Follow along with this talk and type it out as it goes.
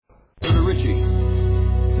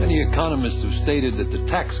Many economists have stated that the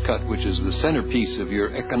tax cut, which is the centerpiece of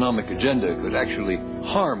your economic agenda, could actually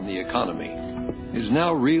harm the economy. Is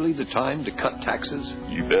now really the time to cut taxes?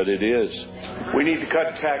 You bet it is. We need to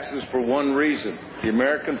cut taxes for one reason. The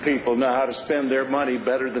American people know how to spend their money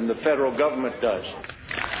better than the federal government does.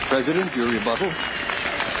 President, your rebuttal.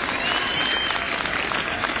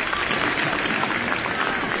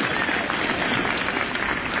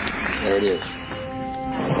 There it is.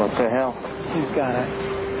 What the hell? He's got it.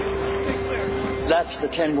 That's the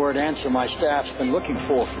 10-word answer my staff's been looking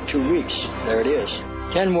for 2 weeks. There it is.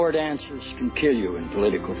 10-word answers can kill you in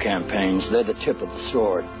political campaigns. They're the tip of the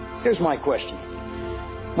sword. Here's my question.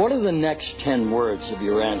 What are the next 10 words of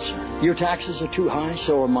your answer? Your taxes are too high,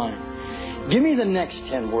 so are mine. Give me the next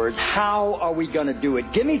 10 words. How are we going to do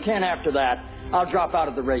it? Give me 10 after that. I'll drop out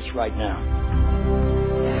of the race right now.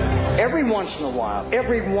 Every once in a while,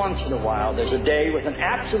 there's a day with an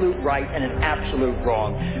absolute right and an absolute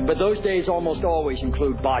wrong. But those days almost always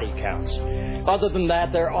include body counts. Other than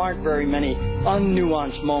that, there aren't very many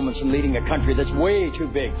unnuanced moments in leading a country that's way too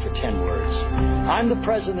big for 10 words. I'm the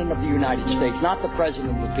President of the United States, not the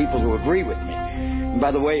President of the people who agree with me. And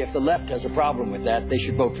by the way, if the left has a problem with that, they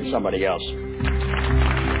should vote for somebody else.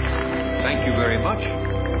 Thank you very much,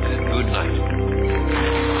 and good night.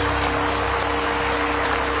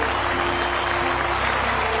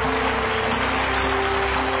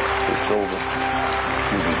 It's over.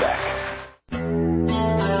 You'll be back.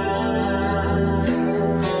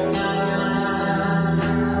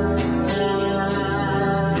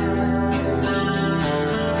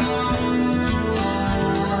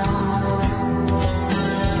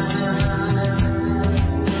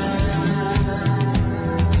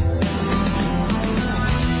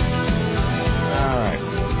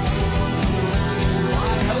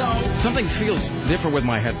 Something feels different with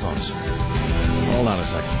my headphones. Hold on a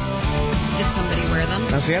second. Did somebody wear them?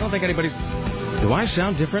 Now, see, I don't think anybody's... Do I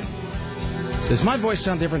sound different? Does my voice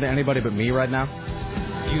sound different to anybody but me right now?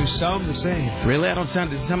 You sound the same. Really? I don't sound...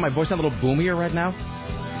 Does my voice sound a little boomier right now?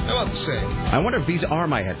 About the same. I wonder if these are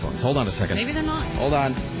my headphones. Hold on a second. Maybe they're not. Hold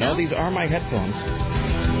on. No, these are my headphones.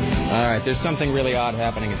 All right, there's something really odd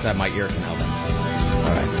happening inside my ear canal then. All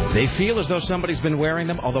right. They feel as though somebody's been wearing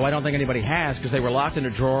them, although I don't think anybody has, because they were locked in a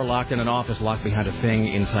drawer, locked in an office, locked behind a thing,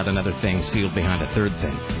 inside another thing, sealed behind a third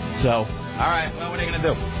thing. So, all right, well, what are you going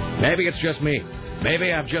to do? Maybe it's just me.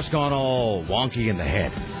 Maybe I've just gone all wonky in the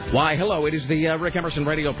head. Why, hello, it is the Rick Emerson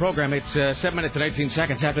radio program. It's 7 minutes and 18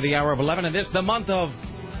 seconds after the hour of 11, and it's the month of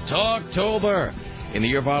Talktober. In the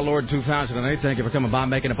year of our Lord 2008, thank you for coming by,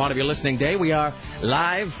 making a part of your listening day. We are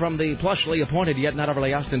live from the plushly appointed yet not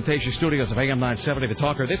overly ostentatious studios of AM 970 The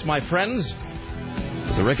Talker. This, my friends, is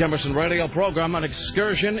the Rick Emerson radio program, an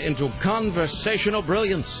excursion into conversational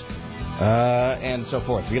brilliance and so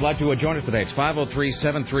forth. If you'd like to join us today, it's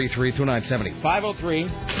 503-733-2970.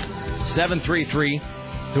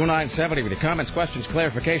 503-733-2970 with your comments, questions,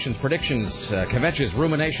 clarifications, predictions, kvetches,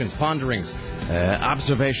 ruminations, ponderings,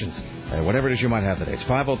 observations. Whatever it is you might have today. It's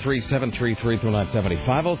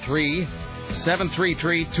 503-733-2970.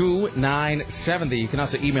 503-733-2970. You can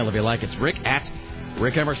also email if you like. It's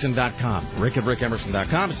rick@rickemerson.com.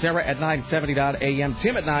 Rick@rickemerson.com. Sarah at 970.am.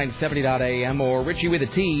 Tim at 970.am. Or Richie with a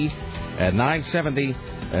T at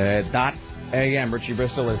 970.am. Richie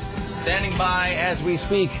Bristol is standing by as we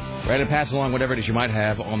speak, ready to pass along whatever it is you might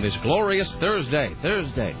have on this glorious Thursday.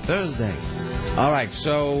 All right,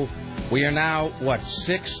 so... We are now,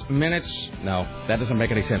 6 minutes? No, that doesn't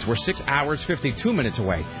make any sense. We're 6 hours, 52 minutes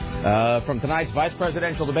away from tonight's vice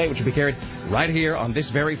presidential debate, which will be carried right here on this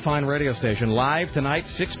very fine radio station. Live tonight,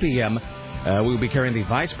 6 p.m., we will be carrying the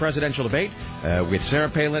vice presidential debate with Sarah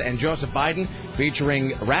Palin and Joseph Biden,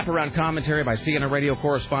 featuring wraparound commentary by CNN radio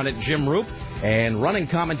correspondent Jim Roop, and running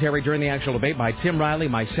commentary during the actual debate by Tim Riley,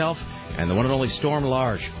 myself, and the one and only Storm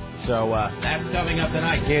Large. So that's coming up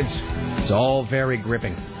tonight, kids. It's all very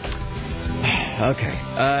gripping. Okay.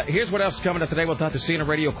 Here's what else is coming up today. We'll talk to CNN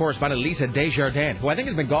radio correspondent Lisa Desjardins, who I think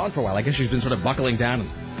has been gone for a while. I guess she's been sort of buckling down and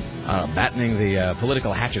battening the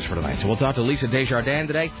political hatches for tonight. So we'll talk to Lisa Desjardins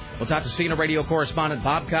today. We'll talk to CNN radio correspondent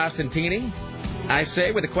Bob Costantini, I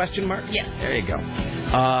say, with a question mark? Yes. There you go.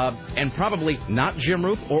 And probably not Jim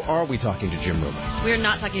Roop, or are we talking to Jim Roop? We're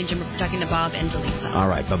not talking to Jim Roop. We're talking to Bob and to Lisa. All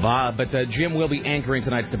right, but Jim will be anchoring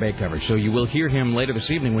tonight's debate coverage, so you will hear him later this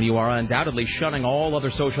evening when you are undoubtedly shunning all other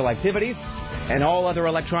social activities and all other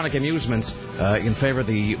electronic amusements in favor of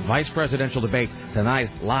the vice presidential debate tonight,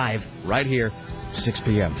 live, right here, 6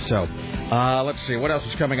 p.m. So, let's see, what else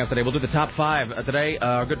is coming up today? We'll do the top 5 today.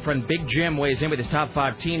 Our good friend Big Jim weighs in with his top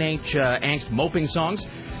 5 teenage angst moping songs.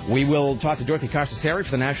 We will talk to Dorothy Carcasseri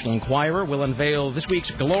for the National Enquirer. We'll unveil this week's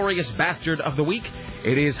Glorious Bastard of the Week.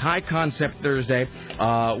 It is High Concept Thursday.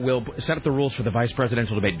 We'll set up the rules for the vice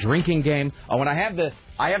presidential debate drinking game. Oh, and I have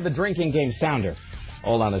the drinking game sounder.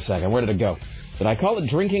 Hold on a second. Where did it go? Did I call it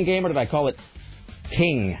drinking game or did I call it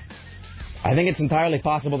Ting? I think it's entirely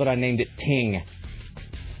possible that I named it Ting.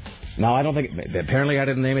 No, I don't think... Apparently I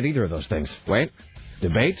didn't name it either of those things. Wait.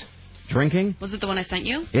 Debate? Drinking? Was it the one I sent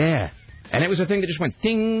you? Yeah. And it was a thing that just went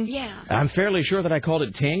ting. Yeah. I'm fairly sure that I called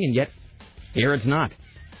it ting, and yet here it's not.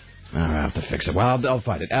 I'll have to fix it. Well, I'll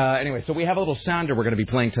find it. Anyway, so we have a little sounder we're going to be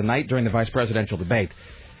playing tonight during the vice presidential debate.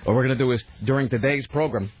 What we're going to do is, during today's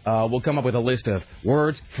program, we'll come up with a list of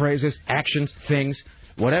words, phrases, actions, things,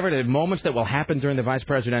 whatever the moments that will happen during the vice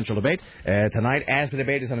presidential debate. Tonight, as the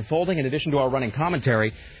debate is unfolding, in addition to our running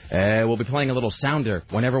commentary, we'll be playing a little sounder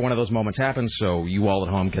whenever one of those moments happens, so you all at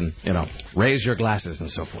home can, raise your glasses and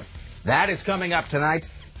so forth. That is coming up tonight.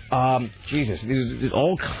 Jesus, there's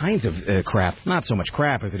all kinds of crap. Not so much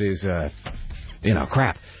crap as it is, crap.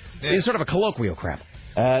 Yeah. It's sort of a colloquial crap.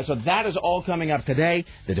 So that is all coming up today.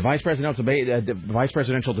 The vice presidential debate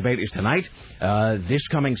is tonight. This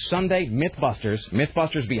coming Sunday,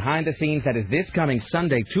 Mythbusters behind the scenes. That is this coming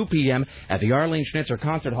Sunday, 2 p.m. at the Arlene Schnitzer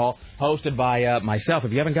Concert Hall, hosted by myself.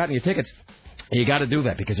 If you haven't gotten your tickets, you got to do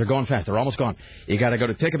that because they're going fast. They're almost gone. You got to go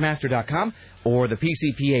to Ticketmaster.com or the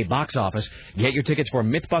PCPA box office. Get your tickets for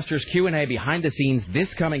Mythbusters Q&A behind the scenes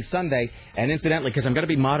this coming Sunday. And incidentally, because I'm going to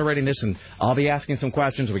be moderating this and I'll be asking some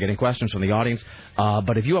questions. We're getting questions from the audience.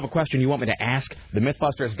 But if you have a question you want me to ask the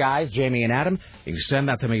Mythbusters guys, Jamie and Adam, you can send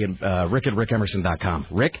that to me at rick@rickemerson.com.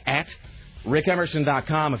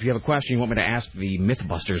 rick@rickemerson.com if you have a question you want me to ask the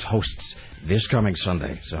Mythbusters hosts this coming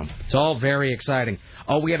Sunday. So it's all very exciting.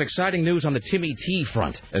 Oh, we have exciting news on the Timmy T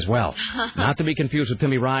front as well. Not to be confused with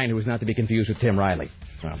Timmy Ryan, who is not to be confused with Tim Riley.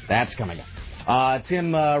 So that's coming up.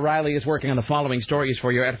 Tim Riley is working on the following stories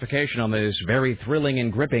for your edification on this very thrilling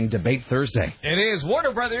and gripping Debate Thursday. It is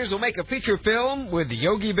Warner Brothers will make a feature film with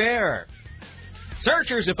Yogi Bear.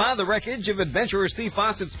 Searchers have found the wreckage of adventurer Steve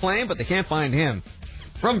Fawcett's plane, but they can't find him.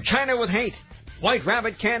 From China with hate. White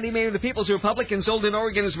Rabbit candy made in the People's Republic and sold in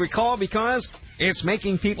Oregon is recalled because it's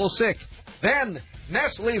making people sick. Then,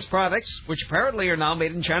 Nestle's products, which apparently are now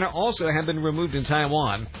made in China, also have been removed in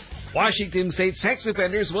Taiwan. Washington State sex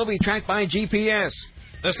offenders will be tracked by GPS.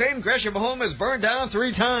 The same Gresham home is burned down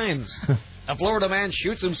 3 times. A Florida man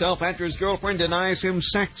shoots himself after his girlfriend denies him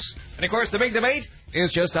sex. And, of course, the big debate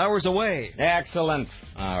is just hours away. Excellent.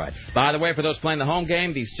 All right. By the way, for those playing the home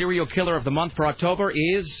game, the serial killer of the month for October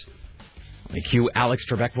is... Let me cue Alex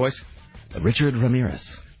Trebek voice. Richard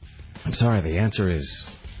Ramirez. I'm sorry, the answer is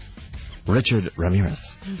Richard Ramirez.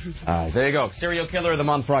 There you go. Serial killer of the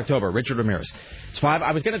month for October, Richard Ramirez. It's 5.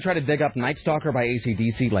 I was going to try to dig up Night Stalker by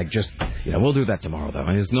AC/DC, we'll do that tomorrow, though.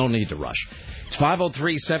 There's no need to rush. It's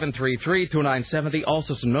 503-733-2970.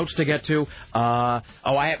 Also some notes to get to. I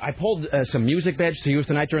pulled some music beds to use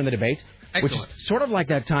tonight during the debate. Excellent. Which is sort of like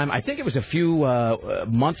that time. I think it was a few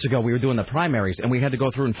months ago we were doing the primaries, and we had to go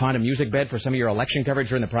through and find a music bed for some of your election coverage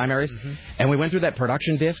during the primaries. Mm-hmm. And we went through that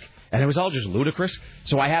production disc, and it was all just ludicrous.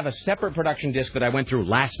 So I have a separate production disc that I went through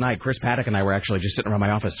last night. Chris Paddock and I were actually just sitting around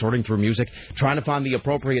my office sorting through music, trying to find the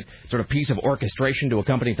appropriate sort of piece of orchestration to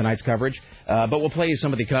accompany tonight's coverage. But we'll play you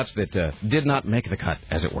some of the cuts that did not make the cut,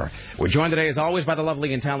 as it were. We're joined today, as always, by the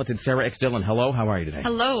lovely and talented Sarah X. Dillon. Hello, how are you today?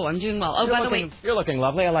 Hello, I'm doing well. Oh, by the way... You're looking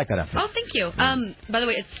lovely. I like that outfit. Oh, thank you. By the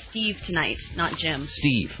way, it's Steve tonight, not Jim.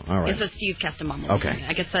 Steve, all right. It's a Steve Castamamo. Okay.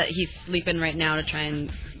 I guess that he's sleeping right now to try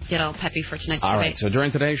and get all peppy for tonight's debate. All right, so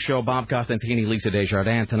during today's show, Bob Costantini, Lisa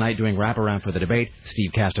Desjardins. Tonight, doing wraparound for the debate,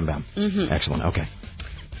 Steve Kastenbaum. Mm-hmm. Excellent, okay.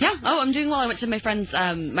 Yeah, I'm doing well. I went to my friend's,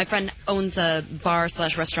 my friend owns a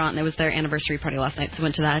bar/restaurant, and it was their anniversary party last night, so I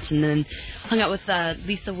went to that, and then hung out with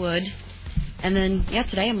Lisa Wood. And then,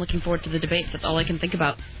 today I'm looking forward to the debates. That's all I can think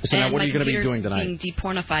about. So now what are you going to be doing tonight? Being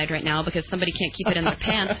depornified right now because somebody can't keep it in their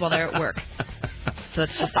pants while they're at work. So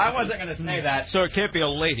it's just... I wasn't going to say that. So it can't be a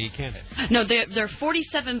lady, can it? No, there are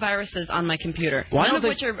 47 viruses on my computer. None of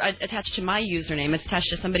which are attached to my username. It's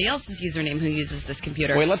attached to somebody else's username who uses this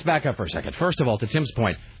computer. Wait, let's back up for a second. First of all, to Tim's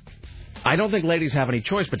point, I don't think ladies have any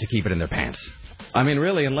choice but to keep it in their pants. I mean,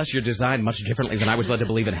 really, unless you're designed much differently than I was led to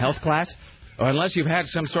believe in health class, or unless you've had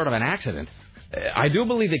some sort of an accident. I do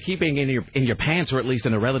believe that keeping in your pants, or at least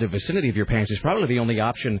in the relative vicinity of your pants, is probably the only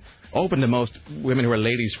option open to most women who are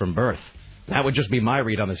ladies from birth. That would just be my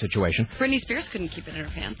read on the situation. Britney Spears couldn't keep it in her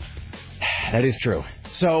pants. That is true.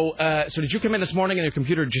 So did you come in this morning and your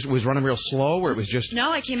computer just was running real slow, or it was just...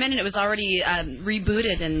 No, I came in and it was already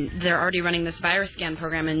rebooted, and they're already running this virus scan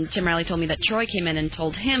program, and Tim Riley told me that Troy came in and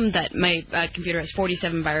told him that my computer has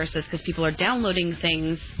 47 viruses because people are downloading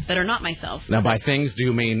things that are not myself. Now, by things, do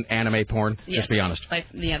you mean anime porn? Yes. Just be honest.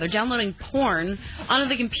 They're downloading porn onto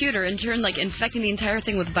the computer in turn, infecting the entire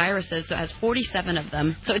thing with viruses, so it has 47 of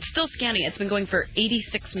them. So it's still scanning. It's been going for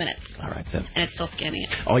 86 minutes. All right, then. And it's still scanning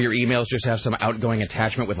it. All your emails just have some outgoing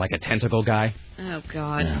attachment with, a tentacle guy? Oh,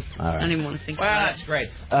 God. Yeah. All right. I don't even want to think about it. Well, that's great.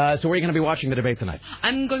 So where are you going to be watching the debate tonight?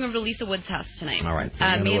 I'm going over to Lisa Wood's house tonight. All right.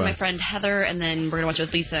 Me and my friend Heather, and then we're going to watch it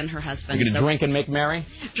with Lisa and her husband. You're going to drink and make merry?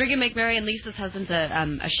 Drink and make merry, and Lisa's husband's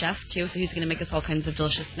a chef, too, so he's going to make us all kinds of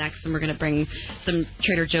delicious snacks, and we're going to bring some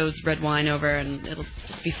Trader Joe's red wine over, and it'll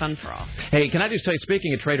just be fun for all. Hey, can I just tell you,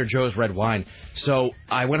 speaking of Trader Joe's red wine, so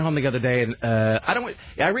I went home the other day, and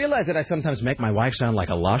I realized that I sometimes make my wife sound like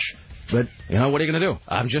a lush. But, what are you going to do?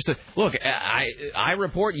 I'm just look, I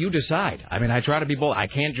report, you decide. I mean, I try to be bold. I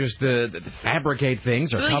can't just fabricate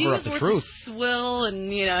things or cover up the truth. Swill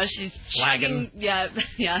and, she's flagging.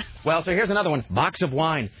 Yeah. Well, so here's another one. Box of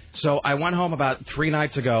wine. So I went home about 3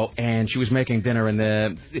 nights ago, and she was making dinner,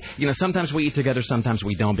 and, sometimes we eat together, sometimes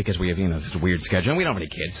we don't, because we have, this weird schedule, and we don't have any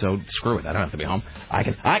kids, so screw it. I don't have to be home. I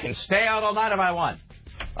can stay out all night if I want.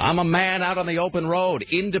 I'm a man out on the open road,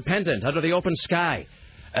 independent, under the open sky.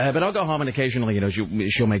 But I'll go home and occasionally,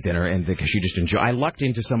 she'll make dinner, and because she just enjoys. I lucked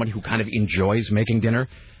into somebody who kind of enjoys making dinner.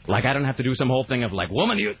 I don't have to do some whole thing of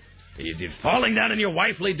woman, you're falling down in your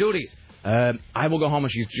wifely duties. I will go home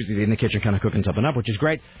and she's in the kitchen kind of cooking something up, which is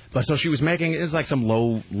great. But so she was making, it was some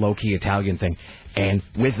low-key Italian thing. And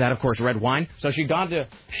with that, of course, red wine. So she'd gone to,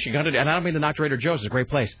 and I don't mean to knock Trader Joe's, it's a great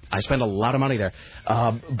place. I spend a lot of money there.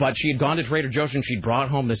 But she had gone to Trader Joe's and she'd brought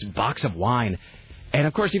home this box of wine. And,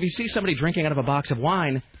 of course, if you see somebody drinking out of a box of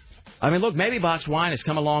wine, I mean, look, maybe boxed wine has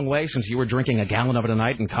come a long way since you were drinking a gallon of it a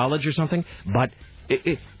night in college or something. But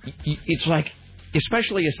it's like,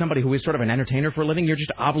 especially as somebody who is sort of an entertainer for a living, you're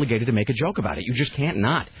just obligated to make a joke about it. You just can't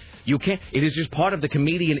not. You can't. It is just part of the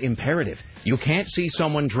comedian imperative. You can't see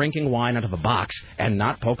someone drinking wine out of a box and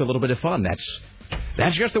not poke a little bit of fun.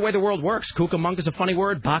 That's just the way the world works. Cucamonga is a funny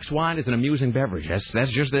word. Boxed wine is an amusing beverage.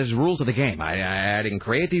 That's just there's rules of the game. I didn't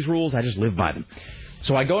create these rules. I just live by them.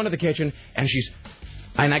 So I go into the kitchen,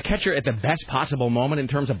 and I catch her at the best possible moment in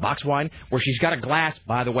terms of box wine, where she's got a glass,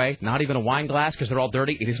 by the way, not even a wine glass because they're all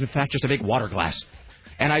dirty. It is, in fact, just a big water glass.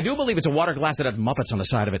 And I do believe it's a water glass that has Muppets on the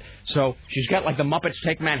side of it. So she's got the Muppets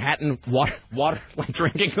Take Manhattan water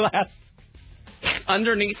drinking glass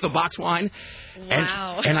underneath the box wine.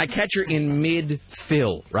 Wow. And I catch her in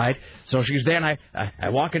mid-fill, right? So she's there, and I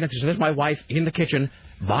walk in, and there's my wife in the kitchen,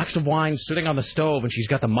 box of wine sitting on the stove, and she's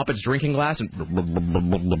got the Muppets drinking glass, and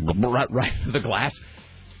right the glass.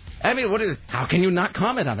 I mean, how can you not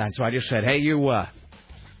comment on that? So I just said, hey, you are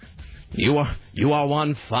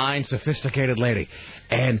one fine, sophisticated lady.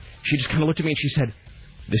 And she just kind of looked at me, and she said,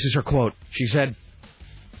 this is her quote, she said,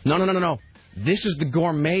 no, this is the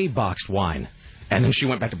gourmet boxed wine. And then she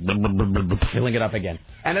went back to filling it up again.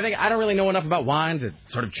 And I don't really know enough about wine to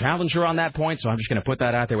sort of challenge her on that point, so I'm just going to put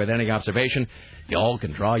that out there with any observation. You all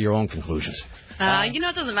can draw your own conclusions.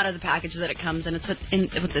 It doesn't matter the package that it comes in. It's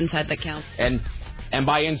what's inside that counts. And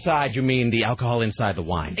by inside, you mean the alcohol inside the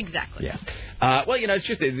wine. Exactly. Yeah. It's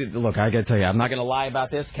just, look, I got to tell you, I'm not going to lie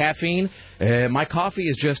about this. Caffeine, my coffee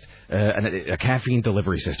is just a caffeine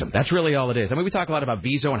delivery system. That's really all it is. I mean, we talk a lot about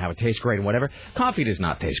Viso and how it tastes great and whatever. Coffee does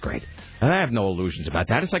not taste great. And I have no illusions about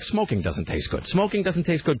that. It's like smoking doesn't taste good. Smoking doesn't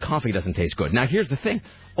taste good. Coffee doesn't taste good. Now, here's the thing.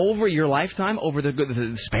 Over your lifetime, over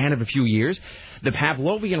the span of a few years, the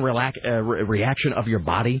Pavlovian reaction of your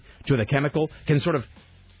body to the chemical can sort of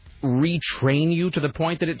retrain you to the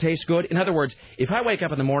point that it tastes good. In other words, if I wake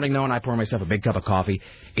up in the morning, and I pour myself a big cup of coffee,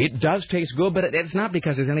 it does taste good, but it's not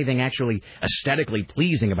because there's anything actually aesthetically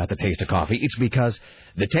pleasing about the taste of coffee. It's because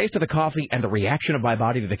the taste of the coffee and the reaction of my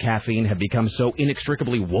body to the caffeine have become so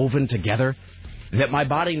inextricably woven together that my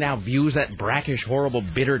body now views that brackish, horrible,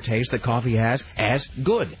 bitter taste that coffee has as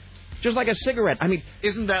good. Just like a cigarette. I mean,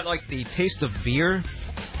 isn't that like the taste of beer?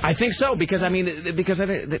 I think so, because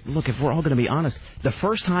look, if we're all going to be honest, the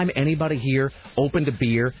first time anybody here opened a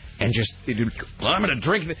beer and just, well, I'm going to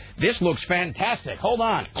drink this looks fantastic. Hold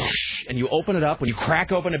on. And you open it up, when you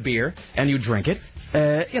crack open a beer and you drink it,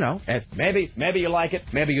 maybe you like it,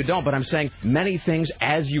 maybe you don't, but I'm saying many things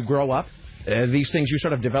as you grow up, these things, you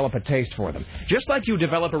sort of develop a taste for them. Just like you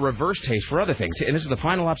develop a reverse taste for other things. And this is the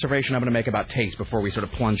final observation I'm going to make about taste before we sort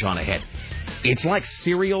of plunge on ahead. It's like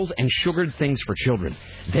cereals and sugared things for children.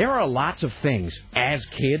 There are lots of things as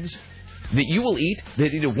kids that you will eat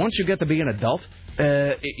that once you get to be an adult,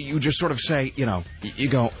 you just sort of say, you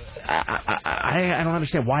go, I don't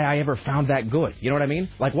understand why I ever found that good. You know what I mean?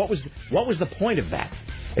 Like, what was the point of that?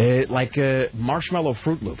 Like marshmallow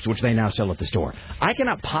Fruit Loops, which they now sell at the store. I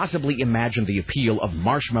cannot possibly imagine the appeal of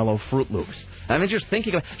marshmallow Fruit Loops. I mean, just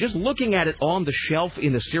looking at it on the shelf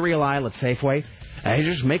in the cereal aisle at Safeway, it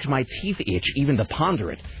just makes my teeth itch even to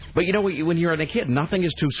ponder it. But you know, when you're a kid, nothing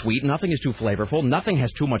is too sweet, nothing is too flavorful, nothing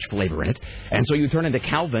has too much flavor in it. And so you turn into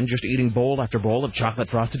Calvin just eating bowl after bowl of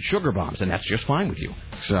chocolate-frosted sugar bombs, and that's just fine with you.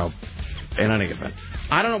 So, in any event,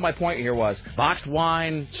 I don't know what my point here was. Boxed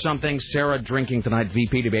wine, something, Sarah drinking tonight,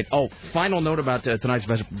 VP debate. Oh, final note about tonight's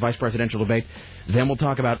vice presidential debate. Then we'll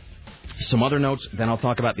talk about some other notes. Then I'll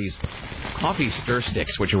talk about these coffee stir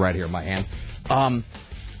sticks, which are right here in my hand.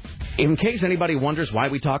 In case anybody wonders why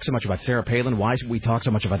we talk so much about Sarah Palin, why we talk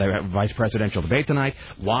so much about the vice presidential debate tonight,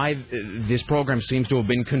 why this program seems to have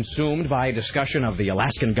been consumed by a discussion of the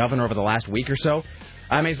Alaskan governor over the last week or so,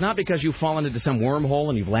 I mean, it's not because you've fallen into some wormhole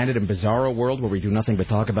and you've landed in Bizarro World where we do nothing but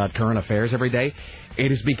talk about current affairs every day.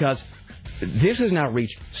 It is because this has now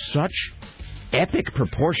reached such epic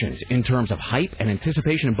proportions in terms of hype and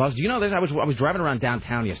anticipation and buzz. Do you know this? I was driving around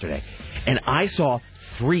downtown yesterday, and I saw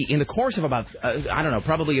in the course of about,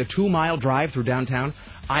 probably a 2-mile drive through downtown,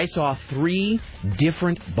 I saw 3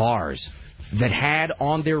 different bars that had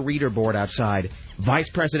on their reader board outside, vice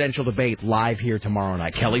presidential debate live here tomorrow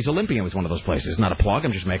night. Kelly's Olympian was one of those places. Not a plug,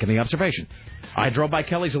 I'm just making the observation. I drove by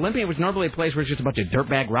Kelly's Olympian. It was normally a place where it's just a bunch of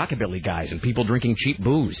dirtbag rockabilly guys and people drinking cheap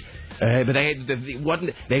booze. But they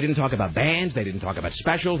didn't talk about bands. They didn't talk about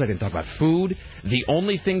specials. They didn't talk about food. The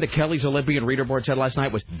only thing the Kelly's Olympian reader board said last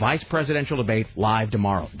night was vice presidential debate live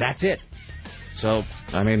tomorrow. That's it. So,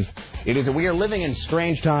 I mean, we are living in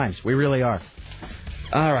strange times. We really are.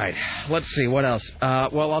 All right. Let's see. What else?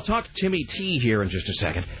 Well, I'll talk Timmy T here in just a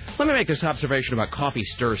second. Let me make this observation about coffee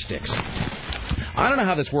stir sticks. I don't know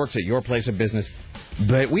how this works at your place of business,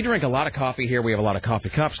 but we drink a lot of coffee here. We have a lot of coffee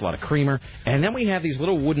cups, a lot of creamer, and then we have these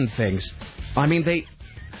little wooden things. I mean,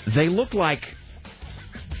 they look like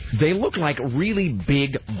really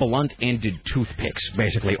big, blunt-ended toothpicks,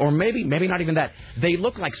 basically, or maybe not even that. They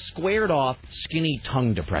look like squared-off, skinny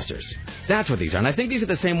tongue depressors. That's what these are, and I think these are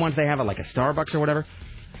the same ones they have at like a Starbucks or whatever.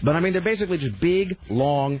 But I mean, they're basically just big,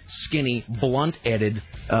 long, skinny, blunt-ended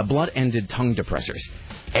tongue depressors,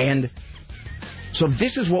 and so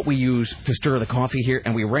this is what we use to stir the coffee here,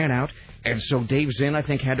 and we ran out, and so Dave Zinn, I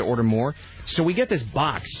think, had to order more. So we get this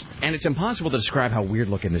box, and it's impossible to describe how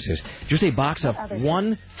weird-looking this is. Just a box of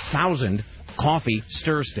 1,000 coffee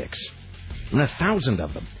stir sticks, and 1,000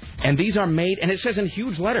 of them. And these are made, and it says in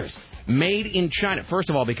huge letters, made in China. First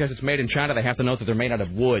of all, because it's made in China, they have to note that they're made out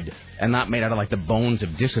of wood and not made out of, like, the bones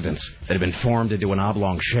of dissidents that have been formed into an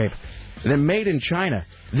oblong shape. They're made in China.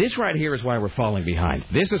 This right here is why we're falling behind.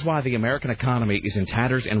 This is why the American economy is in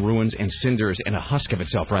tatters and ruins and cinders and a husk of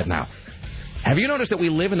itself right now. Have you noticed that we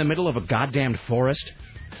live in the middle of a goddamned forest?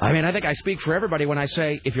 I mean, I think I speak for everybody when I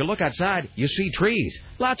say, if you look outside, you see trees.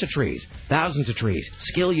 Lots of trees. Thousands of trees.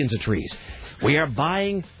 Skillions of trees. We are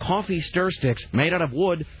buying coffee stir sticks made out of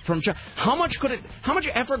wood from China. How much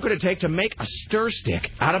effort could it take to make a stir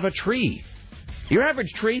stick out of a tree? Your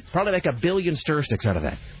average tree, probably make 1 billion stir sticks out of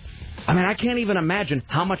that. I mean, I can't even imagine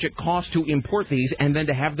how much it costs to import these and then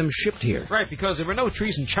to have them shipped here. Right, because there were no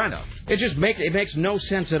trees in China. It makes no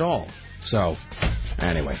sense at all. So,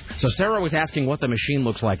 anyway. So Sarah was asking what the machine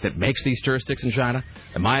looks like that makes these stir sticks in China.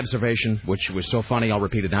 And my observation, which was so funny, I'll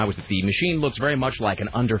repeat it now, is that the machine looks very much like an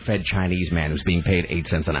underfed Chinese man who's being paid 8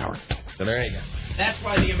 cents an hour. So there you go. That's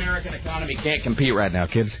why the American economy can't compete right now,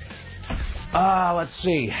 kids. Let's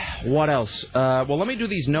see. What else? Well, let me do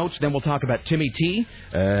these notes, then we'll talk about Timmy T,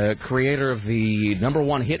 creator of the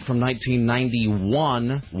 #1 hit from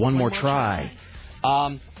 1991, One More Try.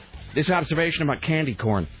 This observation about candy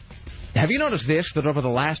corn. Have you noticed this, that over the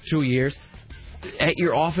last 2 years, at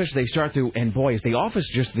your office, they start to, and boy, is the office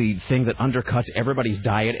just the thing that undercuts everybody's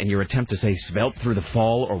diet and your attempt to stay svelte through the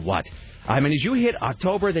fall or what? I mean, as you hit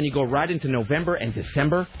October, then you go right into November and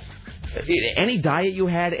December. Any diet you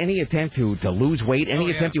had, any attempt to lose weight,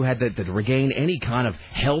 any attempt you had to regain any kind of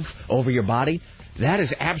health over your body, that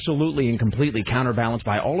is absolutely and completely counterbalanced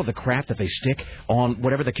by all of the crap that they stick on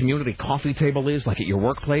whatever the community coffee table is, like at your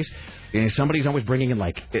workplace. Somebody's always bringing in,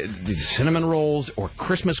 like, cinnamon rolls or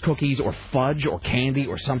Christmas cookies or fudge or candy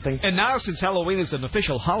or something. And now, since Halloween is an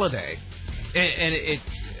official holiday, and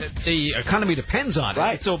the economy depends on it,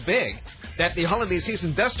 right. It's so big that the holiday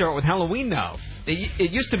season does start with Halloween now. It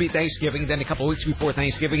used to be Thanksgiving, then a couple of weeks before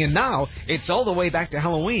Thanksgiving, and now it's all the way back to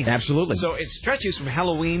Halloween. Absolutely. So it stretches from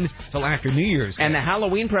Halloween till after New Year's. And the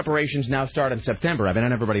Halloween preparations now start in September. I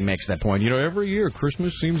mean, everybody makes that point. You know, every year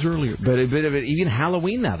Christmas seems earlier. But even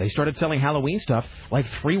Halloween now. They started selling Halloween stuff like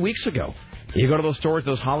 3 weeks ago. You go to those stores,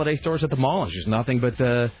 those holiday stores at the mall, it's just nothing but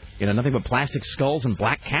plastic skulls and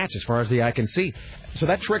black cats as far as the eye can see. So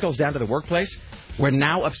that trickles down to the workplace, where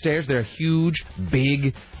now upstairs there are huge,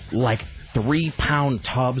 big, like 3-pound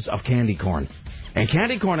tubs of candy corn. And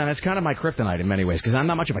candy corn, and that's kind of my kryptonite in many ways, because I'm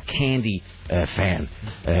not much of a candy fan.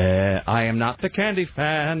 I am not the candy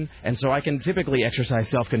fan, and so I can typically exercise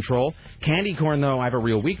self-control. Candy corn, though, I have a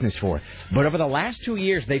real weakness for. But over the last 2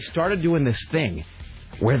 years, they've started doing this thing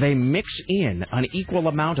where they mix in an equal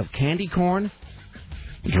amount of candy corn,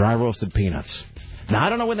 dry roasted peanuts. Now, I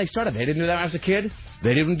don't know when they started. They didn't do that when I was a kid.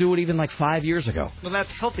 They didn't do it even like 5 years ago. Well,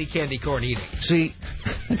 that's healthy candy corn eating. See,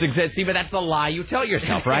 but that's the lie you tell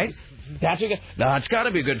yourself, right? It's got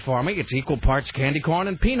to be good for me. It's equal parts candy corn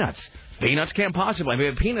and peanuts. Peanuts can't possibly. I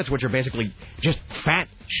mean, peanuts, which are basically just fat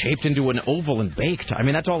shaped into an oval and baked. I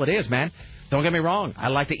mean, that's all it is, man. Don't get me wrong. I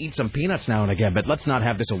like to eat some peanuts now and again, but let's not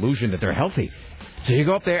have this illusion that they're healthy. So you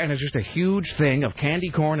go up there, and it's just a huge thing of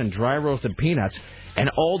candy corn and dry roasted peanuts,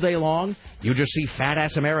 and all day long, you just see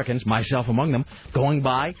fat-ass Americans, myself among them, going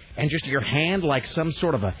by, and just your hand like some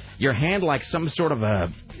sort of a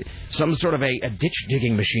ditch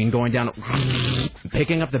digging machine going down,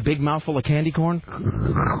 picking up the big mouthful of candy corn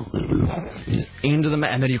into the,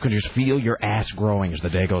 and then you can just feel your ass growing as the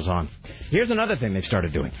day goes on. Here's another thing they've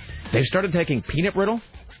started doing. They've started taking peanut brittle.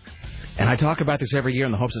 And I talk about this every year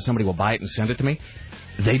in the hopes that somebody will buy it and send it to me.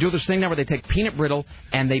 They do this thing now where they take peanut brittle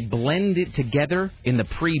and they blend it together in the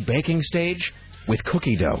pre-baking stage with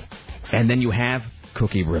cookie dough. And then you have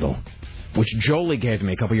cookie brittle, which Jolie gave to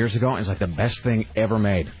me a couple years ago, and it's like the best thing ever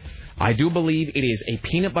made. I do believe it is a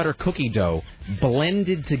peanut butter cookie dough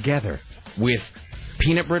blended together with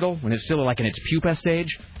peanut brittle when it's still like in its pupa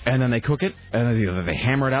stage, and then they cook it, and then they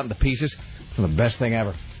hammer it out into pieces. It's the best thing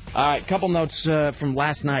ever. All right, couple notes from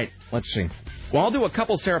last night. Let's see. Well, I'll do a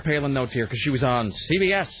couple Sarah Palin notes here because she was on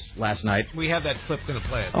CBS last night. We have that clip. Going to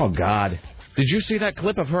play it. Oh, God. Did you see that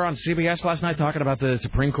clip of her on CBS last night talking about the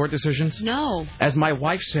Supreme Court decisions? No. As my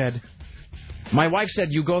wife said,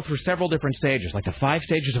 you go through several different stages, like the 5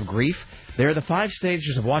 stages of grief. There are the 5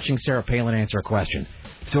 stages of watching Sarah Palin answer a question.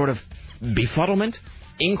 Sort of befuddlement,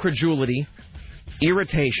 incredulity,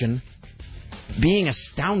 irritation, being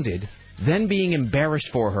astounded, then being embarrassed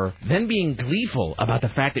for her, then being gleeful about the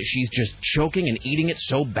fact that she's just choking and eating it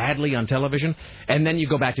so badly on television, and then you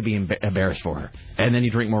go back to being embarrassed for her. And then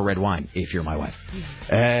you drink more red wine, if you're my wife.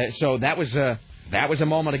 So that was a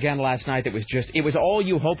moment again last night that was just, it was all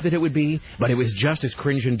you hoped that it would be, but it was just as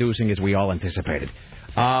cringe-inducing as we all anticipated.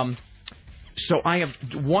 So I have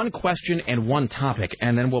one question and one topic,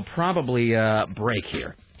 and then we'll probably break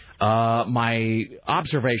here. My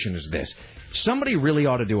observation is this. Somebody really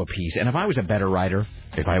ought to do a piece, and if I were a better writer,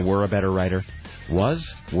 if a better writer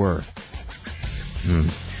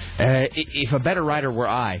were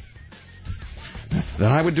I,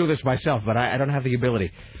 then I would do this myself, but I don't have the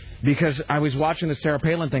ability. Because I was watching the Sarah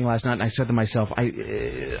Palin thing last night, and I said to myself,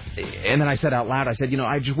 and then I said out loud, I said,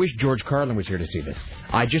 I just wish George Carlin was here to see this.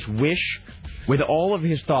 I just wish, with all of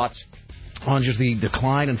his thoughts on just the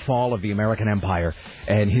decline and fall of the American empire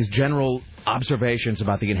and his general observations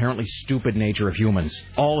about the inherently stupid nature of humans,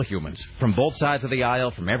 all humans, from both sides of the aisle,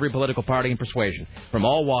 from every political party and persuasion, from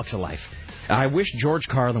all walks of life. I wish George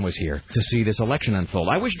Carlin was here to see this election unfold.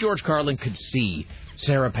 I wish George Carlin could see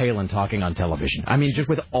Sarah Palin talking on television. I mean, just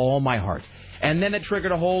with all my heart. And then it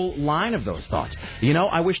triggered a whole line of those thoughts.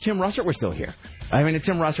 I wish Tim Russert were still here. I mean,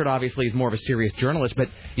 Tim Russert obviously is more of a serious journalist, but,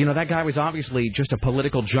 that guy was obviously just a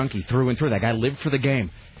political junkie through and through. That guy lived for the game.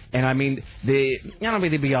 And I mean,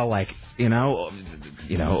 they'd be all like,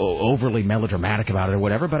 overly melodramatic about it or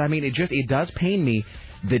whatever. But I mean, it does pain me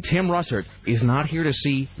that Tim Russert is not here to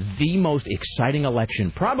see the most exciting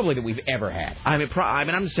election probably that we've ever had. I'm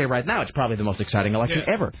going to say right now, it's probably the most exciting election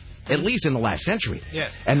ever, at least in the last century.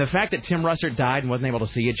 Yes. And the fact that Tim Russert died and wasn't able to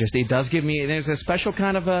see it, it does give me, there's a special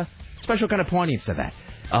kind of poignance to that.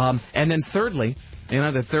 And then thirdly,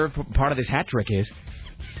 the third part of this hat trick is,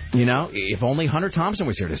 if only Hunter Thompson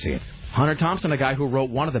was here to see it. Hunter Thompson, a guy who wrote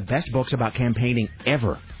one of the best books about campaigning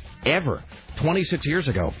ever. ever. 26 years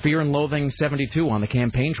ago, Fear and Loathing 72 on the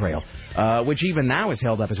campaign trail, which even now is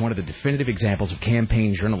held up as one of the definitive examples of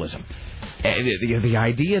campaign journalism. The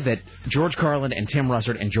idea that George Carlin and Tim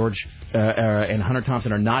Russert and and Hunter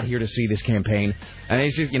Thompson are not here to see this campaign, and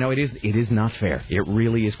it's just, it is not fair. It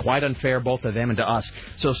really is quite unfair, both to them and to us.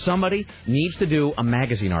 So somebody needs to do a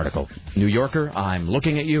magazine article. New Yorker, I'm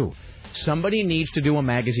looking at you. Somebody needs to do a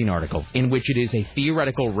magazine article in which it is a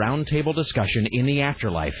theoretical roundtable discussion in the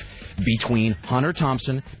afterlife between Hunter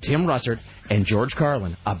Thompson, Tim Russert, and George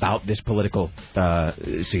Carlin about this political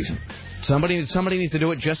season. Somebody needs to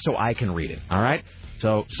do it just so I can read it. All right?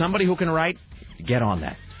 So somebody who can write, get on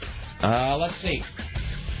that. Let's see.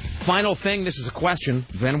 Final thing. This is a question.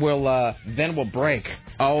 Then we'll break.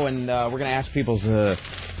 Oh, and we're going to ask people's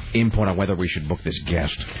input on whether we should book this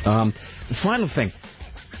guest. Final thing.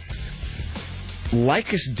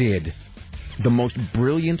 Likas did the most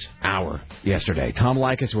brilliant hour yesterday. Tom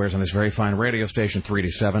Likas wears on this very fine radio station 3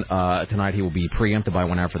 to 7. Tonight he will be preempted by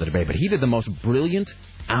 1 hour for the debate. But he did the most brilliant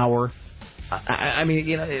hour. I mean,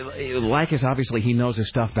 Likas, obviously, he knows his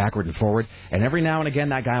stuff backward and forward. And every now and again,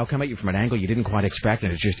 that guy will come at you from an angle you didn't quite expect,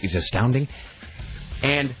 and it's astounding.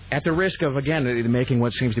 And at the risk of, again, making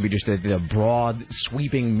what seems to be just a broad,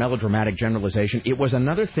 sweeping, melodramatic generalization, it was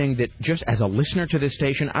another thing that, just as a listener to this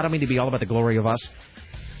station, I don't mean to be all about the glory of us,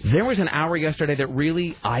 there was an hour yesterday that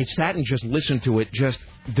really, I sat and just listened to it, just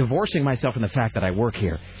divorcing myself from the fact that I work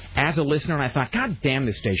here. As a listener, and I thought, God damn,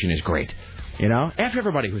 this station is great. After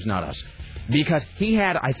everybody who's not us. Because he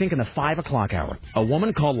had, I think, in the 5 o'clock hour, a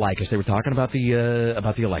woman called Likas. They were talking about the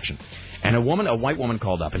election, and a white woman,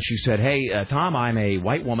 called up, and she said, "Hey, Tom, I'm a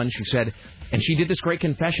white woman." She said, and she did this great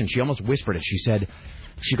confession. She almost whispered it.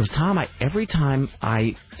 She goes, "Tom, every time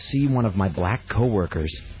I see one of my black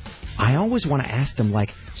coworkers, I always want to ask them,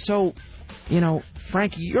 like, so,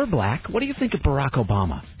 Frank, you're black. What do you think of Barack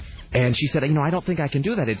Obama?" And she said, I don't think I can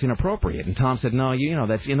do that. It's inappropriate. And Tom said, no,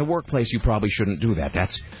 that's in the workplace. You probably shouldn't do that.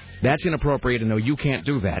 That's inappropriate. And no, you can't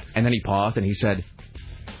do that. And then he paused and he said,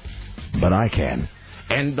 but I can.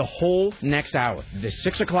 And the whole next hour, the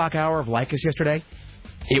 6 o'clock hour of Likas yesterday,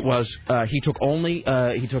 it was, he took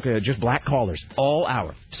just black callers all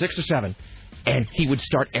hour, 6 to 7. And he would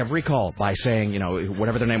start every call by saying,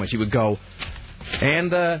 whatever their name was. He would go,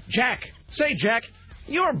 and Jack,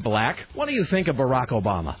 you're black. What do you think of Barack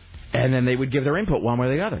Obama? And then they would give their input one way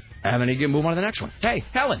or the other. And then he'd move on to the next one. Hey,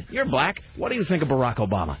 Helen, you're black. What do you think of Barack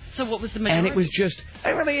Obama? So what was the majority? And it was just,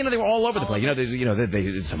 they were all over the place.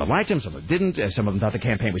 Some liked him, some didn't. Some of them thought the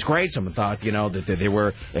campaign was great. Some of them thought, that there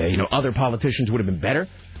were, other politicians would have been better.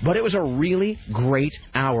 But it was a really great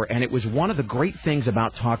hour. And it was one of the great things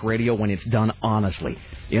about talk radio when it's done honestly.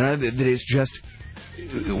 That it's just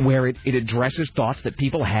where it addresses thoughts that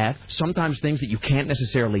people have, sometimes things that you can't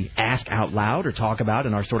necessarily ask out loud or talk about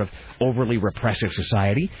in our sort of overly repressive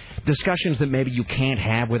society, discussions that maybe you can't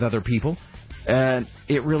have with other people.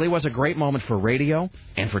 It really was a great moment for radio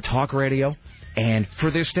and for talk radio and for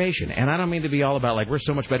this station. And I don't mean to be all about, like, we're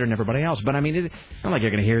so much better than everybody else, but I mean, it's not like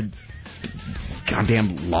you're going to hear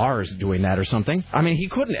goddamn Lars doing that or something. I mean, he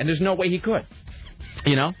couldn't, and there's no way he could.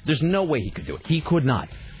 There's no way he could do it. He could not.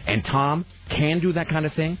 And Tom can do that kind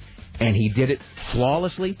of thing, and he did it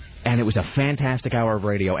flawlessly, and it was a fantastic hour of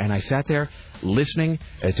radio. And I sat there listening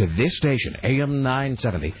to this station, AM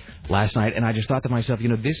 970, last night, and I just thought to myself,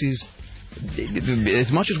 this is,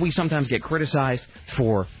 as much as we sometimes get criticized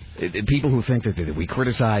for people who think that we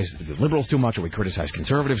criticize the liberals too much, or we criticize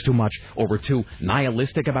conservatives too much, or we're too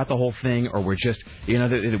nihilistic about the whole thing, or we're just,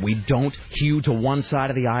 that we don't hew to one side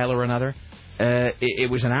of the aisle or another.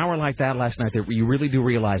 It was an hour like that last night that you really do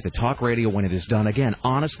realize that talk radio, when it is done, again,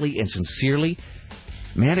 honestly and sincerely,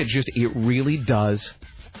 man, it really does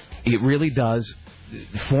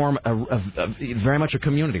form a very much a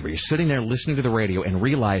community where you're sitting there listening to the radio and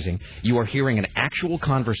realizing you are hearing an actual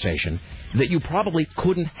conversation that you probably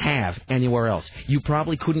couldn't have anywhere else. You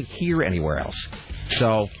probably couldn't hear anywhere else.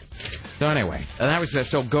 So anyway, and that was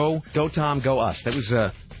so go Tom, go us. That was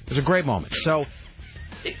a great moment. So.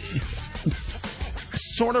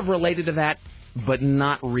 Sort of related to that, but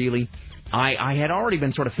not really. I had already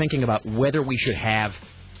been sort of thinking about whether we should have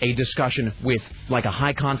a discussion with, like, a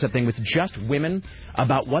high concept thing with just women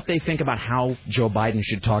about what they think about how Joe Biden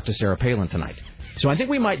should talk to Sarah Palin tonight. So I think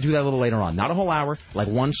we might do that a little later on. Not a whole hour, like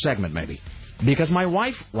one segment maybe. Because my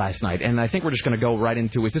wife last night, and I think we're just going to go right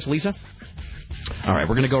into, is this Lisa? All right,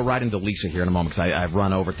 we're going to go right into Lisa here in a moment because I've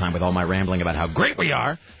run overtime with all my rambling about how great we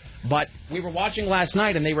are. But we were watching last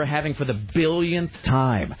night, and they were having for the billionth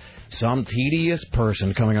time some tedious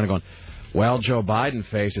person coming on and going, Well, Joe Biden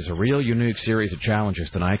faces a real unique series of challenges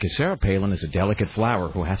tonight because Sarah Palin is a delicate flower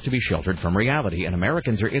who has to be sheltered from reality, and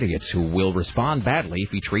Americans are idiots who will respond badly if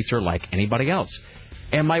he treats her like anybody else.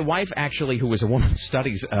 And my wife, actually, who is a women's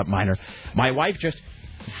studies minor, my wife just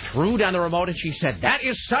threw down the remote and she said, "That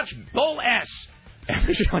is such bull S."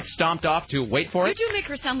 And she stomped off to wait for it. You do make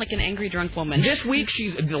her sound like an angry drunk woman. This week,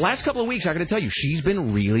 the last couple of weeks, I got to tell you, she's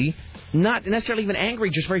been really not necessarily even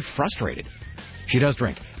angry, just very frustrated. She does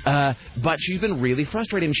drink. But she's been really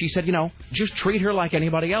frustrated. And she said, just treat her like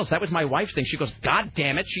anybody else. That was my wife's thing. She goes, God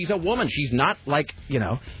damn it, she's a woman. She's not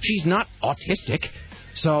she's not autistic.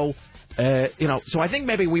 So, so I think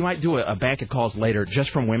maybe we might do a bank of calls later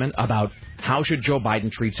just from women about how should Joe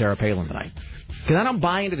Biden treat Sarah Palin tonight. Because I don't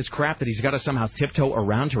buy into this crap that he's got to somehow tiptoe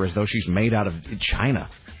around her as though she's made out of China.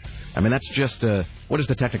 I mean, that's just, what is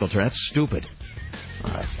the technical term? That's stupid.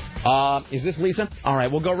 All right. Is this Lisa? All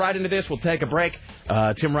right, we'll go right into this. We'll take a break.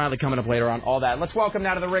 Tim Riley coming up later on. All that. Let's welcome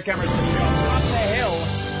now to the Rick Emerson Show from the Hill,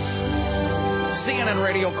 CNN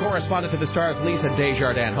radio correspondent to the Stars, Lisa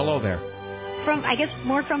Desjardins. Hello there.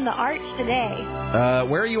 More from the Arch today.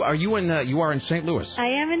 Where are you? Are you in? You are in St. Louis. I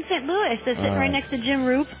am in St. Louis. I sit right next to Jim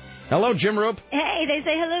Roop. Hello, Jim Roop. Hey, they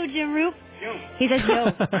say hello, Jim Roop. He says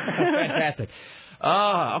no. Fantastic.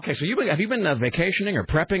 Okay, so have you been vacationing or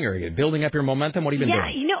prepping or building up your momentum? What have you been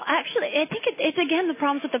doing? Yeah, actually, I think it's again the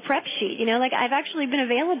problems with the prep sheet. I've actually been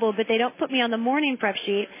available, but they don't put me on the morning prep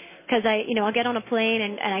sheet because I'll get on a plane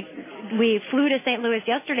and we flew to St. Louis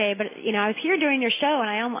yesterday, but I was here during your show and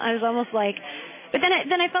I was almost like. But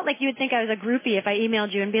then I felt like you would think I was a groupie if I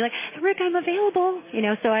emailed you and be like, Rick, I'm available.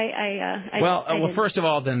 So I first of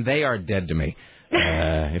all, then they are dead to me.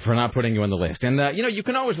 If we're not putting you on the list. And, you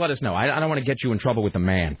can always let us know. I don't want to get you in trouble with the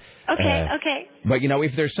man. Okay. But,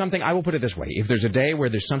 if there's something, I will put it this way. If there's a day where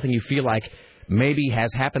there's something you feel like maybe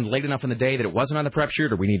has happened late enough in the day that it wasn't on the prep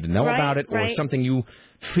sheet or we need to know about it or something you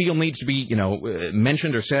feel needs to be,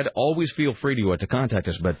 mentioned or said, always feel free to contact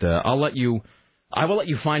us. But I will let you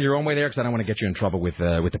find your own way there because I don't want to get you in trouble with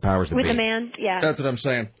the powers that be. With the man, yeah. That's what I'm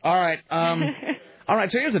saying. All right. All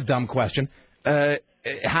right, so here's a dumb question.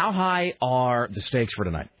 How high are the stakes for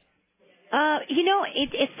tonight?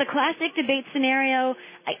 It's the classic debate scenario.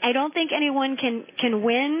 I don't think anyone can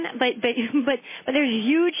win, but there's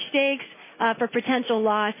huge stakes for potential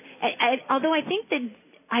loss. Although I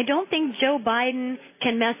don't think Joe Biden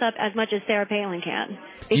can mess up as much as Sarah Palin can.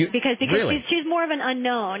 Because really? she's more of an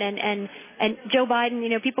unknown, and Joe Biden,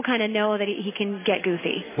 people kind of know that he can get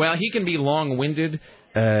goofy. Well, he can be long-winded.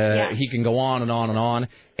 He can go on and on and on,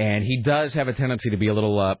 and he does have a tendency to be a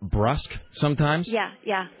little brusque sometimes.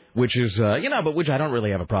 Yeah. Which is, but which I don't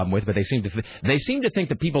really have a problem with. But they seem to think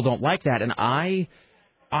that people don't like that, and I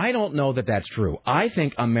don't know that that's true. I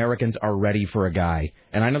think Americans are ready for a guy,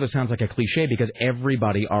 and I know this sounds like a cliche because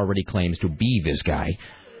everybody already claims to be this guy.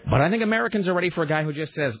 But I think Americans are ready for a guy who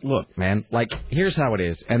just says, look, man, here's how it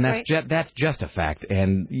is. And that's just a fact.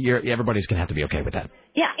 And everybody's going to have to be okay with that.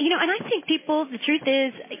 Yeah, and I think the truth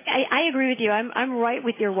is, I agree with you. I'm right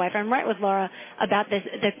with your wife. I'm right with Laura about this.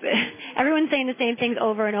 Everyone's saying the same things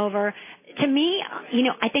over and over. To me,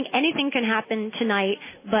 I think anything can happen tonight,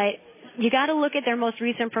 but you got to look at their most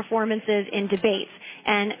recent performances in debates.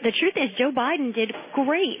 And the truth is, Joe Biden did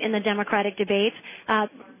great in the Democratic debates.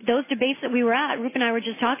 Those debates that we were at, Roop and I were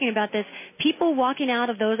just talking about this, people walking out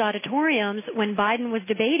of those auditoriums when Biden was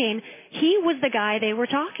debating, he was the guy they were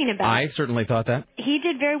talking about. I certainly thought that. He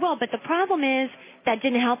did very well, but the problem is that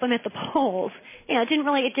didn't help him at the polls. It didn't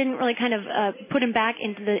really kind of put him back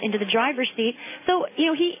into the driver's seat. So,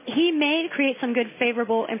 he may create some good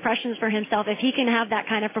favorable impressions for himself if he can have that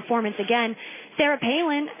kind of performance again. Sarah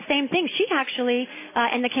Palin, same thing. She actually,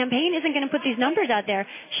 and the campaign isn't going to put these numbers out there,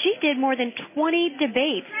 she did more than 20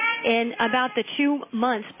 debates in about the 2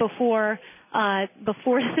 months before the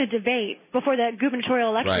gubernatorial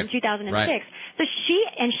election in 2006. Right. So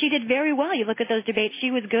she did very well. You look at those debates,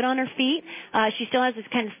 she was good on her feet. She still has this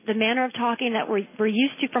kind of the manner of talking that we're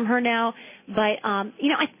used to from her now. But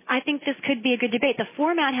I think this could be a good debate. The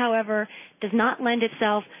format, however, does not lend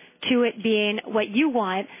itself to it being what you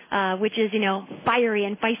want, which is, fiery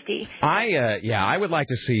and feisty. I would like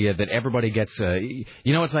to see that everybody gets,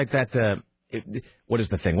 it's like that. What is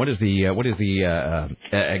the thing? What is the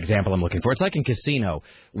example I'm looking for? It's like in Casino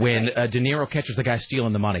when De Niro catches the guy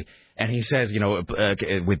stealing the money, and he says,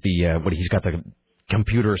 with he's got the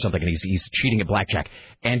computer or something, and he's cheating at blackjack,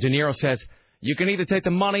 and De Niro says, you can either take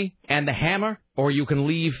the money and the hammer, or you can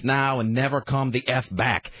leave now and never come the F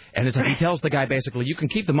back. And it's like he tells the guy basically, you can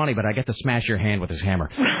keep the money, but I get to smash your hand with his hammer.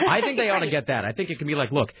 I think they ought to get that. I think it can be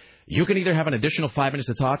like, look, you can either have an additional 5 minutes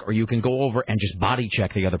to talk, or you can go over and just body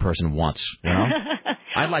check the other person once.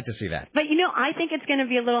 I'd like to see that. But, I think it's going to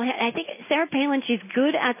be a little... I think Sarah Palin, she's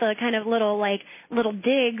good at the kind of little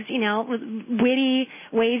digs, witty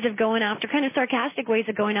ways of going after, kind of sarcastic ways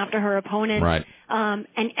of going after her opponent. Right.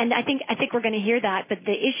 And I think we're going to hear that. But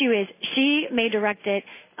the issue is she may direct it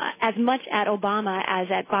as much at Obama as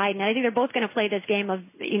at Biden. And I think they're both going to play this game of,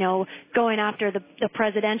 going after the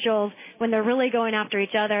presidentials when they're really going after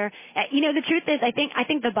each other. The truth is, I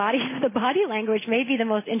think the body language may be the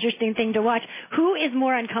most interesting thing to watch. Who is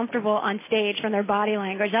more uncomfortable on stage from their body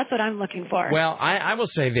language? That's what I'm looking for. Well, I will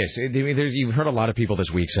say this: you've heard a lot of people this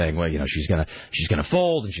week saying, well, she's gonna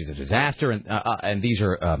fold and she's a disaster, and these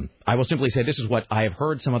are. I will simply say this is what I have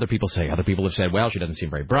heard some other people say. Other people have said, well, she doesn't seem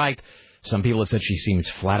very bright. Some people have said she seems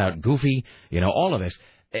flat out goofy. All of this.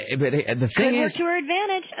 But the thing could is, work to her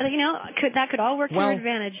advantage. That could all work to her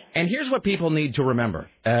advantage. And here's what people need to remember.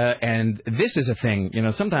 And this is a thing.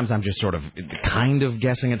 Sometimes I'm just sort of kind of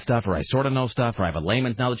guessing at stuff, or I sort of know stuff, or I have a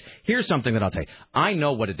layman's knowledge. Here's something that I'll tell you. I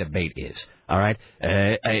know what a debate is. All right,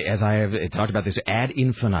 as I have talked about this ad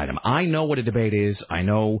infinitum. I know what a debate is. I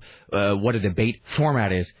know what a debate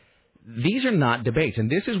format is. These are not debates, and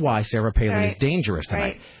this is why Sarah Palin is dangerous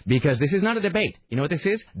tonight, because this is not a debate. You know what this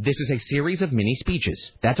is? This is a series of mini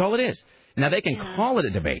speeches. That's all it is. Now, they can call it a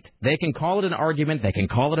debate. They can call it an argument. They can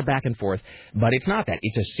call it a back and forth, but it's not that.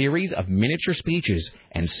 It's a series of miniature speeches,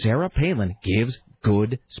 and Sarah Palin gives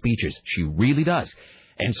good speeches. She really does.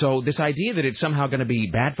 And so this idea that it's somehow going to be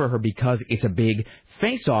bad for her because it's a big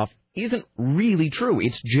face-off isn't really true.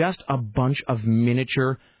 It's just a bunch of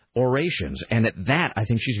miniature orations, and at that, I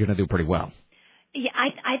think she's going to do pretty well. Yeah,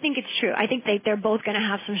 I think it's true. I think they're both going to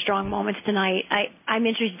have some strong moments tonight. I'm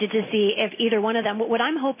interested to see if either one of them. What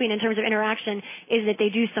I'm hoping in terms of interaction is that they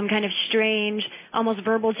do some kind of strange, almost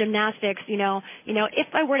verbal gymnastics. If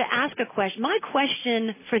I were to ask a question, my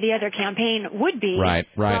question for the other campaign would be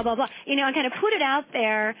blah blah blah. And kind of put it out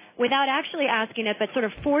there without actually asking it, but sort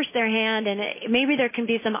of force their hand, and maybe there can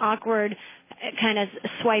be some awkward kind of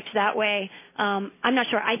swipes that way. I'm not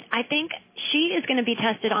sure. I think she is going to be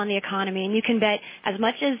tested on the economy, and you can bet as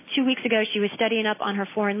much as 2 weeks ago she was studying up on her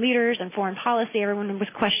foreign leaders and foreign policy. Everyone was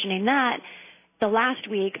questioning that. The last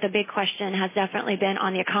week, the big question has definitely been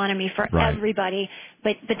on the economy for everybody.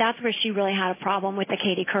 But that's where she really had a problem with the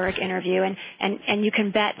Katie Couric interview, and you can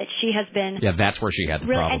bet that she has been. Yeah, that's where she had the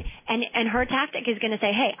problem. And her tactic is going to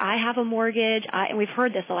say, hey, I have a mortgage, and we've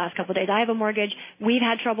heard this the last couple of days. I have a mortgage. We've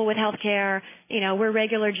had trouble with health care. We're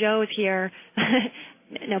regular Joes here.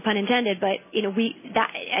 No pun intended, but and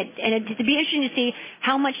it'd be interesting to see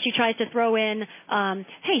how much she tries to throw in.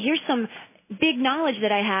 Hey, here's some big knowledge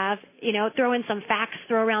that I have, throw in some facts,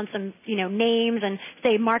 throw around some, names and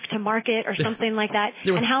say mark to market or something like that.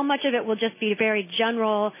 And how much of it will just be very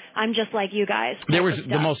general, I'm just like you guys. There was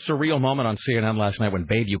the most surreal moment on CNN last night when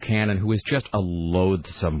Babe Buchanan, who is just a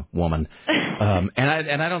loathsome woman, and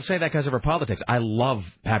I don't say that because of her politics. I love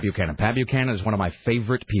Pat Buchanan. Pat Buchanan is one of my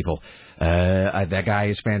favorite people. That guy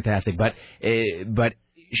is fantastic. But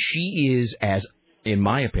she is, as in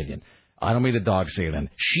my opinion, I don't mean the dog CNN.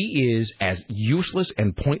 She is as useless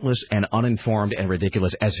and pointless and uninformed and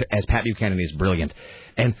ridiculous as Pat Buchanan is brilliant.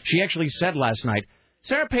 And she actually said last night,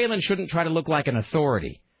 Sarah Palin shouldn't try to look like an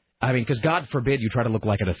authority. I mean, because God forbid you try to look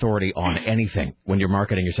like an authority on anything when you're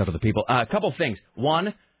marketing yourself to the people. A couple things.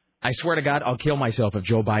 One, I swear to God, I'll kill myself if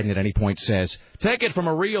Joe Biden at any point says, take it from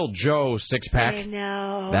a real Joe six-pack. I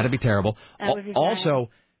know. That'd be terrible. That would be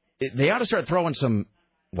also, they ought to start throwing some,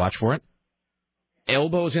 watch for it,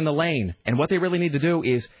 elbows in the lane. And what they really need to do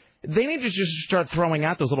is they need to just start throwing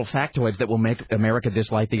out those little factoids that will make America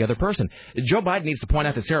dislike the other person. Joe Biden needs to point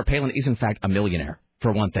out that Sarah Palin is, in fact, a millionaire,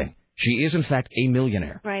 for one thing. She is, in fact, a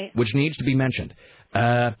millionaire, which needs to be mentioned.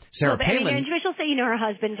 Sarah Palin... she'll say, her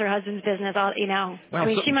husband's business, Well, I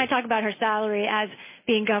mean, she might talk about her salary as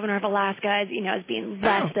being governor of Alaska, as being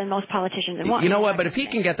less than most politicians in Washington. You know what? But if he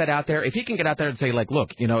can get that out there, and say, like,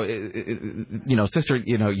 look, sister,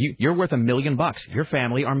 you're worth $1 million. Your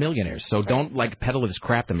family are millionaires, so don't peddle this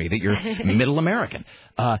crap to me that you're middle American.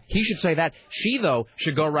 He should say that. She though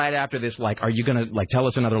should go right after this. Are you going to tell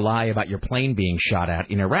us another lie about your plane being shot at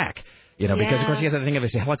in Iraq? Because, of course, he has that thing of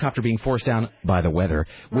a helicopter being forced down by the weather,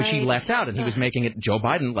 which he left out, and he was making it, Joe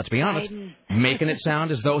Biden, let's be honest, making it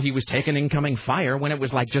sound as though he was taking incoming fire when it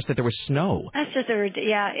was just that there was snow. That's just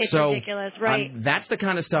it's ridiculous, right? That's the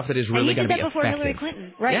kind of stuff that is really going to be effective. Before Hillary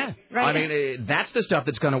Clinton, right? Yeah, right. I mean, that's the stuff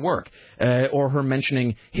that's going to work. Or her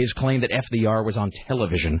mentioning his claim that FDR was on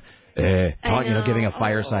television. Giving a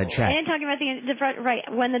fireside chat. And talking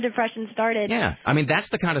about when the Depression started. Yeah, I mean, that's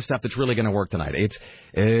the kind of stuff that's really going to work tonight. It's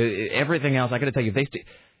everything else. I got to tell you,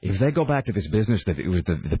 if they go back to this business that it was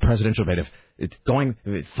the presidential debate of going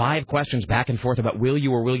 5 questions back and forth about will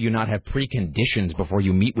you or will you not have preconditions before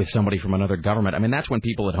you meet with somebody from another government, I mean, that's when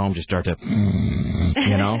people at home just start to,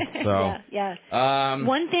 you know? So, yeah.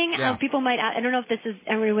 One thing people might, I don't know if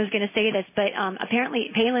everyone was going to say this, but apparently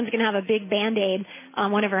Palin's going to have a big Band-Aid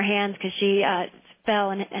on one of her hands because she fell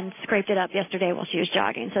and scraped it up yesterday while she was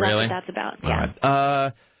jogging. So that's what that's about. Yeah. All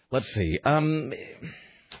right. Let's see.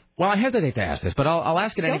 Well, I hesitate to ask this, but I'll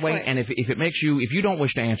ask it anyway. And if it makes you, if you don't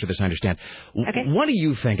wish to answer this, I understand. Okay. What do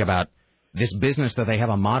you think about this business that they have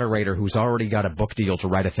a moderator who's already got a book deal to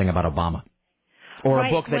write a thing about Obama, or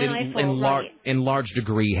a book that in large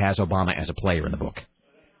degree has Obama as a player in the book?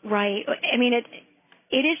 Right. I mean,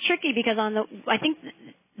 it is tricky because I think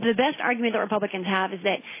the best argument that Republicans have is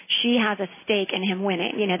that she has a stake in him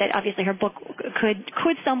winning. You know, that obviously her book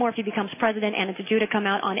could sell more if he becomes president, and it's due to come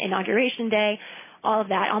out on Inauguration Day. All of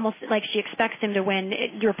that, almost like she expects him to win,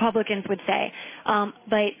 the Republicans would say.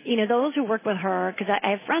 But, you know, those who work with her, because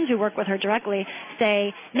I have friends who work with her directly,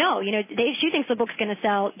 say, no, you know, she thinks the book's going to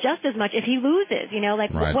sell just as much if he loses. You know,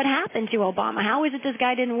 like, what happened to Obama? How is it this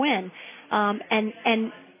guy didn't win?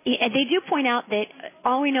 And they do point out that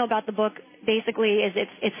all we know about the book basically is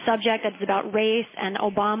its subject, that it's about race and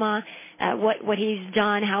Obama, what he's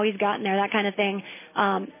done, how he's gotten there, that kind of thing.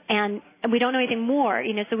 And we don't know anything more,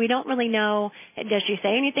 you know, so we don't really know. Does she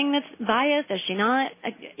say anything that's biased? Does she not?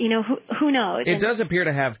 You know, who knows? It does appear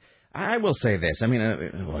to have, I will say this, I mean,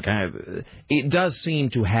 look, it does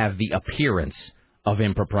seem to have the appearance of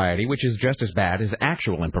impropriety, which is just as bad as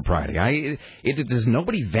actual impropriety. Does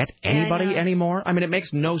nobody vet anybody anymore? I mean, it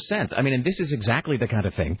makes no sense. I mean, and this is exactly the kind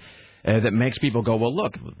of thing that makes people go, well,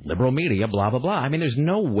 look, liberal media, blah, blah, blah. I mean, there's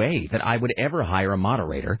no way that I would ever hire a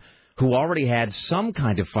moderator who already had some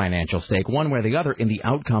kind of financial stake, one way or the other, in the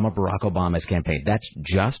outcome of Barack Obama's campaign.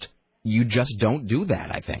 You just don't do that,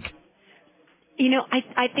 I think. You know,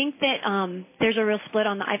 I think that there's a real split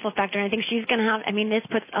on the Eiffel factor, and I think she's going to have, I mean, this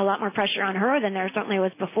puts a lot more pressure on her than there certainly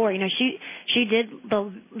was before. You know, she did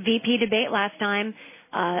the VP debate last time.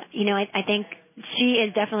 You know, I think she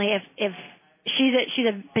is definitely, if she's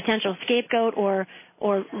a potential scapegoat or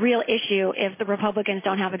real issue if the Republicans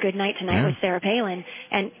don't have a good night tonight with Sarah Palin,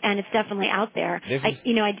 and it's definitely out there.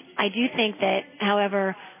 I do think that,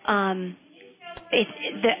 however, it's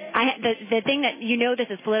the thing that, you know, this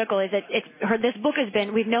is political, is that this book has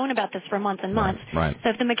been, we've known about this for months and months. Right. So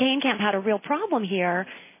if the McCain camp had a real problem here,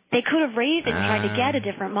 they could have raised it and tried to get a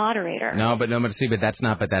different moderator. But that's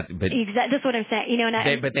not. That's what I'm saying. You know,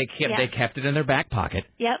 but they kept it in their back pocket.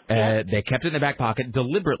 Yep. They kept it in their back pocket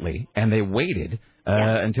deliberately, and they waited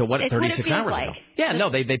until 36 hours ago. Yeah, no,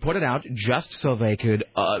 they put it out just so they could.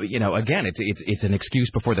 You know, again, it's an excuse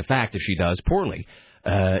before the fact if she does poorly.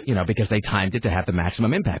 You know, because they timed it to have the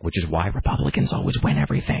maximum impact, which is why Republicans always win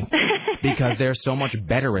everything, because they're so much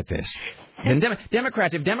better at this than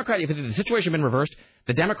Democrats. If the situation had been reversed,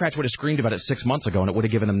 the Democrats would have screamed about it 6 months ago, and it would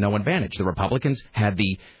have given them no advantage. The Republicans had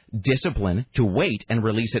the discipline to wait and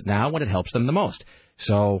release it now when it helps them the most.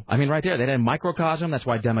 So, I mean, right there, they had a microcosm. That's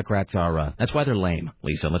why Democrats are, that's why they're lame,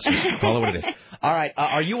 Lisa. Let's just call it what it is. All right,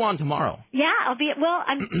 are you on tomorrow? Yeah,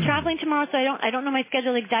 I'm traveling tomorrow, so I don't know my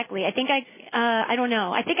schedule exactly. I think I don't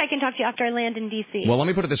know. I think I can talk to you after I land in D.C. Well, let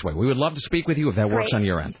me put it this way. We would love to speak with you if that works on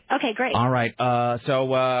your end. Okay, great. All right,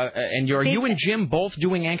 and are you and Jim both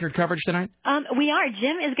doing anchored coverage tonight? We are.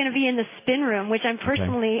 Jim is going to be in the spin room, which I'm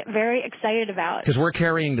personally very excited about. Because we're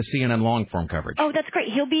carrying the CNN long-form coverage. Oh, that's great.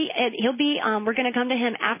 He'll be, we're going to come to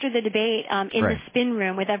him after the debate in the spin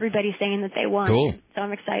room with everybody saying that they won. Cool. So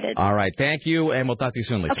I'm excited. All right. Thank you, and we'll talk to you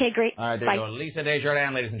soon, Lisa. Okay, great. All right, there you go. Lisa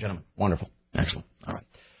Desjardins, ladies and gentlemen. Wonderful. Excellent. All right.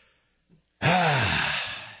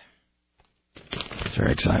 It's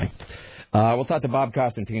very exciting. We'll talk to Bob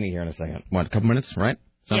Costantini here in a second. What, a couple minutes, right?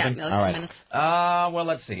 Something? Yeah, all right. minutes. Well,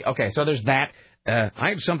 let's see. Okay, so there's that. I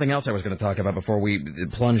have something else I was going to talk about before we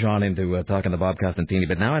plunge on into talking to Bob Costantini,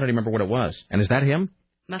 but now I don't remember what it was. And is that him?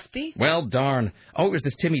 Must be. Well, darn. Oh, it was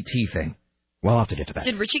this Timmy T thing. Well, I'll have to get to that.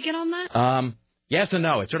 Did Richie get on that? Yes and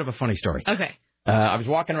no. It's sort of a funny story. Okay. I was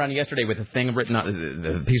walking around yesterday with a thing written on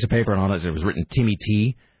the piece of paper, and on it was written Timmy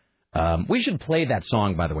T. We should play that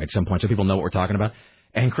song, by the way, at some point so people know what we're talking about.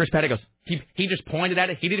 And Chris Petty goes, he just pointed at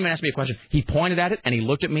it. He didn't even ask me a question. He pointed at it, and he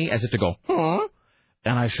looked at me as if to go, huh?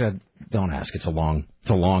 And I said, don't ask. It's a long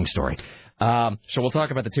story. So we'll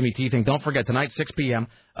talk about the Timmy T thing. Don't forget, tonight, 6 p.m.,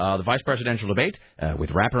 the vice presidential debate with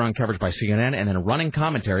wraparound coverage by CNN and then running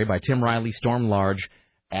commentary by Tim Riley, Storm Large,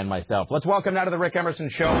 and myself. Let's welcome now to the Rick Emerson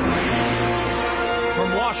Show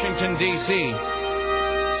from Washington, D.C.,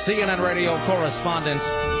 CNN radio correspondent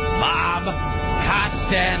Bob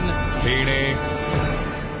Costantini.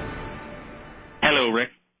 Hello, Rick.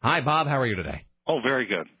 Hi, Bob. How are you today? Oh, very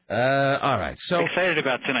good. All right. So excited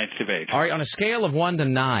about tonight's debate. All right, on a scale of 1 to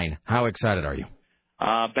 9, how excited are you?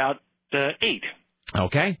 About 8.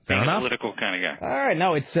 Okay, fair enough. Political kind of guy. All right,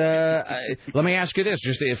 no, it's. Let me ask you this: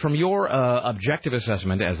 just from your objective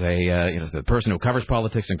assessment as as a person who covers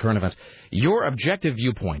politics and current events, your objective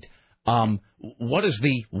viewpoint. What is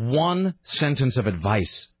the one sentence of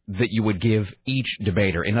advice that you would give each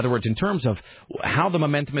debater? In other words, in terms of how the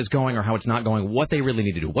momentum is going or how it's not going, what they really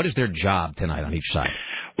need to do. What is their job tonight on each side?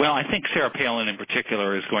 Well, I think Sarah Palin in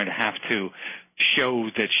particular is going to have to show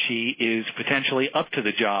that she is potentially up to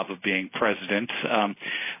the job of being president.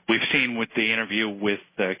 We've seen with the interview with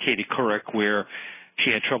Katie Couric where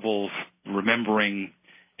she had trouble remembering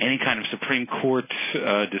any kind of Supreme Court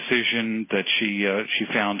decision that she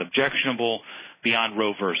found objectionable beyond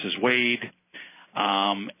Roe versus Wade.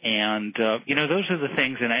 Those are the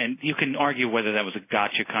things, and you can argue whether that was a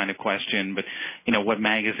gotcha kind of question, but, what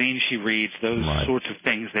magazine she reads, those sorts of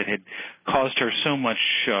things that had caused her so much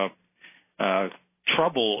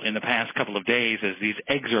trouble in the past couple of days as these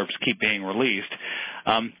excerpts keep being released.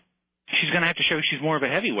 She's going to have to show she's more of a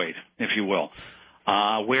heavyweight, if you will.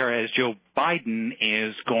 Whereas Joe Biden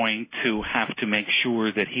is going to have to make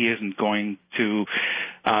sure that he isn't going to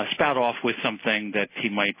spout off with something that he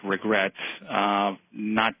might regret,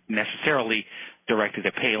 not necessarily directed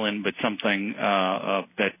at Palin, but something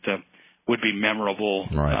that would be memorable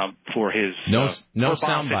for his no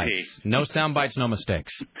sound bites. No sound bites, no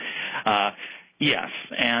mistakes. Yes,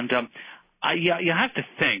 and you have to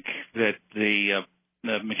think that the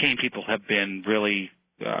McCain people have been really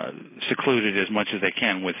secluded as much as they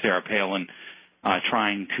can with Sarah Palin,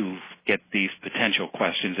 trying to get these potential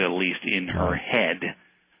questions at least in her head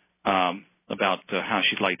about how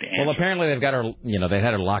she'd like to answer. Well, apparently they've got her, they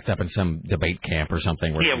had her locked up in some debate camp or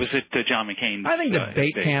something. Yeah, was it John McCain's I think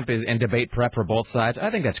debate camp and debate prep for both sides,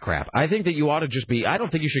 I think that's crap. I think that you ought to just be, I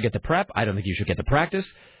don't think you should get the prep. I don't think you should get the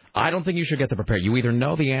practice. I don't think you should get the prepare. You either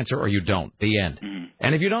know the answer or you don't. The end. Mm-hmm.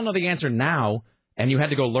 And if you don't know the answer now, and you had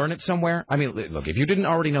to go learn it somewhere, I mean, look, if you didn't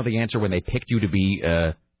already know the answer when they picked you to be,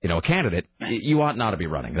 a candidate, you ought not to be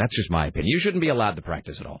running. That's just my opinion. You shouldn't be allowed to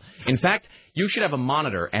practice at all. In fact, you should have a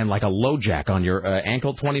monitor and like a low jack on your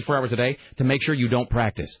ankle 24 hours a day to make sure you don't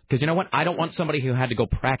practice. Because you know what? I don't want somebody who had to go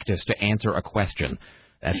practice to answer a question.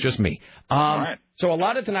 That's just me. All right. So a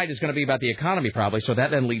lot of tonight is going to be about the economy probably, so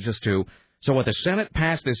that then leads us to, so what, the Senate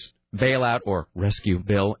passed this bailout or rescue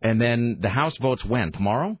bill, and then the House votes when?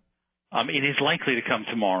 Tomorrow? It is likely to come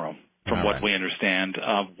tomorrow, from what we understand.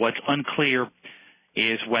 What's unclear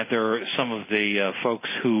is whether some of the folks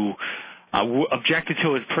who objected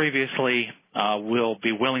to it previously will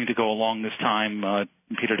be willing to go along this time.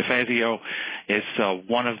 Peter DeFazio is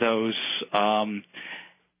one of those.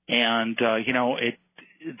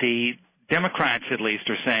 The Democrats, at least,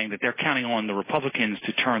 are saying that they're counting on the Republicans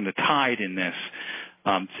to turn the tide in this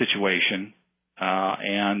situation.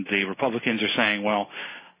 And the Republicans are saying, well,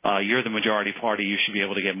 you're the majority party. You should be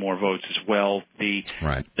able to get more votes as well. The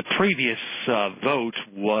previous vote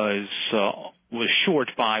was short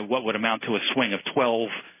by what would amount to a swing of 12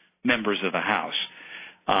 members of the House.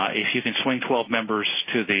 If you can swing 12 members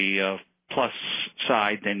to the plus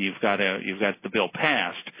side, then you've got the bill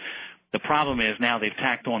passed. The problem is now they've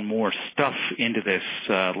tacked on more stuff into this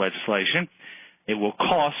legislation. It will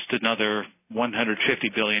cost another $150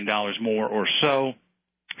 billion more or so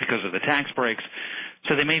because of the tax breaks.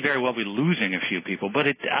 So they may very well be losing a few people, but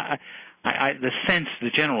the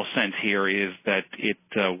general sense here is that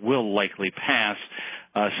it will likely pass.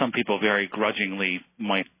 Some people very grudgingly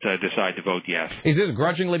might decide to vote yes. Is it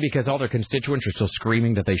grudgingly because all their constituents are still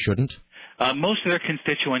screaming that they shouldn't? Most of their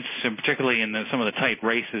constituents, and particularly in some of the tight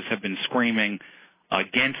races, have been screaming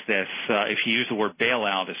against this. If you use the word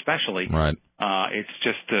bailout, especially, it's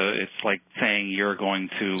just it's like saying you're going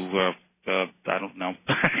to. I don't know.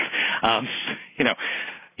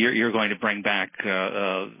 You're going to bring back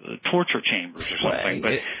torture chambers or something.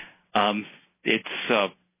 But it's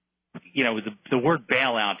the word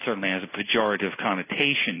bailout certainly has a pejorative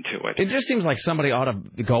connotation to it. It just seems like somebody ought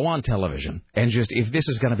to go on television and just, if this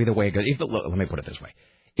is going to be the way it goes. Let me put it this way: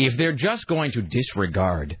 if they're just going to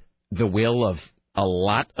disregard the will of a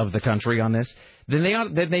lot of the country on this, then they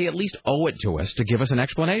at least owe it to us to give us an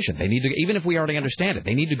explanation. They need to, even if we already understand it,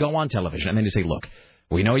 they need to go on television and then to say, look,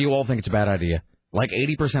 we know you all think it's a bad idea. Like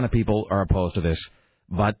 80% of people are opposed to this,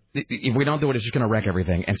 but if we don't do it, it's just going to wreck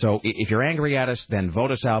everything. And so if you're angry at us, then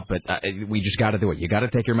vote us out, but we just got to do it. You got to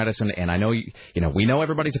take your medicine, and I know, we know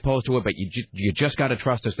everybody's opposed to it, but you just got to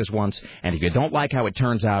trust us this once, and if you don't like how it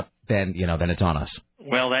turns out, then it's on us.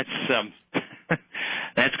 Well, that's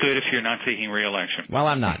That's good if you're not seeking re-election. Well,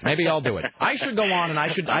 I'm not. Maybe I'll do it. I should go on and I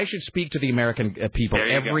should speak to the American people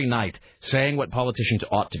every night, saying what politicians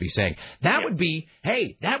ought to be saying. That would be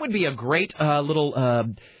a great little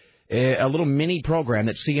mini program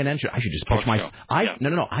that CNN should. I should just pitch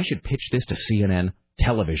No. I should pitch this to CNN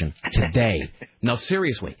television today. No,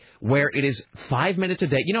 seriously, where it is 5 minutes a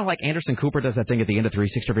day. You know, like Anderson Cooper does that thing at the end of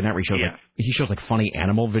 360 every night where he shows like funny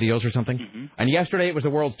animal videos or something. Mm-hmm. And yesterday it was the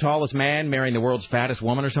world's tallest man marrying the world's fattest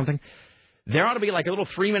woman or something. There ought to be like a little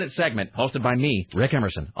 3-minute segment hosted by me, Rick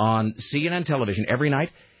Emerson, on CNN television every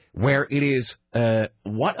night, where it is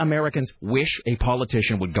what Americans wish a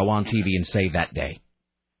politician would go on TV and say that day.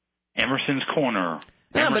 Emerson's Corner.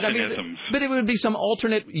 Yeah, but it would be some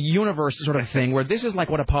alternate universe sort of thing where this is like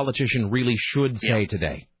what a politician really should say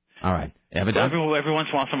today. All right. Every once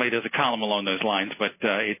in a while somebody does a column along those lines, but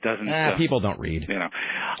it doesn't... people don't read. You know.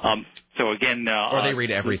 So again... or they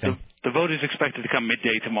read everything. The vote is expected to come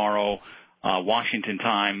midday tomorrow, Washington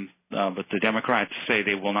time, but the Democrats say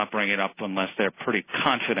they will not bring it up unless they're pretty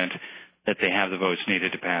confident that they have the votes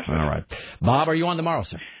needed to pass it. All right. Bob, are you on tomorrow,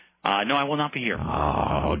 sir? No, I will not be here.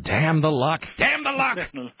 Oh, damn the luck. Damn the luck.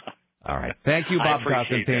 All right. Thank you, Bob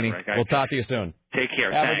Costantini. We'll talk to you soon. Take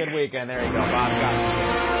care. Have a good weekend. There you go, Bob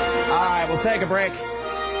Costantini. All right, we'll take a break.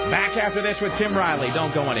 Back after this with Tim Riley.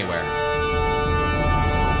 Don't go anywhere.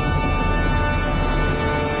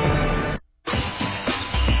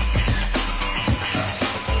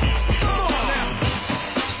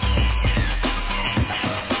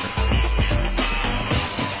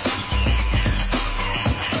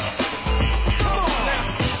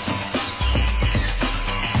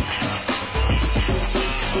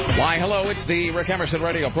 Why, hello, it's the Rick Emerson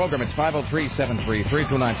radio program. It's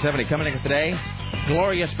 503-733-2970. Coming in today,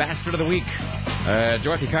 Glorious Bastard of the Week,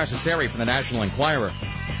 Dorothy Carcasseri from the National Enquirer.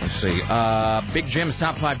 Let's see, Big Jim's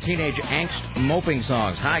Top 5 Teenage Angst Moping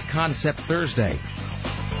Songs, High Concept Thursday.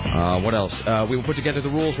 What else? We will put together the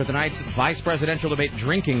rules for tonight's vice presidential debate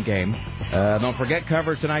drinking game. Don't forget,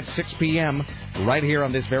 coverage tonight, 6 p.m., right here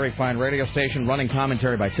on this very fine radio station. Running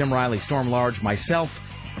commentary by Tim Riley, Storm Large, myself.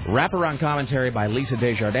 Wraparound commentary by Lisa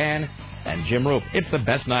Desjardins and Jim Roop. It's the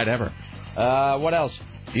best night ever. What else?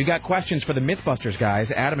 You got questions for the Mythbusters guys,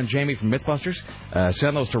 Adam and Jamie from Mythbusters?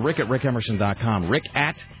 Send those to Rick at rickemerson.com. Rick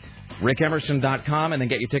at rickemerson.com, and then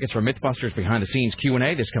get your tickets for Mythbusters behind-the-scenes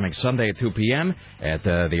Q&A this coming Sunday at 2 p.m. at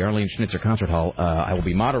the Arlene Schnitzer Concert Hall. I will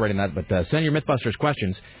be moderating that, but send your Mythbusters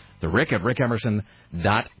questions to Rick at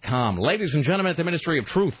rickemerson.com. Ladies and gentlemen at the Ministry of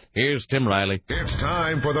Truth, here's Tim Riley. It's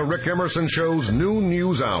time for the Rick Emerson Show's noon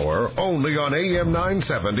news hour, only on AM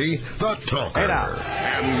 970, The Talker. Hey now.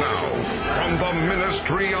 And now, from the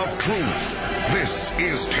Ministry of Truth, this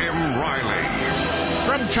is Tim Riley.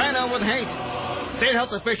 From China with hate. State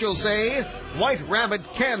health officials say White Rabbit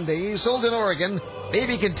candy sold in Oregon may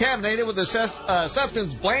be contaminated with a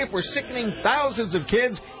substance blamed for sickening thousands of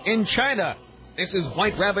kids in China. This is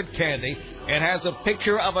White Rabbit candy. It has a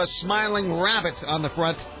picture of a smiling rabbit on the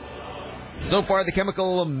front. So far, the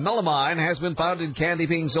chemical melamine has been found in candy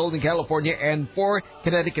being sold in California and 4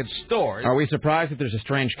 Connecticut stores. Are we surprised that there's a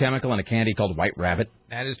strange chemical in a candy called White Rabbit?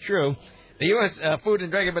 That is true. The U.S. Food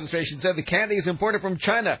and Drug Administration said the candy is imported from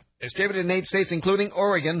China, distributed in 8 states, including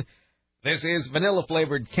Oregon. This is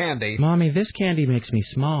vanilla-flavored candy. Mommy, this candy makes me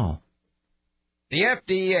small. The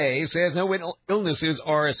FDA says no illnesses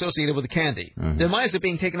are associated with the candy. Mm-hmm. Then why is it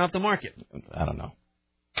being taken off the market? I don't know.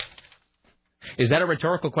 Is that a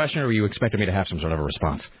rhetorical question, or are you expecting me to have some sort of a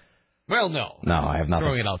response? Well, no. No, I have nothing.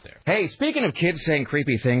 Throwing it out there. Hey, speaking of kids saying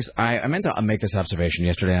creepy things, I meant to make this observation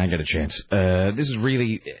yesterday, and I didn't get a chance. This is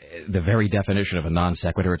really the very definition of a non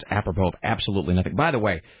sequitur. It's apropos of absolutely nothing. By the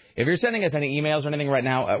way, if you're sending us any emails or anything right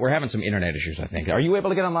now, we're having some internet issues, I think. Are you able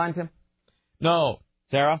to get online, Tim? No.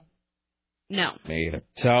 Sarah? No. Me either.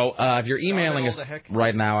 So if you're emailing us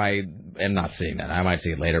right now, I am not seeing that. I might see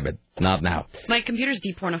it later, but not now. My computer's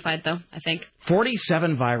depornified, though, I think.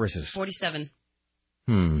 47 viruses. 47.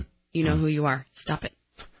 You know who you are. Stop it.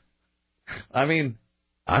 I mean,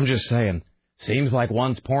 I'm just saying. Seems like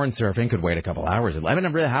one's porn surfing could wait a couple hours. I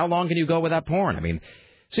mean, really, how long can you go without porn? I mean,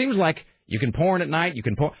 seems like you can porn at night. You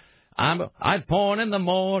can porn. I'd porn in the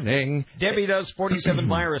morning. Debbie does 47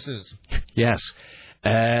 viruses. Yes.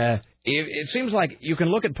 It seems like you can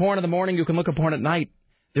look at porn in the morning, you can look at porn at night.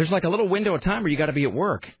 There's like a little window of time where you got to be at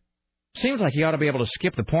work. Seems like you ought to be able to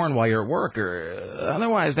skip the porn while you're at work, or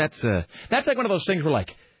otherwise that's like one of those things where,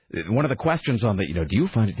 like, one of the questions on the, do you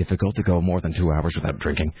find it difficult to go more than 2 hours without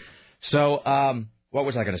drinking? So, what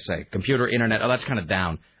was I going to say? Computer, internet, that's kind of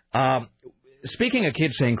down. Speaking of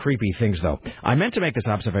kids saying creepy things, though, I meant to make this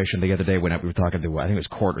observation the other day when we were talking to, I think it was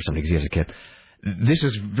Court or somebody, because he has a kid. This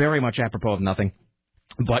is very much apropos of nothing.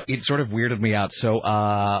 But it sort of weirded me out.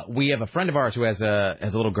 So we have a friend of ours who has a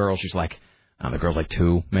little girl. She's like, the girl's like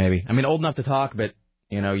 2, maybe. I mean, old enough to talk, but,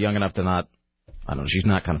 young enough to not, I don't know, she's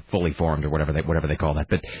not kind of fully formed or whatever they call that.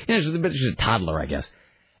 But, she's a toddler, I guess.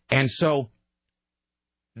 And so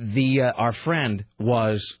our friend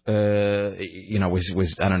was I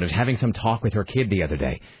don't know, having some talk with her kid the other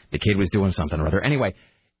day. The kid was doing something or other. Anyway,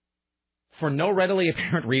 for no readily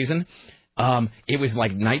apparent reason, it was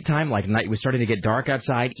like nighttime, it was starting to get dark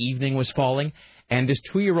outside, evening was falling, and this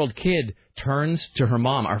 2-year-old kid turns to her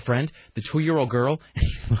mom, our friend, the 2-year-old girl, and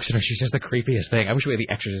she looks at her, she says the creepiest thing. I wish we had the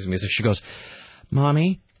Exorcism music. She goes,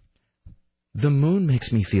 "Mommy, the moon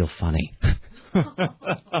makes me feel funny."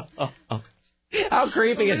 How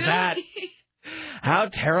creepy is that? How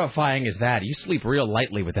terrifying is that? You sleep real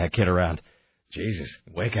lightly with that kid around. Jesus,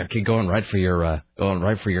 wake up, kid, going right for your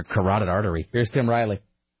carotid artery. Here's Tim Riley.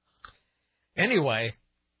 Anyway,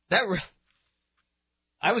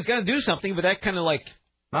 I was going to do something, but that kind of like...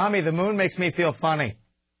 Mommy, the moon makes me feel funny.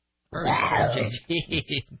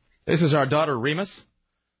 This is our daughter, Remus.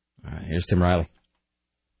 All right, here's Tim Riley.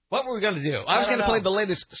 What were we going to do? I was going to play the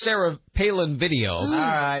latest Sarah Palin video. All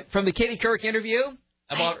right. From the Katie Couric interview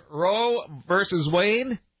about Roe versus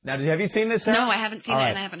Wade. Now, have you seen this, Sarah? No, I haven't seen it,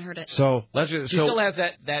 and I haven't heard it. So, she still has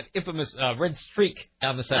that infamous red streak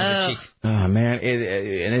on the side of her cheek. Oh,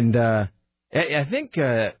 man. I think,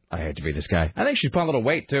 I hate to be this guy, I think she's put on a little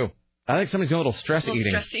weight, too. I think somebody's doing a little stress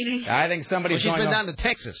eating. I think somebody's she's been down to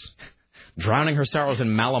Texas. Drowning her sorrows in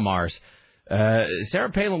Malamars.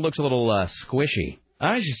 Sarah Palin looks a little squishy.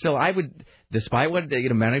 I would, despite what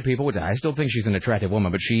many people would say, I still think she's an attractive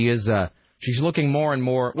woman, but she is, she's looking more and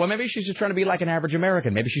more, well, maybe she's just trying to be like an average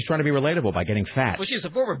American. Maybe she's trying to be relatable by getting fat. Well, she's a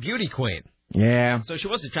former beauty queen. Yeah. So she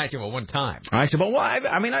was attractive at one time. I said, well, I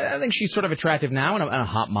think she's sort of attractive now in a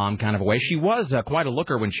hot mom kind of a way. She was quite a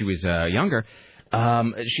looker when she was younger.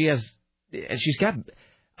 She's got,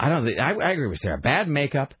 I don't know, I agree with Sarah, bad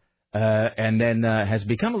makeup. And then has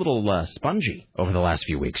become a little spongy over the last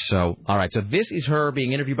few weeks. So, all right. So this is her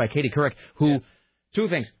being interviewed by Katie Couric, who, two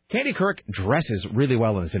things. Katie Couric dresses really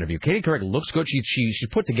well in this interview. Katie Couric looks good. She's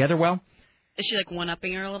put together well. Is she,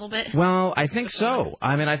 one-upping her a little bit? Well, I think so.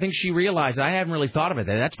 I mean, I think she realized, I hadn't really thought of it.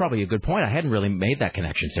 That's probably a good point. I hadn't really made that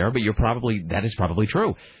connection, Sarah, but that is probably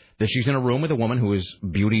true. That she's in a room with a woman who is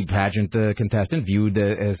beauty pageant contestant, viewed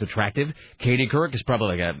as attractive. Katie Couric is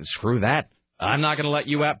probably like, screw that. I'm not going to let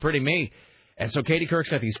you out pretty me. And so Katie Couric's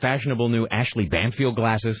got these fashionable new Ashley Banfield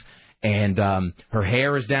glasses, and her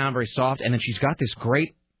hair is down, very soft, and then she's got this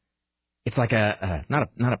great, it's like not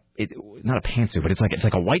a pantsuit, but it's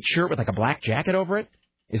like a white shirt with like a black jacket over it.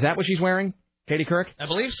 Is that what she's wearing, Katie Couric? I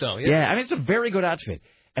believe so, yeah. Yeah, I mean, it's a very good outfit.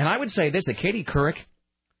 And I would say this, that Katie Couric,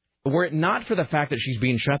 were it not for the fact that she's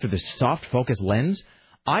being shot through this soft focus lens,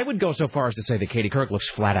 I would go so far as to say that Katie Couric looks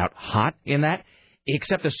flat out hot in that.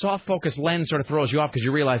 Except the soft focus lens sort of throws you off because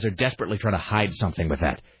you realize they're desperately trying to hide something with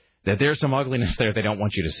that. That there's some ugliness there they don't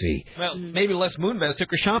want you to see. Well, maybe Les Moonves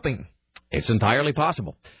took her shopping. It's entirely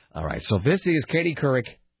possible. All right, so this is Katie Couric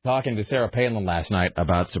talking to Sarah Palin last night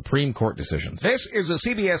about Supreme Court decisions. This is a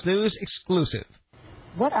CBS News exclusive.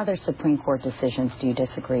 What other Supreme Court decisions do you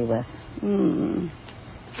disagree with?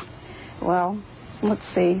 Well, let's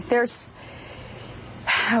see.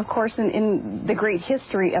 Of course, in the great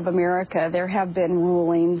history of America, there have been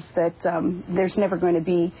rulings that there's never going to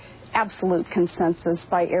be absolute consensus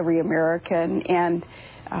by every American. And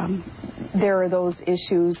there are those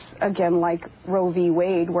issues, again, like Roe v.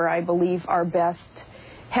 Wade, where I believe are best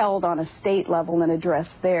held on a state level and addressed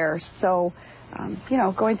there. So,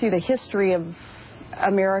 going through the history of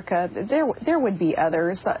America, there would be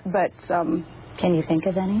others. But can you think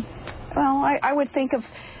of any? Well, I would think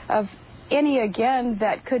of any, again,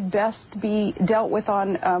 that could best be dealt with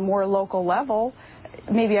on a more local level.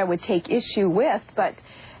 Maybe I would take issue with, but,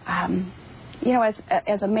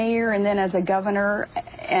 as a mayor and then as a governor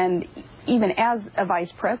and even as a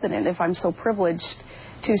vice president, if I'm so privileged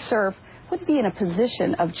to serve, would be in a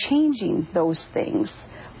position of changing those things,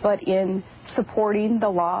 but in supporting the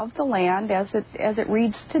law of the land as it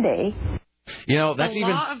reads today. That's the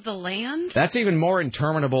law of the land? That's even more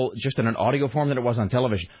interminable just in an audio form than it was on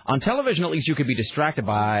television. On television, at least you could be distracted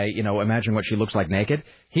by, imagine what she looks like naked.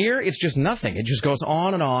 Here, it's just nothing. It just goes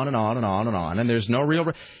on and on and on and on and on, and there's no real...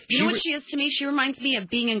 You know what she is to me? She reminds me of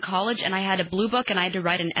being in college, and I had a blue book, and I had to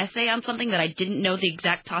write an essay on something that I didn't know the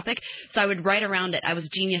exact topic, so I would write around it. I was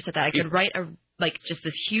genius at that. I could write just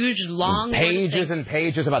this huge, long... Pages and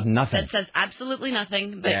pages about nothing. That says absolutely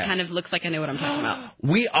nothing, but it kind of looks like I know what I'm talking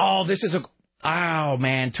about. This is oh,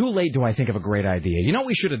 man, too late do I think of a great idea. You know what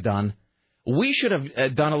we should have done? We should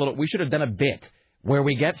have done a bit where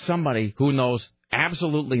we get somebody who knows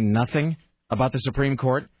absolutely nothing about the Supreme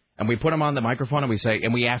Court, and we put them on the microphone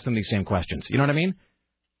and we ask them these same questions. You know what I mean?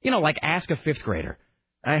 You know, like ask a fifth grader.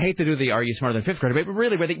 I hate to do the "Are you smarter than fifth grader?" but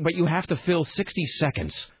really, but you have to fill 60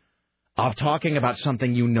 seconds of talking about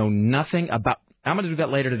something you know nothing about. I'm going to do that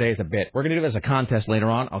later today as a bit. We're going to do it as a contest later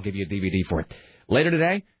on. I'll give you a DVD for it. Later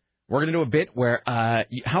today, we're going to do a bit where,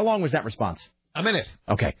 how long was that response? A minute.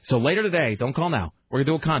 Okay, so later today, don't call now. We're going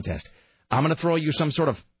to do a contest. I'm going to throw you some sort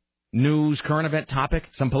of news, current event topic,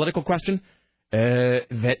 some political question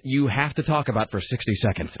that you have to talk about for 60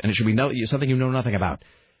 seconds. And it should be something you know nothing about.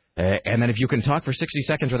 And then if you can talk for 60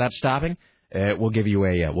 seconds without stopping, we'll give you a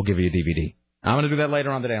DVD. I'm going to do that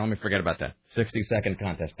later on today. Let me forget about that. 60-second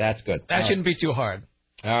contest. That's good. That shouldn't be too hard.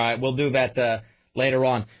 All right, we'll do that later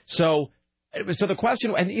on. So the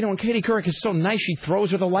question, and Katie Couric is so nice, she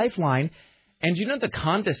throws her the lifeline. And you know the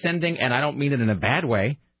condescending, and I don't mean it in a bad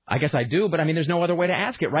way. I guess I do, but I mean there's no other way to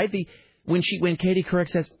ask it, right? When Katie Couric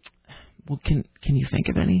says, "Well, can you think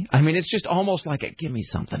of any?" I mean, it's just almost like give me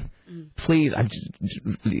something, please.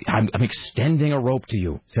 I'm extending a rope to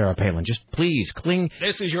you, Sarah Palin. Just please cling.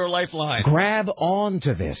 This is your lifeline. Grab on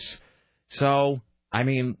to this. So I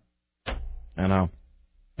mean, I know.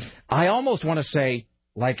 I almost want to say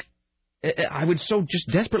I would so just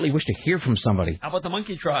desperately wish to hear from somebody. How about the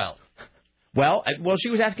monkey trial? Well, she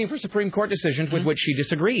was asking for Supreme Court decisions with which she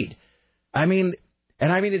disagreed. Didn't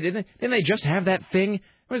they just have that thing?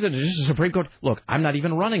 Was it just a Supreme Court? Look, I'm not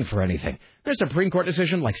even running for anything. There's a Supreme Court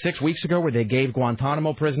decision like 6 weeks ago where they gave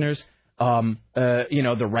Guantanamo prisoners,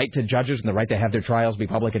 the right to judges and the right to have their trials be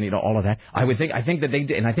public and all of that. I think that they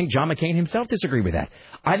did, and I think John McCain himself disagreed with that.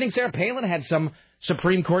 I think Sarah Palin had some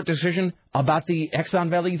Supreme Court decision about the Exxon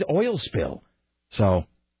Valdez oil spill. So,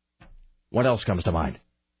 what else comes to mind?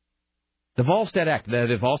 The Volstead Act,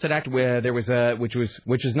 where there was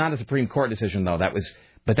which is not a Supreme Court decision though. That was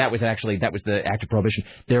the Act of Prohibition.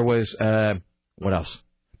 There was what else?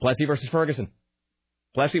 Plessy versus Ferguson.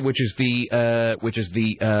 Plessy, which is the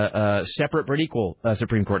separate but equal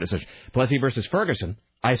Supreme Court decision. Plessy versus Ferguson.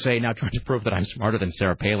 I say now trying to prove that I'm smarter than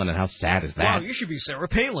Sarah Palin, and how sad is that? Wow, you should be Sarah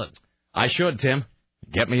Palin. I should, Tim.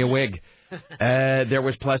 Get me a wig. There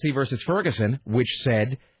was Plessy versus Ferguson, which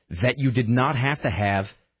said that you did not have to have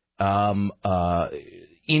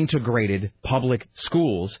integrated public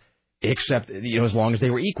schools, except as long as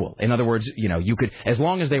they were equal. In other words, you could, as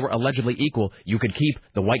long as they were allegedly equal, you could keep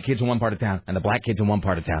the white kids in one part of town and the black kids in one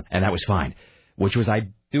part of town, and that was fine. Which was,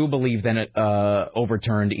 I do believe, then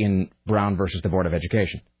overturned in Brown versus the Board of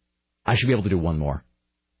Education. I should be able to do one more.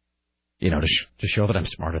 To show that I'm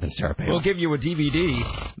smarter than Sarah Palin. We'll give you a DVD.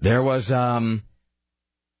 There was the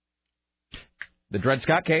Dred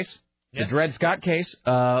Scott case. Yes. The Dred Scott case,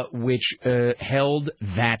 which held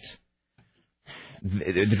that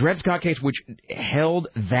the Dred Scott case, which held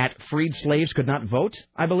that freed slaves could not vote,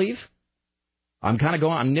 I believe. I'm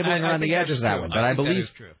nibbling around the edges of that one, but I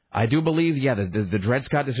do believe, the Dred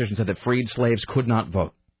Scott decision said that freed slaves could not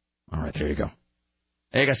vote. All right, there you go.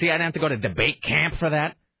 There you go. See, I didn't have to go to debate camp for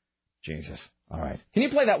that. Jesus. All right. Can you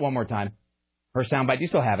play that one more time? Her soundbite. Do you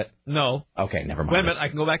still have it? No. Okay, never mind. Wait a minute. I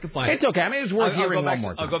can go back and find it. It's okay. It's worth hearing one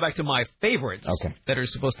more time. I'll go back to my favorites that are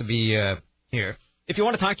supposed to be here. If you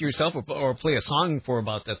want to talk to yourself or play a song for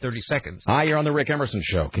about 30 seconds. Hi, you're on the Rick Emerson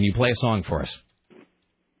Show. Can you play a song for us?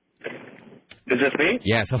 Is this me?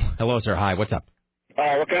 Yes. Hello, sir. Hi. What's up?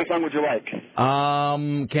 What kind of song would you like?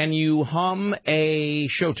 Can you hum a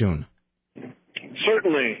show tune?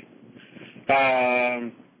 Certainly.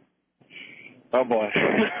 Oh boy.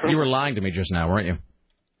 You were lying to me just now, weren't you?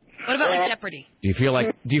 What about Jeopardy? Do you feel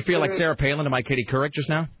like Sarah Palin to my Katie Couric just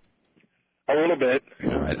now? A little bit.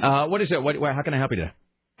 All right. What is it? How can I help you today?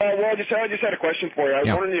 Well, I just had a question for you. I was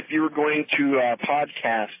wondering if you were going to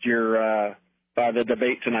podcast your the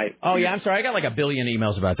debate tonight. Oh yeah, I'm sorry. I got like a billion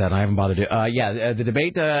emails about that, and I haven't bothered to. The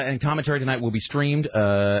debate and commentary tonight will be streamed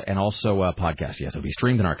and also podcast. Yes, it'll be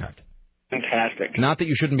streamed and archived. Fantastic. Not that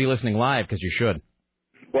you shouldn't be listening live, because you should.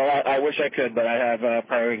 Well, I wish I could, but I have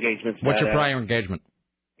prior engagements. What's your prior engagement?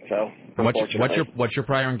 So, what's your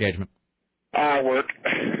prior engagement? Work.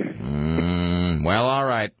 Well, all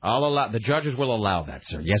right. I'll allow. The judges will allow that,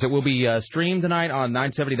 sir. Yes, it will be streamed tonight on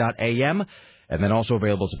 970.am, and then also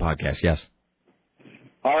available as a podcast. Yes.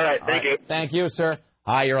 All right. Thank you. Thank you, sir.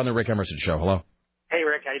 Hi, you're on the Rick Emerson Show. Hello. Hey,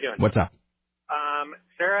 Rick. How you doing? What's up?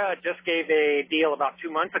 Sarah just gave a deal about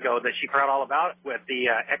 2 months ago that she forgot all about with the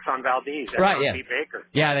Exxon Valdez. Right, yeah. Baker.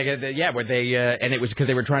 Yeah, where they and it was because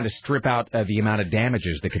they were trying to strip out the amount of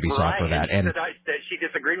damages that could be sought for that. And she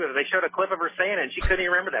disagreed with it. They showed a clip of her saying it, and she couldn't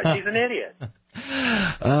even remember that. She's an idiot.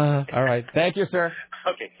 All right. Thank you, sir.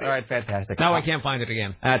 Okay. All right, fantastic. Now I can't find it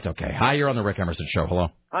again. That's okay. Hi, you're on the Rick Emerson Show. Hello.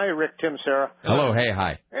 Hi, Rick, Tim, Sarah. Hello, hey,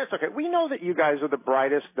 hi. It's okay. We know that you guys are the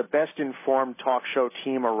brightest, the best-informed talk show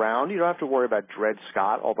team around. You don't have to worry about Dred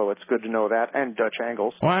Scott, although it's good to know that, and Dutch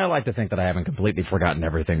Angles. Well, I like to think that I haven't completely forgotten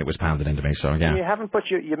everything that was pounded into me, so yeah. You haven't, but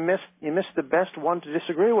you missed the best one to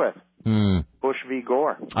disagree with. Bush v.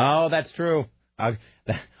 Gore. Oh, that's true.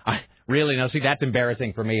 Really, no, see, that's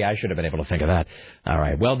embarrassing for me. I should have been able to think of that. All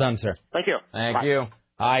right, well done, sir. Thank you. Thank you.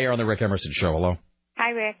 Hi, you're on the Rick Emerson Show. Hello. Hi,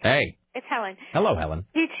 Rick. Hey. It's Helen. Hello, Helen.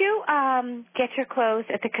 Did you get your clothes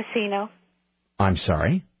at the casino? I'm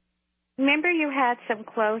sorry? Remember you had some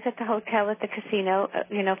clothes at the hotel at the casino,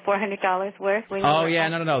 $400 worth? Oh, yeah,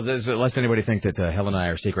 no. Lest anybody think that Helen and I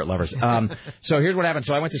are secret lovers. So here's what happened.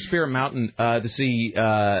 So I went to Spirit Mountain to see...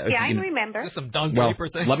 I remember. Some dung paper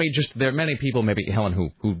thing? Let me just... There are many people, maybe, Helen,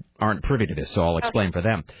 who aren't privy to this, so I'll explain for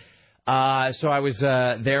them. So I was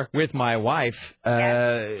there with my wife,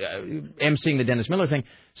 emceeing the Dennis Miller thing.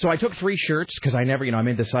 So I took 3 shirts, because I never, I'm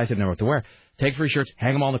indecisive, never what to wear. Take 3 shirts,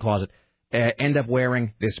 hang them all in the closet. End up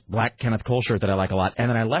wearing this black Kenneth Cole shirt that I like a lot. And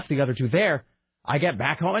then I left the other 2 there. I get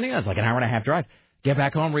back home, and it was like an hour and a half drive. Get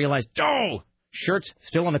back home, realized, shirt's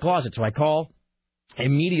still in the closet. So I call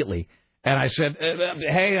immediately, and I said,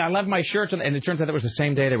 hey, I left my shirts. And it turns out that was the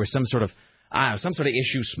same day there was some sort of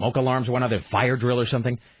issue, smoke alarms or one other, fire drill or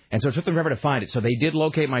something. And so it took them forever to find it. So they did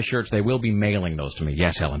locate my shirts. They will be mailing those to me.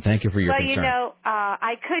 Yes, Helen. Thank you for your concern.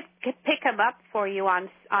 I could pick them up for you on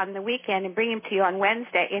the weekend and bring them to you on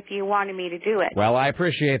Wednesday if you wanted me to do it. Well, I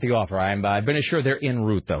appreciate the offer. I've been assured they're en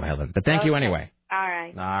route, though, Helen. But thank you anyway. All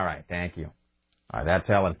right. All right. Thank you. All right. That's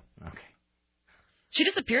Helen. Okay. She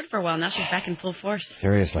disappeared for a while. Now she's back in full force.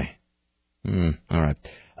 Seriously. All right.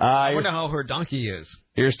 I wonder how her donkey is.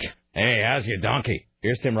 Hey, how's your donkey?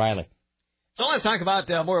 Here's Tim Riley. So let's talk about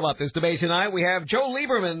more about this debate tonight. We have Joe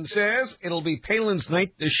Lieberman says it'll be Palin's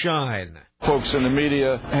night to shine. Folks in the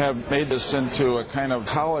media have made this into a kind of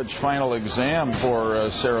college final exam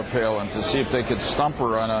for Sarah Palin to see if they could stump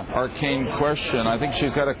her on an arcane question. I think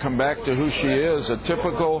she's got to come back to who she is, a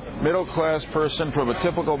typical middle-class person from a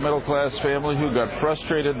typical middle-class family who got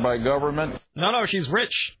frustrated by government. No, she's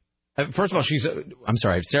rich. First of all, I'm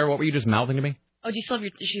sorry, Sarah, what were you just mouthing to me? Oh, do you still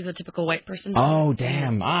have she's a typical white person? Oh,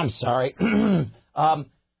 damn. I'm sorry. I'm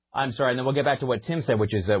sorry. And then we'll get back to what Tim said,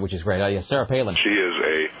 which is great. Yes, Sarah Palin. She is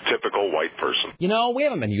a typical white person. We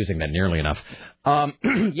haven't been using that nearly enough.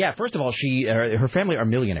 Yeah, first of all, her family are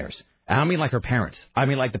millionaires. I don't mean like her parents. I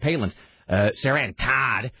mean like the Palins. Sarah and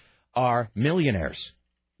Todd are millionaires.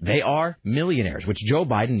 They are millionaires, which Joe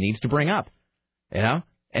Biden needs to bring up.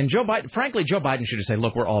 And Joe Biden should have said,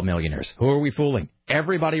 look, we're all millionaires. Who are we fooling?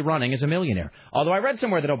 Everybody running is a millionaire. Although I read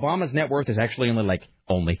somewhere that Obama's net worth is actually only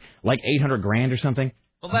like $800,000 or something.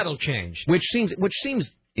 Well, that'll change. Which seems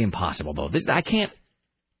impossible, though. I can't.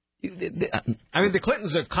 I mean, the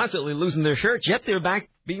Clintons are constantly losing their shirts, yet they're back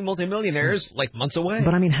being multimillionaires like months away.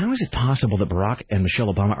 But I mean, how is it possible that Barack and Michelle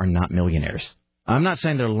Obama are not millionaires? I'm not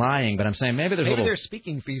saying they're lying, but I'm saying maybe their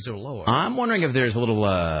speaking fees are lower. I'm wondering if there's a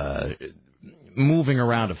little moving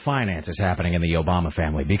around of finances happening in the Obama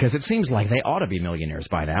family, because it seems like they ought to be millionaires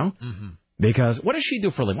by now. Mm-hmm. Because what does she do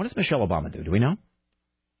for a living? What does Michelle Obama do? Do we know?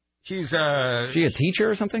 She's she a teacher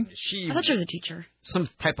or something? I thought she was a teacher. Some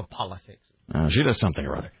type of politics. She does something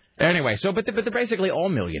or other. Anyway, but they're basically all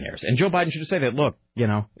millionaires. And Joe Biden should have said that, look,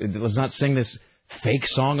 let's not sing this fake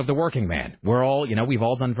song of the working man. We're all, we've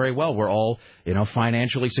all done very well. We're all,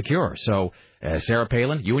 financially secure. So, Sarah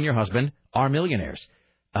Palin, you and your husband are millionaires.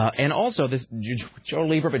 And also, this Joe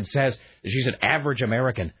Lieberman says she's an average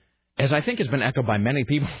American, as I think has been echoed by many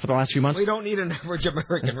people for the last few months. We don't need an average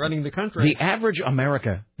American running the country. The average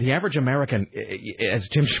American, as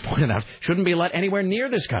Tim pointed out, shouldn't be let anywhere near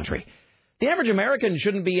this country. The average American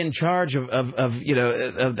shouldn't be in charge of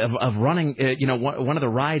running, one of the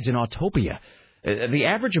rides in Autopia. The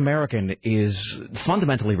average American is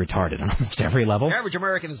fundamentally retarded on almost every level. The average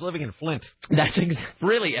American is living in Flint. That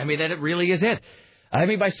really is it. I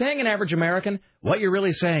mean, by saying an average American, what you're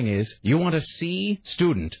really saying is you want a C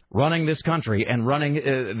student running this country and running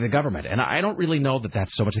the government. And I don't really know that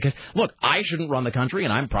that's so much the case. Look, I shouldn't run the country,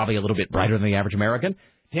 and I'm probably a little bit brighter than the average American.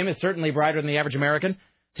 Tim is certainly brighter than the average American.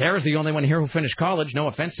 Sarah's the only one here who finished college. No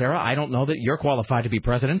offense, Sarah. I don't know that you're qualified to be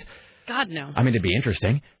president. God, no. I mean, it'd be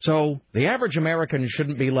interesting. So the average American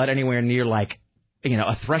shouldn't be led anywhere near like,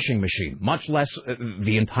 a threshing machine, much less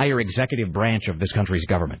the entire executive branch of this country's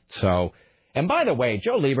government. So... And by the way,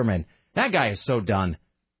 Joe Lieberman, that guy is so done.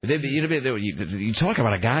 You talk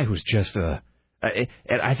about a guy who's just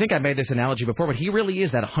And I think I made this analogy before, but he really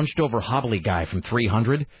is that hunched-over hobbly guy from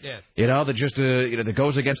 300. Yes. That just that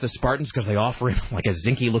goes against the Spartans because they offer him like a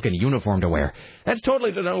zinky-looking uniform to wear. That's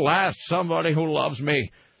totally the last somebody who loves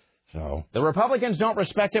me. So the Republicans don't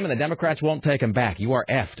respect him, and the Democrats won't take him back. You are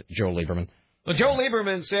effed, Joe Lieberman. Well, Joe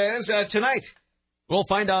Lieberman says tonight we'll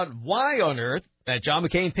find out why on earth that John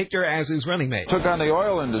McCain picked her as his running mate. Took on the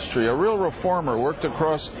oil industry, a real reformer, worked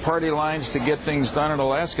across party lines to get things done in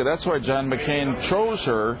Alaska. That's why John McCain chose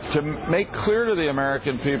her, to make clear to the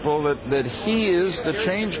American people that he is the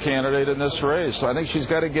change candidate in this race. So I think she's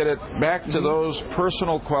got to get it back to those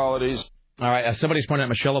personal qualities. All right, somebody's pointing out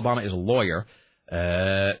Michelle Obama is a lawyer.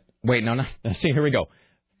 Wait, no. See, here we go.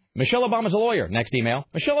 Michelle Obama's a lawyer. Next email.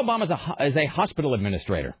 Michelle Obama is a hospital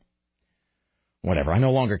administrator. Whatever, I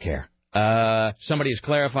no longer care. Somebody has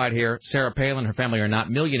clarified here, Sarah Palin and her family are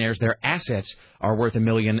not millionaires. Their assets are worth $1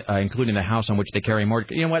 million, including the house on which they carry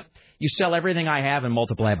mortgage. You know what? You sell everything I have and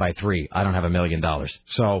multiply it by 3. I don't have $1 million.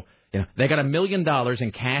 So, they got $1 million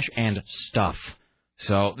in cash and stuff.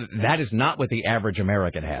 So that is not what the average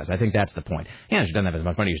American has. I think that's the point. She doesn't have as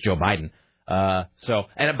much money as Joe Biden.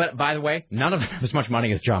 But by the way, none of them have as much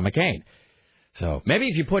money as John McCain. So maybe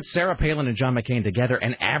if you put Sarah Palin and John McCain together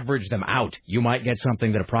and average them out, you might get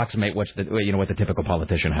something that approximates what the typical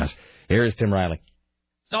politician has. Here's Tim Riley.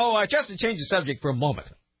 So just to change the subject for a moment.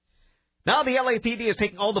 Now the LAPD is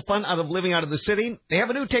taking all the fun out of living out of the city. They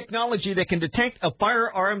have a new technology that can detect a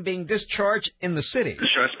firearm being discharged in the city. The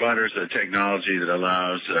Shot Spotter is a technology that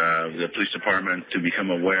allows the police department to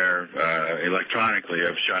become aware electronically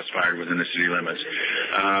of shots fired within the city limits.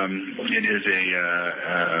 It is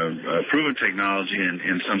a proven technology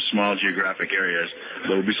in some small geographic areas,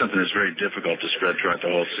 but it will be something that's very difficult to spread throughout the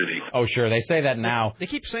whole city. Oh, sure. They say that now. They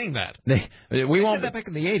keep saying that. They said that back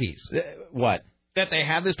in the 80s. What? That they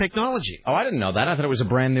have this technology. Oh, I didn't know that. I thought it was I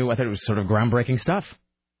thought it was sort of groundbreaking stuff.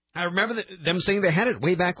 I remember them saying they had it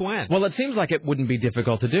way back when. Well, it seems like it wouldn't be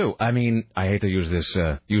difficult to do. I mean, I hate to use this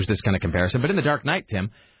kind of comparison, but in The Dark Knight,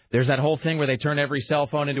 Tim, there's that whole thing where they turn every cell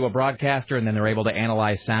phone into a broadcaster and then they're able to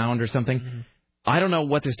analyze sound or something. Mm-hmm. I don't know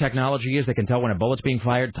what this technology is. They can tell when a bullet's being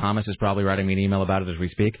fired. Thomas is probably writing me an email about it as we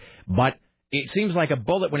speak. But it seems like a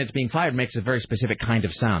bullet, when it's being fired, makes a very specific kind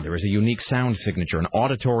of sound. There is a unique sound signature, an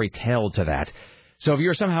auditory tell to that. So if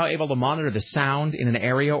you're somehow able to monitor the sound in an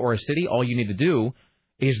area or a city, all you need to do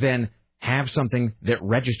is then have something that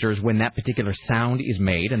registers when that particular sound is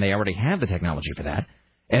made, and they already have the technology for that,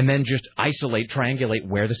 and then just triangulate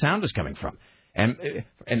where the sound is coming from.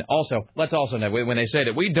 And also, let's also know, when they say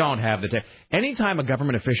that we don't have the tech, anytime a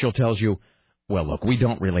government official tells you, well, look, we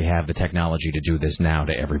don't really have the technology to do this now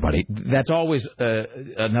to everybody, that's always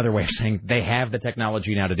another way of saying they have the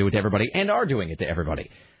technology now to do it to everybody and are doing it to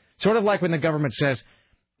everybody. Sort of like when the government says,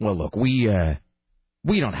 well, look, we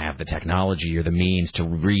don't have the technology or the means to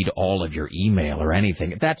read all of your email or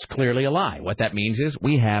anything. That's clearly a lie. What that means is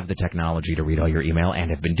we have the technology to read all your email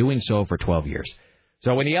and have been doing so for 12 years.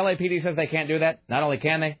 So when the LAPD says they can't do that, not only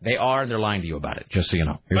can they are, and they're lying to you about it, just so you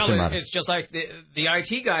know. It's just like the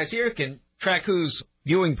IT guys here can track who's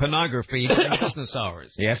viewing pornography during business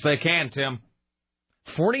hours. Yes, they can, Tim.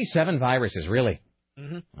 47 viruses, really?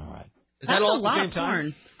 Mm-hmm. All right. Is that all a lot at the same of time?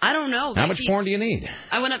 porn. I don't know. How much porn do you need?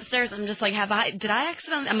 I went upstairs. I'm just like, did I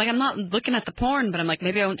accidentally? I'm like, I'm not looking at the porn, but I'm like,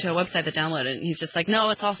 maybe I went to a website that downloaded it. And he's just like, no,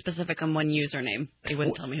 it's all specific on one username. He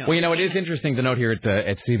wouldn't tell me who. Well, it is interesting to note here at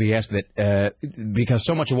CBS that because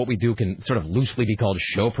so much of what we do can sort of loosely be called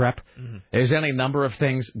show prep, there's any number of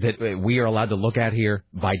things that we are allowed to look at here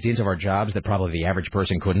by dint of our jobs that probably the average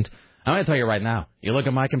person couldn't. I'm going to tell you right now, you look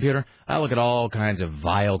at my computer, I look at all kinds of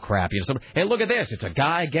vile crap. Hey, look at this. It's a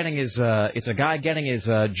guy getting his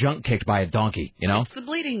junk kicked by a donkey, It's the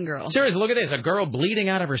bleeding girl. Seriously, look at this. A girl bleeding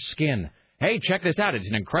out of her skin. Hey, check this out. It's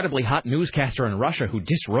an incredibly hot newscaster in Russia who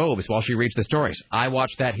disrobes while she reads the stories. I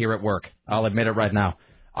watch that here at work. I'll admit it right now.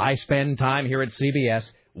 I spend time here at CBS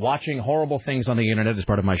watching horrible things on the Internet as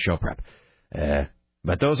part of my show prep.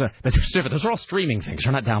 But those are all streaming things.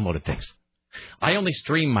 They're not downloaded things. I only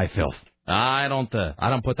stream my filth. I don't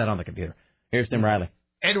put that on the computer. Here's Tim Riley.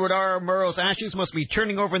 Edward R. Murrow's ashes must be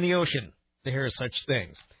turning over in the ocean to hear such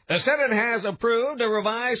things. The Senate has approved a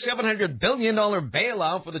revised $700 billion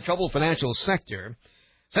bailout for the troubled financial sector.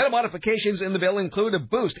 Senate modifications in the bill include a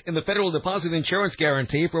boost in the federal deposit insurance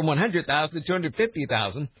guarantee from $100,000 to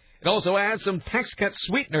 $250,000. It also adds some tax cut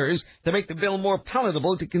sweeteners to make the bill more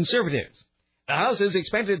palatable to conservatives. The House is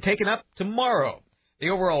expected to take it up tomorrow. The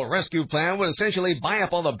overall rescue plan would essentially buy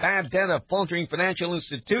up all the bad debt of faltering financial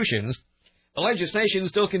institutions. The legislation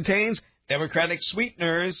still contains Democratic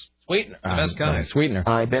sweeteners. The best kind. Sweetener.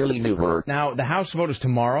 I barely knew her. Now, the House vote is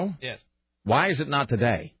tomorrow? Yes. Why is it not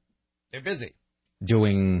today? They're busy.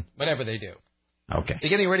 doing... Whatever they do. Okay. They're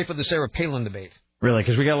getting ready for the Sarah Palin debate. Really,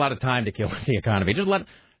 because we got a lot of time to kill with the economy. Just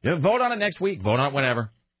vote on it next week. Vote on it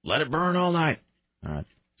whenever. Let it burn all night. All right.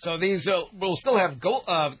 So these will still have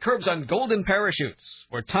curbs on golden parachutes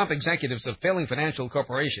for top executives of failing financial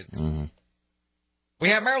corporations. Mm-hmm. We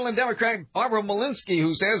have Maryland Democrat Barbara Malinsky,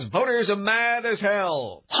 who says voters are mad as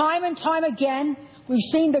hell. Time and time again,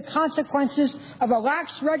 we've seen the consequences of a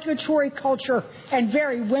lax regulatory culture and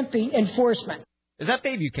very wimpy enforcement. Is that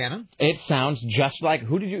Babe Buchanan? It sounds just like...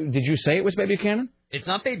 Did you say it was Babe Buchanan? It's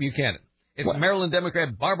not Babe Buchanan. It's Maryland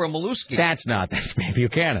Democrat Barbara Malinsky. That's Babe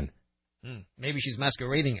Buchanan. Maybe she's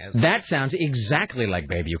masquerading as... That sounds exactly like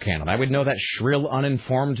Babe Buchanan. I would know that shrill,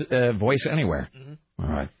 uninformed voice anywhere. Mm-hmm. All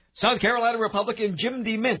right. South Carolina Republican Jim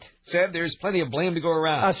DeMint said there's plenty of blame to go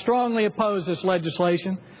around. I strongly oppose this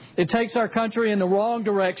legislation. It takes our country in the wrong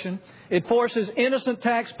direction. It forces innocent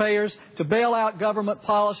taxpayers to bail out government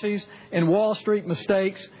policies and Wall Street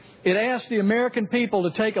mistakes. It asks the American people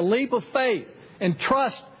to take a leap of faith and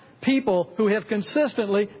trust people who have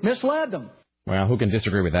consistently misled them. Well, who can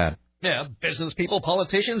disagree with that? Yeah, business people,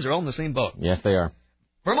 politicians are all in the same boat. Yes, they are.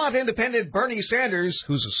 Vermont independent Bernie Sanders,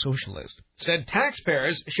 who's a socialist, said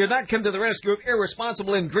taxpayers should not come to the rescue of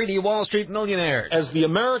irresponsible and greedy Wall Street millionaires. As the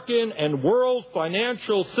American and world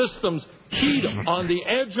financial systems heat on the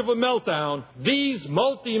edge of a meltdown, these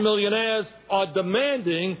multimillionaires are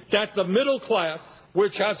demanding that the middle class,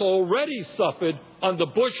 which has already suffered under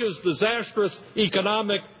Bush's disastrous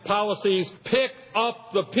economic policies, pick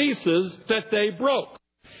up the pieces that they broke.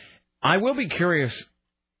 I will be curious.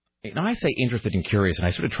 Now, I say interested and curious, and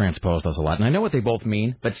I sort of transpose those a lot, and I know what they both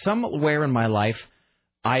mean, but somewhere in my life,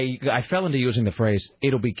 I fell into using the phrase,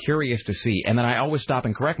 it'll be curious to see, and then I always stop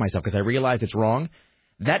and correct myself because I realize it's wrong.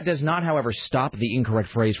 That does not, however, stop the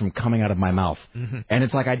incorrect phrase from coming out of my mouth. Mm-hmm. And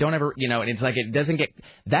it's like I don't ever, it's like it doesn't get,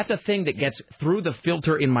 that's a thing that gets through the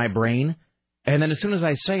filter in my brain, and then as soon as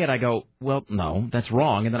I say it, I go, well, no, that's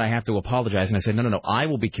wrong, and then I have to apologize, and I say, no, I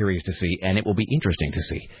will be curious to see, and it will be interesting to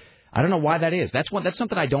see. I don't know why that is. That's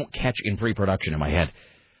something I don't catch in pre-production in my head.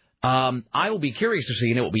 I will be curious to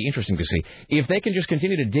see, and it will be interesting to see. If they can just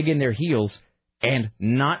continue to dig in their heels and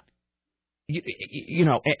not,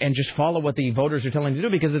 and just follow what the voters are telling them to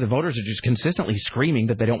do, because the voters are just consistently screaming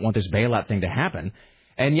that they don't want this bailout thing to happen,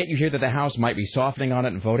 and yet you hear that the House might be softening on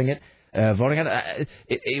it and voting it.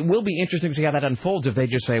 It will be interesting to see how that unfolds if they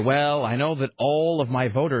just say, well, I know that all of my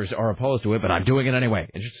voters are opposed to it, but I'm doing it anyway,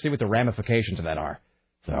 and just to see what the ramifications of that are.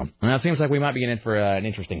 So, well, it seems like we might be in for an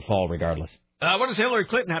interesting fall regardless. What does Hillary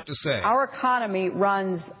Clinton have to say? Our economy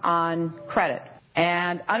runs on credit,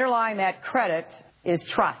 and underlying that credit is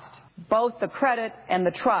trust. Both the credit and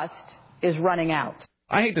the trust is running out.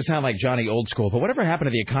 I hate to sound like Johnny Old School, but whatever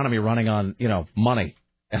happened to the economy running on, money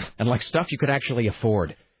and like stuff you could actually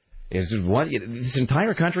afford? This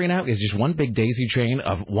entire country now is just one big daisy chain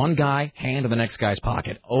of one guy hand in the next guy's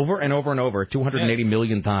pocket over and over and over 280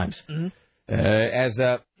 million times. Mm-hmm. As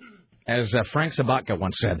Frank Sabatka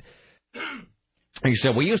once said, he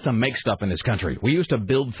said, we used to make stuff in this country. We used to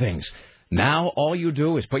build things. Now all you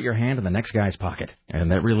do is put your hand in the next guy's pocket.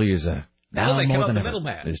 And that really is now they more came than up the ever.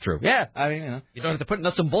 middleman. It's true. Yeah, I mean, you don't have to put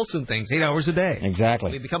nuts and bolts in things 8 hours a day.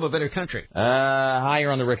 Exactly. We become a better country. Hi,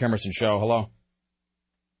 you're on the Rick Emerson Show. Hello.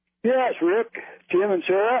 Yes, Rick, Tim, and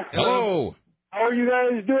Sarah. Hello. How are you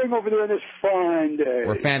guys doing over there on this fine day?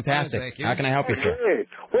 We're fantastic. Thank you. How can I help you, sir? Okay.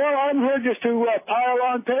 Well, I'm here just to pile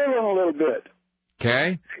on Palin a little bit.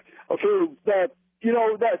 Okay. Okay, that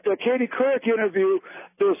Katie Couric interview,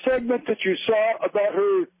 the segment that you saw about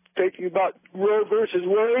her thinking about Roe versus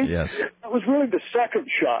Wade, yes, that was really the second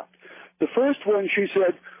shot. The first one, she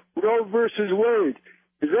said, Roe versus Wade.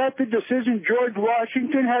 Is that the decision George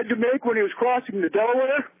Washington had to make when he was crossing the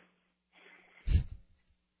Delaware?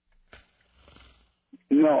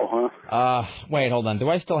 No, huh? Wait, hold on. Do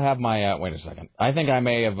I still have my? Wait a second. I think I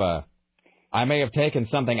may have taken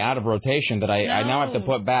something out of rotation that I now have to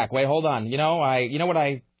put back. Wait, hold on. There we go.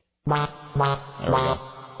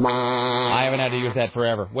 I haven't had to use that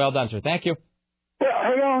forever. Well done, sir. Thank you. Yeah,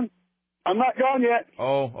 hang on. I'm not gone yet.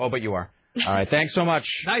 Oh, but you are. All right. Thanks so much.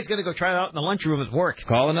 Now he's going to go try it out in the lunchroom at work.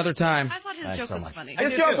 Call another time. I thought his joke was funny.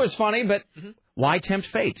 His joke was funny, but why tempt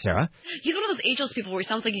fate, Sarah? He's one of those ageless people where he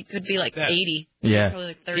sounds like he could be like 80. Yeah. Probably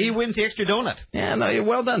like 30. He wins the extra donut. Yeah, no,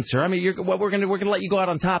 well done, sir. I mean, we're going to let you go out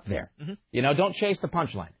on top there. Mm-hmm. Don't chase the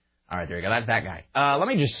punchline. All right, there you go. That's that guy. Let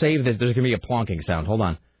me just save this. There's going to be a plonking sound. Hold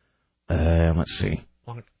on. Let's see.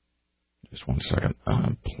 Plonk. Just 1 second.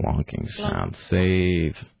 Plonking sound.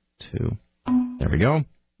 Save to. There we go.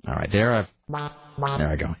 All right, there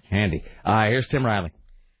I go. Handy. Here's Tim Riley.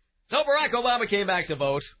 So Barack Obama came back to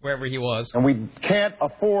vote wherever he was. And we can't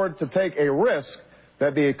afford to take a risk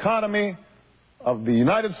that the economy of the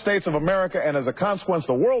United States of America, and as a consequence,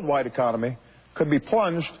 the worldwide economy, could be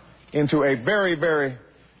plunged into a very, very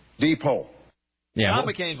deep hole. Yeah, John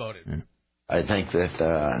McCain voted. Yeah. I think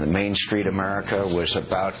that Main Street America was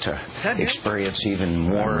about to experience even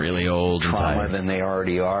more really old trauma than they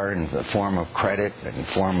already are in the form of credit, in the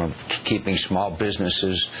form of keeping small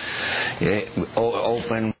businesses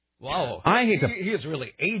open. Wow. He is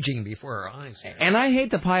really aging before our eyes. And I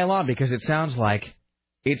hate to pile on because it sounds like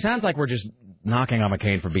we're just knocking on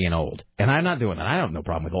McCain for being old. And I'm not doing that. I have no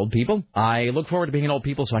problem with old people. I look forward to being an old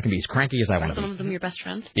people so I can be as cranky as I want to be. Are some of them your best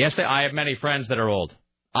friends? Yes, I have many friends that are old.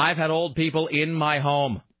 I've had old people in my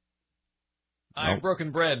home. I've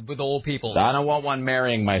broken bread with old people. I don't want one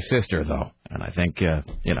marrying my sister, though. And I think,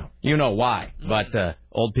 you know why. But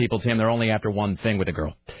old people, Tim, they're only after one thing with a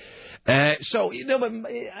girl. But I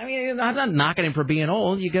mean, I'm not knocking him for being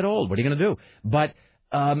old. You get old. What are you going to do? But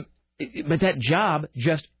that job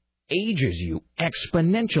just ages you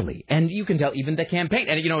exponentially. And you can tell even the campaign.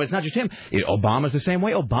 And, it's not just him. Obama's the same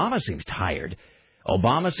way. Obama seems tired.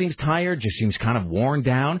 Just seems kind of worn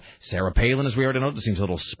down. Sarah Palin, as we already know, seems a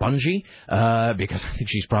little spongy because I think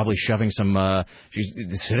she's probably shoving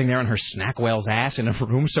she's sitting there on her snack whale's ass in a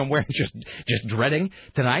room somewhere, just dreading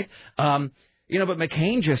tonight. But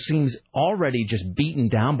McCain just seems already just beaten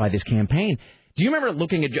down by this campaign. Do you remember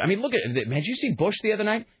looking at, look at, man, did you see Bush the other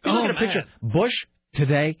night? Look at a picture. Bush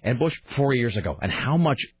today and Bush 4 years ago and how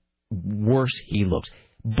much worse he looks.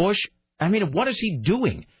 Bush, what is he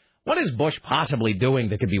doing? What is Bush possibly doing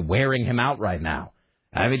that could be wearing him out right now?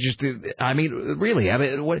 Really,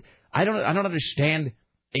 what? I don't understand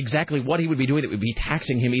exactly what he would be doing that would be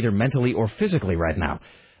taxing him either mentally or physically right now.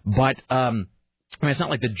 But it's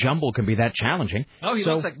not like the jumble can be that challenging. Oh, he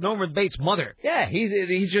looks like Norman Bates' mother. Yeah,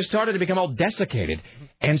 he's just started to become all desiccated,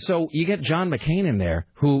 and so you get John McCain in there,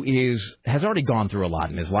 who has already gone through a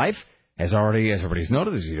lot in his life. As everybody's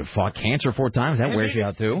noted, he's fought cancer 4 times. That wears you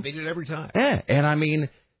out too. Made it every time. Yeah, and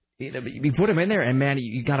you put him in there, and, man,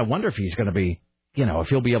 you got to wonder if he's going to be, if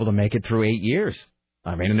he'll be able to make it through 8 years.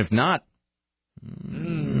 And if not,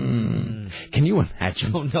 can you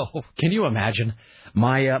imagine? Oh, no. Can you imagine?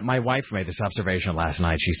 My wife made this observation last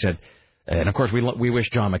night. She said, and, of course, we wish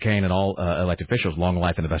John McCain and all elected officials long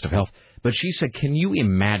life and the best of health. But she said, can you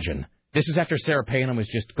imagine? This is after Sarah Palin was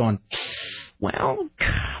just going, well,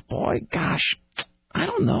 boy, gosh, I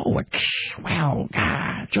don't know. Well,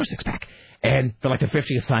 Joe Sixpack. And for like the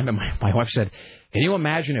 50th time, my wife said, can you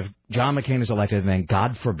imagine if John McCain is elected and then,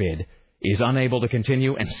 God forbid, is unable to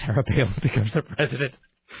continue and Sarah Palin becomes the president?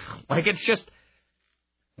 I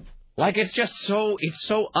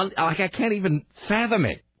can't even fathom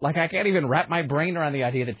it. I can't even wrap my brain around the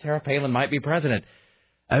idea that Sarah Palin might be president.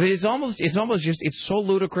 It's so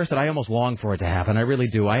ludicrous that I almost long for it to happen. I really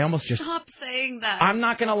do. Stop saying that. I'm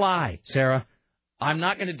not going to lie, Sarah. I'm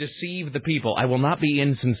not going to deceive the people. I will not be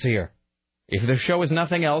insincere. If the show is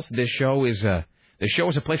nothing else, this show is a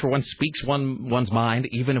place where one speaks one's mind,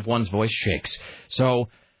 even if one's voice shakes. So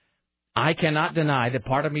I cannot deny that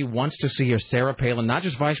part of me wants to see Sarah Palin, not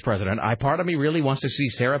just vice president. Part of me really wants to see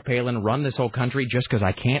Sarah Palin run this whole country just because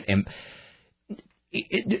I can't.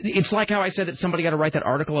 It's like how I said that somebody got to write that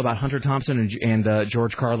article about Hunter Thompson and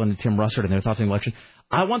George Carlin and Tim Russert and their thoughts on the election.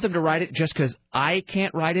 I want them to write it just because I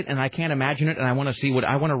can't write it and I can't imagine it and I want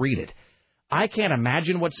to read it. I can't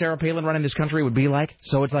imagine what Sarah Palin running this country would be like,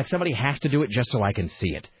 so it's like somebody has to do it just so I can see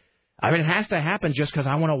it. It has to happen just because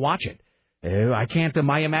I want to watch it. I can't.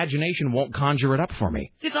 My imagination won't conjure it up for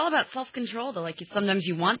me. It's all about self-control, though. Sometimes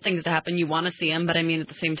you want things to happen, you want to see them, but at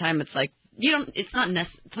the same time, it's like It's not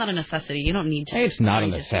a necessity. You don't need to. It's not a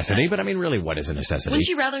necessity, but really, what is a necessity? Wouldn't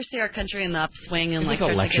you rather see our country in the upswing and this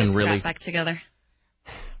election really back together?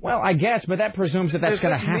 Well, I guess, but that presumes that's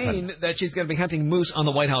going to happen. Does this mean that she's going to be hunting moose on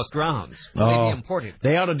the White House grounds? Maybe imported.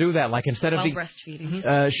 They ought to do that. Instead of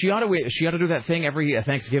breastfeeding. She ought to do that thing every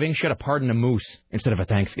Thanksgiving. She ought to pardon a moose instead of a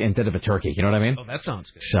turkey. You know what I mean? Oh, that sounds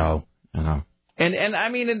good. So, and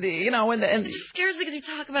it just scares me because you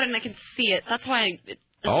talk about it and I can see it. That's why.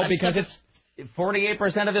 Because it's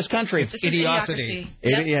 48% of this country. It's idiocracy.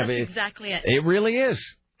 That's exactly it. It really is.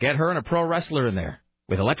 Get her and a pro wrestler in there.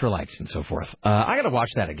 With electrolytes and so forth. I got to watch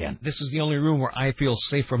that again. This is the only room where I feel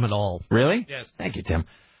safe from it all. Really? Yes. Thank you, Tim.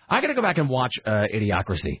 I got to go back and watch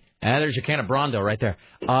Idiocracy. There's your can of Brondo right there.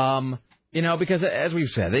 Because as we've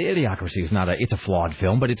said, the Idiocracy is it's a flawed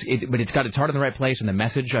film, but it's got its heart in the right place and the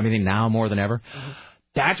message. Now more than ever. Mm-hmm.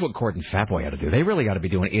 That's what Court and Fatboy ought to do. They really got to be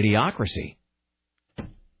doing Idiocracy.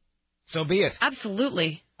 So be it.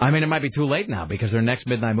 Absolutely. It might be too late now because their next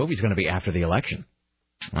midnight movie is going to be after the election.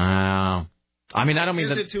 I mean, I don't mean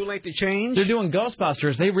Is it too late to change? They're doing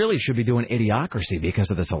Ghostbusters. They really should be doing Idiocracy because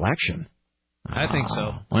of this election. I think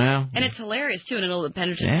so. Well, And it's hilarious, too, and it'll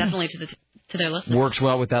penetrate definitely to their listeners. works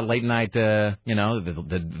well with that late night, the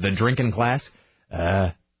drinking class.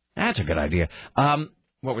 That's a good idea.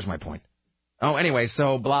 What was my point? Oh, anyway,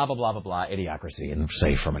 so blah, blah, blah, blah, blah, Idiocracy, and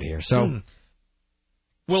safe from it here. So,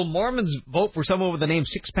 Will Mormons vote for someone with the name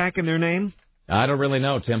Six-Pack in their name? I don't really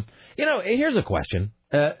know, Tim. Here's a question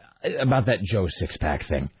about that Joe Six-Pack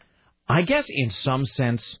thing. I guess in some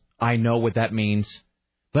sense I know what that means,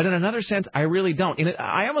 but in another sense I really don't.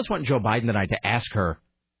 I almost want Joe Biden tonight to ask her,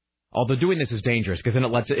 although doing this is dangerous because then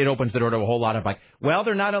it opens the door to a whole lot of well,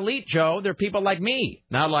 they're not elite, Joe. They're people like me,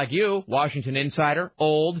 not like you, Washington insider,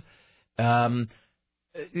 old. But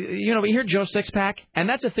you hear Joe Six-Pack, and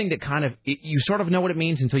that's a thing that kind of, you sort of know what it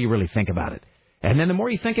means until you really think about it. And then the more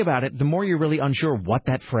you think about it, the more you're really unsure what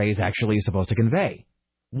that phrase actually is supposed to convey.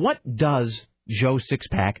 What does Joe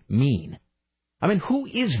Six-Pack mean? I mean, who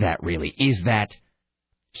is that really? Is that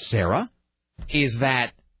Sarah? Is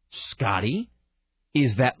that Scotty?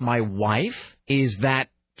 Is that my wife? Is that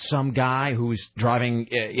some guy who's driving,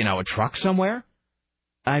 a truck somewhere?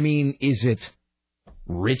 I mean, is it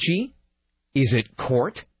Richie? Is it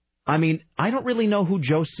Court? I mean, I don't really know who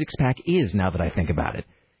Joe Six-Pack is now that I think about it.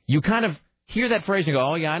 You kind of hear that phrase and go,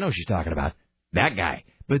 oh, yeah, I know what she's talking about. That guy.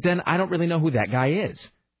 But then I don't really know who that guy is.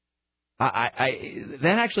 That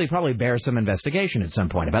actually probably bears some investigation at some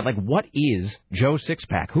point about, what is Joe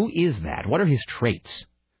Six-Pack? Who is that? What are his traits?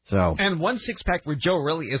 So. And one six-pack for Joe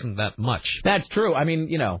really isn't that much. That's true. I mean,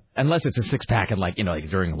 unless it's a six-pack and,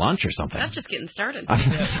 during lunch or something. That's just getting started.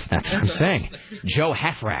 That's what I'm saying. Joe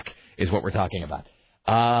Half-Rack is what we're talking about.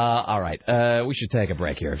 All right. We should take a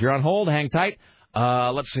break here. If you're on hold, hang tight.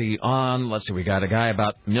 Let's see. We got a guy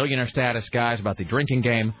about millionaire status, guys, about the drinking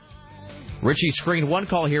game. Richie screened one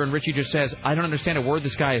call here, and Richie just says, I don't understand a word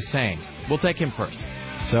this guy is saying. We'll take him first.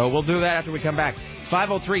 So we'll do that after we come back.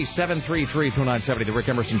 503-733-2970. The Rick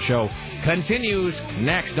Emerson Show continues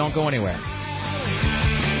next. Don't go anywhere.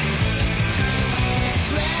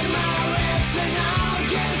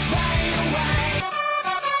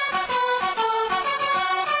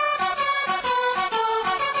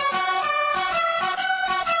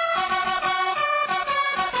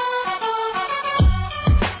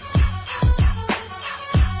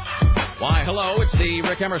 Why, hello, it's the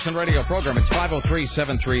Rick Emerson radio program. It's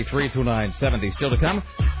 503-733-2970. Still to come,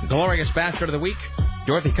 Glorious Bastard of the Week.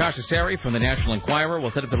 Dorothy Casaseri from the National Enquirer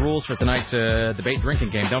will set up the rules for tonight's debate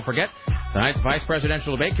drinking game. Don't forget, tonight's vice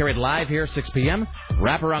presidential debate carried live here 6 p.m.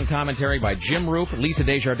 Wraparound commentary by Jim Roop, Lisa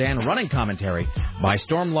Desjardins, running commentary by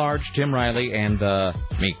Storm Large, Tim Riley, and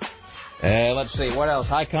me. Let's see, what else?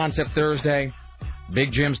 High Concept Thursday.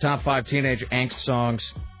 Big Jim's Top 5 Teenage Angst Songs.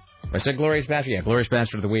 I said Glorious Bastard? Yeah, Glorious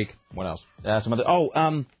Bastard of the Week. What else? Some other.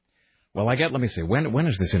 Well, let me see. When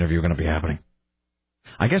is this interview going to be happening?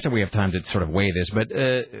 I guess we have time to sort of weigh this, but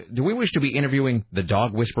do we wish to be interviewing the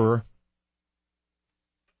dog whisperer?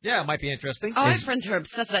 Yeah, it might be interesting. Oh, I have friends who are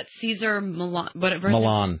obsessed with that Caesar Milan. Whatever.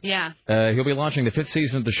 Milan. Yeah. He'll be launching the 5th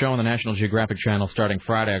season of the show on the National Geographic Channel starting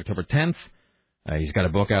Friday, October 10th. He's got a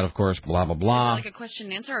book out, of course, blah, blah, blah. Like a question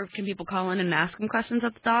and answer, or can people call in and ask him questions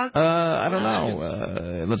at the dog? I don't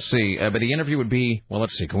know. Let's see. But the interview would be, well,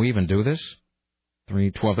 let's see. Can we even do this?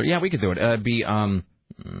 3:12. Yeah, we could do it. It'd be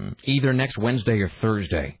either next Wednesday or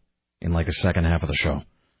Thursday in the second half of the show.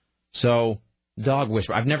 So, Dog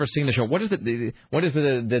Whisperer. I've never seen the show. What is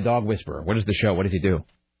the Dog Whisperer? What is the show? What does he do?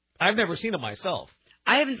 I've never seen it myself.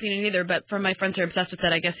 I haven't seen it either, but from my friends who are obsessed with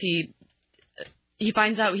it, I guess he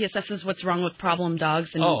finds out, he assesses what's wrong with problem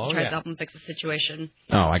dogs and tries to help them fix the situation.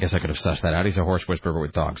 Oh, I guess I could have sussed that out. He's a horse whisperer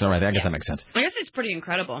with dogs. All right, I guess that makes sense. I guess it's pretty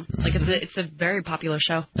incredible. It's a very popular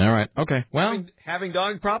show. All right, okay. Well, having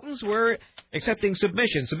dog problems, we're accepting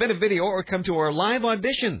submissions. Submit a video or come to our live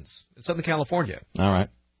auditions in Southern California. All right.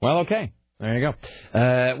 Well, okay. There you go.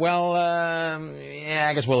 I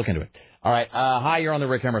guess we'll look into it. All right. Hi, you're on the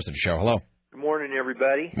Rick Emerson Show. Hello. Good morning,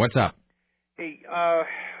 everybody. What's up? Hey,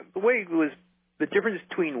 the way it was, the difference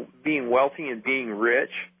between being wealthy and being rich.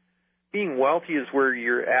 Being wealthy is where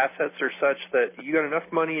your assets are such that you got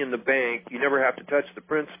enough money in the bank, you never have to touch the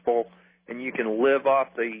principal, and you can live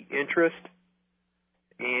off the interest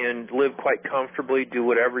and live quite comfortably, do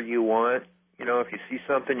whatever you want. If you see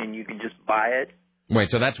something and you can just buy it. Wait,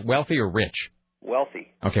 so that's wealthy or rich?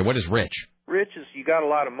 Wealthy. Okay, what is rich? Rich is you got a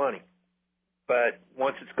lot of money, but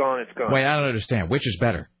once it's gone, it's gone. Wait, I don't understand. Which is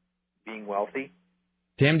better? Being wealthy.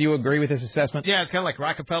 Tim, do you agree with this assessment? Yeah, it's kind of like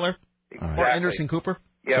Rockefeller or Anderson Cooper.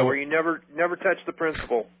 Yeah, where you never touch the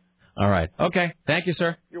principal. All right. Okay. Thank you,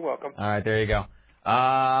 sir. You're welcome. All right, there you go.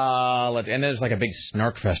 And there's like a big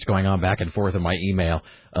snark fest going on back and forth in my email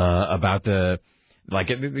about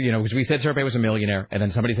because we said Sarah Palin was a millionaire, and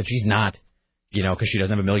then somebody said she's not, because she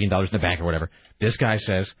doesn't have $1 million in the bank or whatever. This guy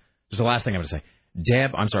says, this is the last thing I'm going to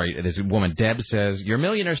say. This woman, Deb, says, your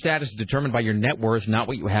millionaire status is determined by your net worth, not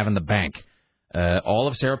what you have in the bank. All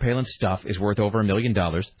of Sarah Palin's stuff is worth over $1 million,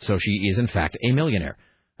 so she is, in fact, a millionaire.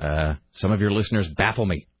 Some of your listeners baffle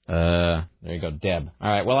me. There you go, Deb. All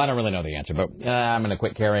right, well, I don't really know the answer, but I'm going to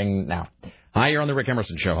quit caring now. Hi, you're on the Rick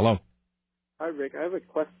Emerson Show. Hello. Hi, Rick. I have a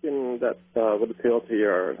question that would appeal to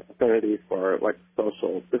your affinity for,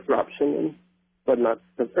 social disruption and whatnot.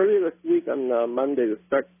 Because earlier this week on Monday,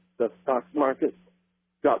 the stock market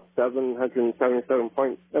dropped 777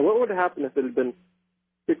 points. And what would have happened if it had been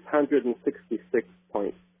 666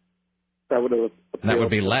 points? That would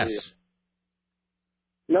be less.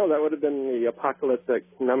 No, that would have been the apocalyptic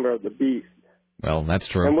number of the beast. Well, that's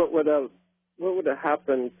true. And what would have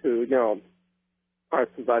happened to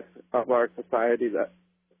parts of our society? That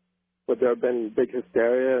would there have been big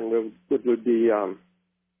hysteria and would be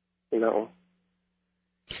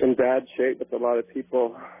in bad shape with a lot of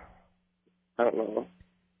people? I don't know.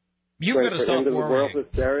 You've got to stop worrying. World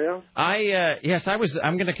hysteria?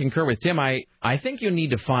 I'm going to concur with Tim. I think you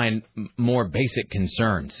need to find more basic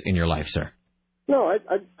concerns in your life, sir. No,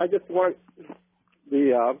 I just want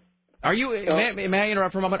the. Are you? May I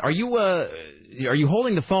interrupt for a moment? Are you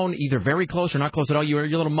holding the phone either very close or not close at all? You're a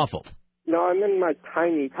little muffled. No, I'm in my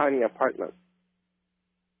tiny apartment.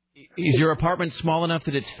 Is your apartment small enough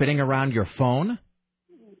that it's fitting around your phone?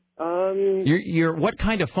 You're what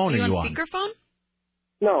kind of phone are you on? Speakerphone?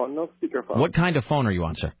 No speakerphone. What kind of phone are you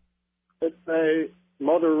on, sir? It's a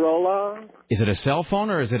Motorola. Is it a cell phone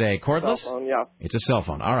or is it a cordless? Cell phone, yeah. It's a cell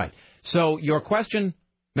phone. All right. So your question,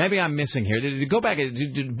 maybe I'm missing here. Go back,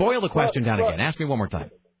 boil the question down again. Ask me one more time.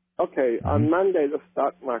 Okay. On Monday, the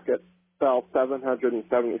stock market fell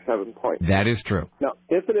 777 points. That is true. Now,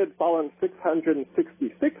 if it had fallen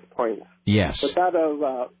 666 points, yes, would that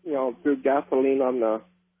have, threw gasoline on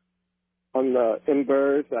the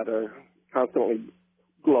embers that are constantly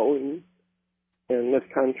glowing in this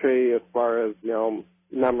country as far as,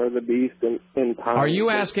 number of the beast in time? Are you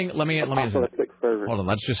asking, let me hold on,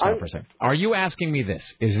 let's just stop for a second. Are you asking me this?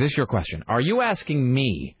 Is this your question? Are you asking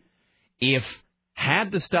me if,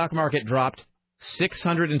 had the stock market dropped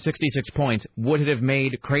 666 points, would it have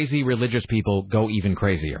made crazy religious people go even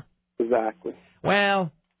crazier? Exactly.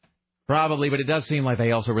 Well, probably, but it does seem like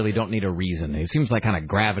they also really don't need a reason. It seems like kind of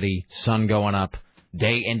gravity, sun going up,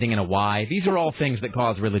 day ending in a Y. These are all things that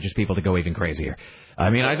cause religious people to go even crazier. I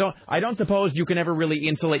mean, I don't suppose you can ever really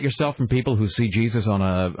insulate yourself from people who see Jesus on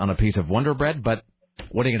a piece of Wonder Bread, but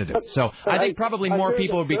what are you going to do? So I think probably more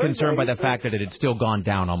people would be concerned by the fact that it had still gone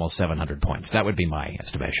down almost 700 points. That would be my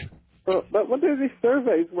estimation. But what are these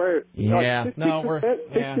surveys where... we're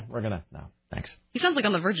going to... No. Thanks. He sounds like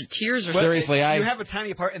on the verge of tears or something. Seriously, You have a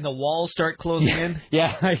tiny part and the walls start closing in.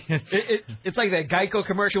 Yeah. It's like that Geico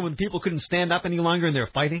commercial when people couldn't stand up any longer and they're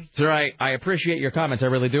fighting. That's right. I appreciate your comments. I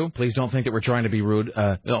really do. Please don't think that we're trying to be rude.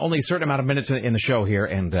 Only a certain amount of minutes in the show here,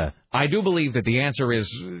 and I do believe that the answer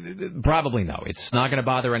is probably no. It's not going to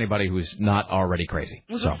bother anybody who's not already crazy.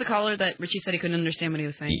 Was this the caller that Richie said he couldn't understand what he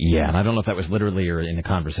was saying? Yeah, and I don't know if that was literally or in a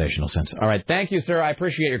conversational sense. All right. Thank you, sir. I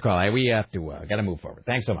appreciate your call. We have to got to move forward.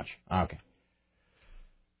 Thanks so much. Okay.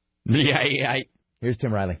 Yeah. Here's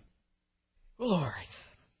Tim Riley. All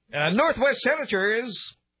right. Northwest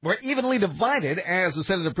senators were evenly divided as the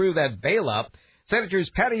Senate approved that bailout.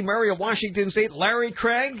 Senators Patty Murray of Washington State, Larry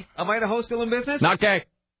Craig of Idaho still in business? Not gay.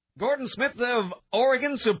 Gordon Smith of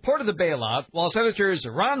Oregon supported the bailout, while Senators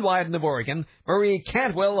Ron Wyden of Oregon, Marie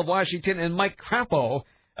Cantwell of Washington, and Mike Crapo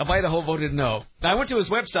of Idaho voted no. Now, I went to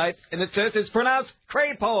his website, and it says it's pronounced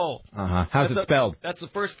Crapo. Uh-huh. How's it spelled? That's the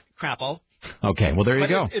first Crapo. Okay, well, there you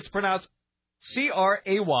go. It's pronounced Cray-Poe.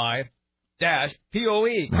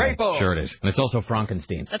 Crapo. Sure it is. And it's also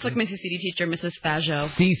Frankenstein. That's like my CCD teacher, Mrs. Fajo.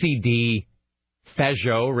 CCD.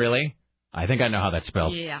 Fajo, really? I think I know how that's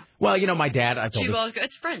spelled. Yeah. Well, my dad, I told you.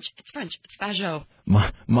 It's French. It's Fajo.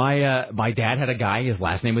 My dad had a guy, his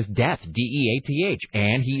last name was Death, D-E-A-T-H,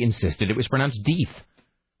 and he insisted it was pronounced Death.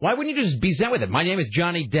 Why wouldn't you just be sent with it? My name is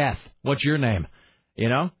Johnny Death. What's your name?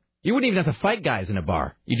 You wouldn't even have to fight guys in a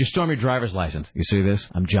bar. You just show them your driver's license. You see this?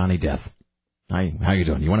 I'm Johnny Death. Hi, how you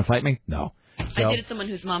doing? You want to fight me? No. So, I dated someone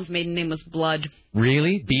whose mom's maiden name was Blood.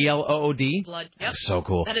 Really? B-L-O-O-D? Blood. Yep. That's so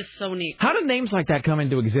cool. That is so neat. How do names like that come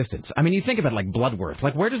into existence? I mean, you think about like Bloodworth.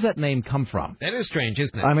 Like, where does that name come from? That is strange,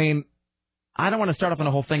 isn't it? I mean, I don't want to start off on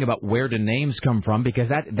a whole thing about where do names come from, because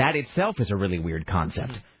that itself is a really weird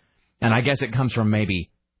concept. And I guess it comes from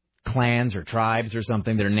maybe clans or tribes or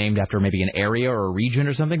something that are named after maybe an area or a region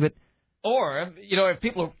or something. But Or, if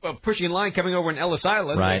people are pushing in line coming over in Ellis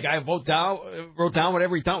Island, right. the guy wrote down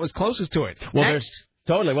whatever he thought was closest to it. Well, there's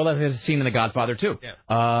totally. Well, there's a scene in The Godfather too,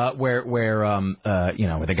 where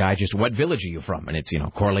the guy just, what village are you from? And it's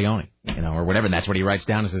Corleone, or whatever, and that's what he writes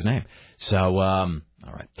down as his name. So, all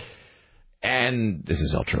right. And this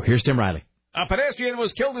is all true. Here's Tim Riley. A pedestrian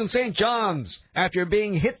was killed in St. John's after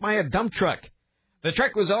being hit by a dump truck. The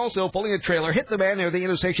truck was also pulling a trailer, hit the man near the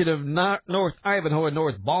intersection of North Ivanhoe and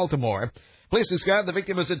North Baltimore. Police described the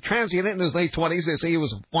victim as a transient in his late 20s. They say he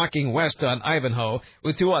was walking west on Ivanhoe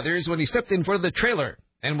with two others when he stepped in front of the trailer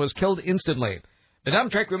and was killed instantly. The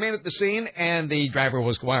dump truck remained at the scene, and the driver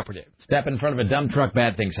was cooperative. Step in front of a dump truck,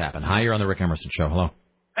 bad things happen. Hi, you're on the Rick Emerson Show. Hello.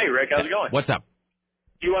 Hey, Rick, how's it going? What's up?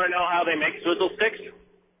 Do you want to know how they make swizzle sticks?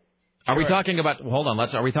 Are we talking about, hold on,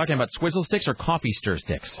 are we talking about swizzle sticks or coffee stir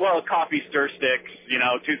sticks? Well, coffee stir sticks,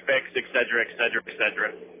 toothpicks, et cetera, et cetera, et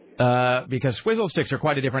cetera. Because swizzle sticks are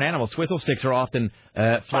quite a different animal. Swizzle sticks are often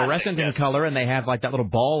fluorescent in color, and they have like that little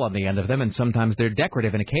ball on the end of them, and sometimes they're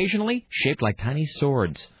decorative, and occasionally shaped like tiny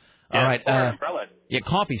swords. Yeah, all right. or umbrellas. Yeah,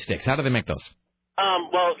 coffee sticks. How do they make those?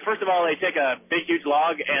 Well, first of all, they take a big, huge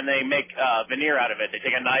log, and they make veneer out of it. They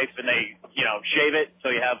take a knife, and they, shave it, so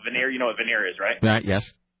you have veneer. You know what veneer is, right? Right, yes.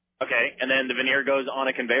 Okay, and then the veneer goes on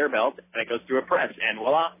a conveyor belt, and it goes through a press, and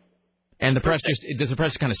voila. And the press does the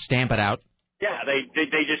press kind of stamp it out? Yeah, they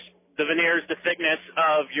just, the veneer is the thickness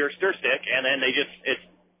of your stir stick, and then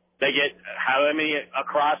they get how many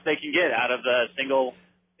across they can get out of the single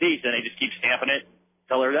piece, and they just keep stamping it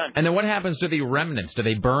until they're done. And then what happens to the remnants? Do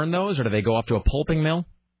they burn those, or do they go up to a pulping mill?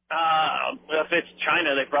 If it's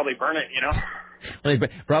China, they probably burn it,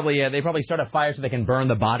 They probably start a fire so they can burn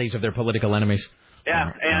the bodies of their political enemies.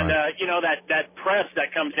 Yeah, and that press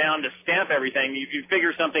that comes down to stamp everything, if you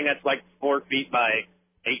figure something that's like 4 feet by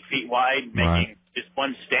 8 feet wide, making just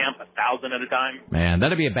one stamp 1,000 at a time. Man,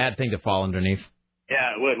 that'd be a bad thing to fall underneath.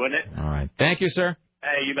 Yeah, it would, wouldn't it? All right. Thank you, sir.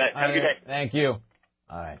 Hey, you bet. Have a good day. Thank you.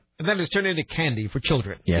 All right. And then it's turned into candy for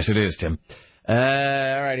children. Yes, it is, Tim. All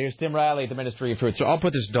right, here's Tim Riley at the Ministry of Truth. So I'll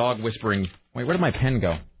put this dog whispering. Wait, where did my pen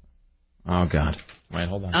go? Oh, God. Wait,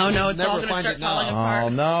 hold on. Oh, no, it's all going to start falling apart. Oh,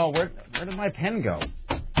 no. Where did my pen go?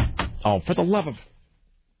 Oh, for the love of...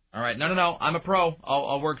 All right, no. I'm a pro.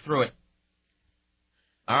 I'll work through it.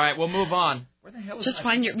 All right, we'll move on. Where the hell is Just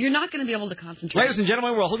fine. You're not going to be able to concentrate. Ladies and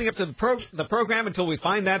gentlemen, we're holding up to the program until we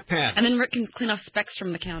find that pen. And then Rick can clean off specks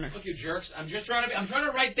from the counter. Look, you jerks. I'm trying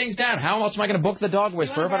to write things down. How else am I going to book the dog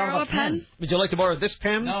whisperer if I don't have a pen? Would you like to borrow this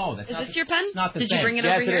pen? No, Is this your pen? Not the Did same. you bring it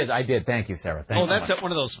over here? Yes, it is. I did. Thank you, Sarah. Thank you. That's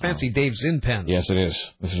one of those fancy Dave Zinn pens. Yes, it is.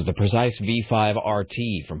 This is the Precise V5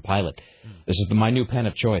 RT from Pilot. This is my new pen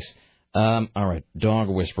of choice. All right, dog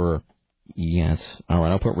whisperer. Yes. All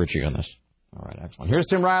right, I'll put Richie on this. All right, excellent. Here's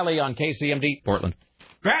Tim Riley on KCMD, Portland.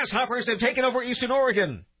 Grasshoppers have taken over eastern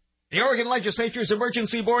Oregon. The Oregon Legislature's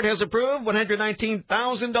Emergency Board has approved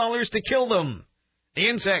 $119,000 to kill them. The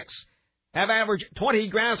insects have averaged 20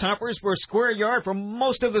 grasshoppers per square yard for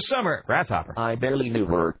most of the summer. Grasshopper. I barely knew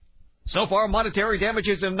her. So far, monetary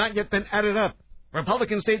damages have not yet been added up.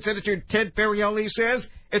 Republican State Senator Ted Ferrielli says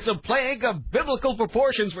it's a plague of biblical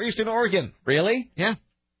proportions for eastern Oregon. Really? Yeah.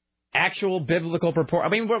 Actual biblical proportion. I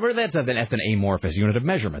mean, that's an amorphous unit of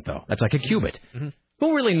measurement, though. That's like a cubit. Mm-hmm.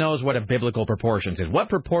 Who really knows what a biblical proportions is? What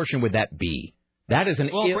proportion would that be? That is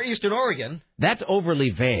for eastern Oregon. That's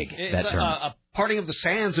overly vague, that term. A parting of the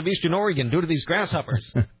sands of eastern Oregon due to these grasshoppers.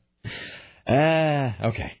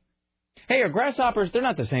 Okay. Hey, are grasshoppers, they're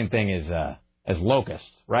not the same thing as locusts,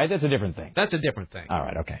 right? That's a different thing. That's a different thing. All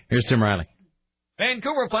right, okay. Here's Tim Riley.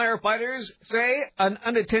 Vancouver firefighters say an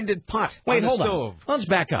unattended pot Wait, on hold the stove. on. Let's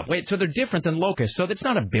back up. Wait, so they're different than locusts, so that's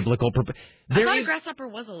not a biblical... I thought a grasshopper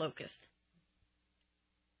was a locust.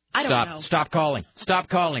 I don't know. Stop calling. Stop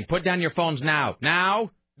calling. Put down your phones now.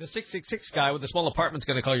 Now? The 666 guy with the small apartment's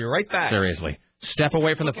going to call you right back. Seriously. Step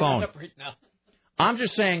away from the phone. Right now. I'm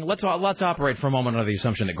just saying, let's operate for a moment under the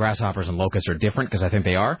assumption that grasshoppers and locusts are different, because I think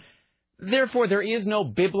they are. Therefore, there is no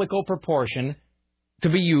biblical proportion to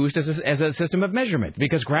be used as a system of measurement,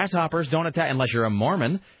 because grasshoppers don't attack, unless you're a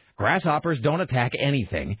Mormon, grasshoppers don't attack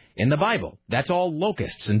anything in the Bible. That's all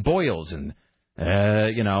locusts and boils and,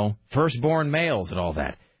 firstborn males and all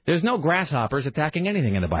that. There's no grasshoppers attacking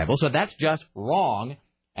anything in the Bible, so that's just wrong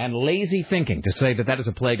and lazy thinking to say that is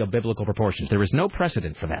a plague of biblical proportions. There is no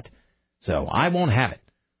precedent for that. So I won't have it.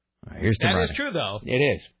 All right, here's Tim Riley. That is true, though. It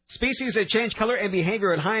is. Species that change color and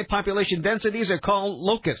behavior at high population densities are called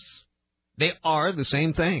locusts. They are the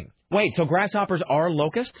same thing. Wait, so grasshoppers are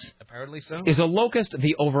locusts? Apparently so. Is a locust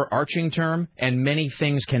the overarching term, and many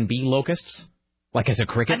things can be locusts? Like as a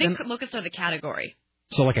cricket? I think locusts are the category.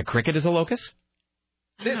 So like a cricket is a locust?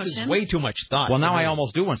 This is way too much thought. Well, now I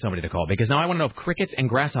almost do want somebody to call, because now I want to know if crickets and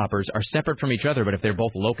grasshoppers are separate from each other, but if they're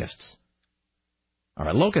both locusts. All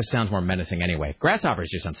right, locust sounds more menacing anyway. Grasshoppers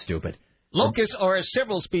just sound stupid. Locusts are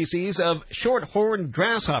several species of short-horned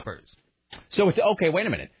grasshoppers. So it's, okay, wait a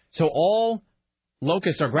minute. So all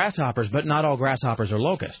locusts are grasshoppers, but not all grasshoppers are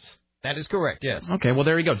locusts. That is correct, yes. Okay, well,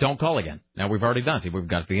 there you go. Don't call again. Now we've already done. See, we've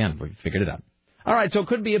got to the end. We've figured it out. All right, so it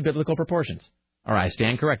could be of biblical proportions. All right, I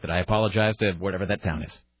stand corrected. I apologize to whatever that town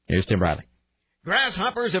is. Here's Tim Riley.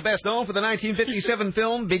 Grasshoppers are best known for the 1957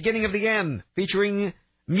 film Beginning of the End, featuring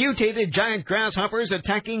mutated giant grasshoppers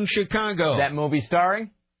attacking Chicago. That movie starring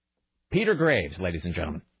Peter Graves, ladies and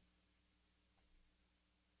gentlemen.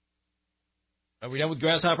 Are we done with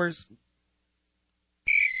grasshoppers?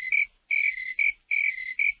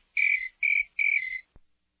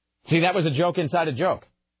 See, that was a joke inside a joke.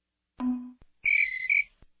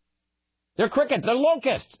 They're crickets. They're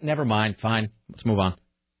locusts. Never mind. Fine. Let's move on.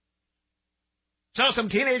 So some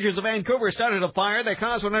teenagers of Vancouver started a fire that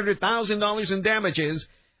caused $100,000 in damages.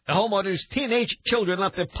 The homeowner's teenage children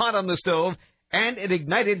left a pot on the stove, and it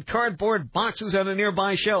ignited cardboard boxes on a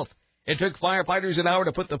nearby shelf. It took firefighters an hour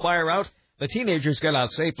to put the fire out. The teenagers got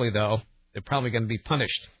out safely, though. They're probably going to be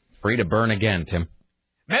punished. Free to burn again, Tim.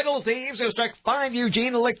 Metal thieves have struck 5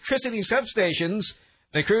 Eugene electricity substations.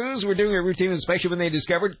 The crews were doing a routine inspection when they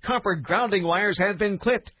discovered copper grounding wires had been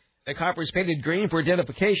clipped. The copper's painted green for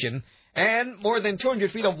identification, and more than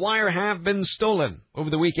 200 feet of wire have been stolen. Over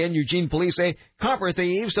the weekend, Eugene police say copper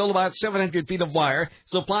thieves stole about 700 feet of wire,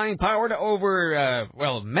 supplying power to over,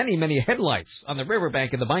 many, many headlights on the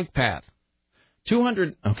riverbank and the bike path.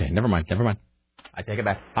 200... Okay, never mind. I take it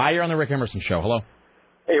back. Hi, you're on the Rick Emerson Show. Hello.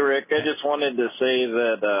 Hey, Rick, I just wanted to say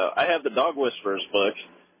that I have the Dog Whisperers book,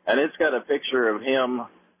 and it's got a picture of him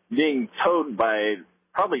being towed by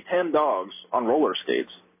probably 10 dogs on roller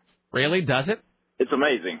skates. Really? Does it? It's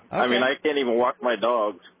amazing. Okay. I mean, I can't even walk my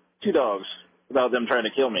dogs, 2 dogs, without them trying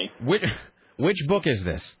to kill me. Which book is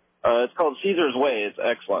this? It's called Caesar's Way. It's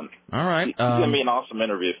excellent. All right. It's going to be an awesome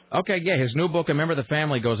interview. Okay, yeah, his new book, A Member of the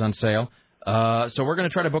Family, goes on sale. So we're going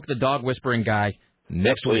to try to book the dog whispering guy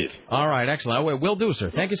next week. All right, excellent. We'll do, sir.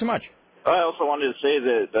 Thank you so much. I also wanted to say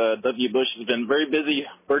that W. Bush has been very busy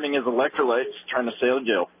burning his electrolytes trying to sail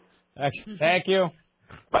jail. Thank you.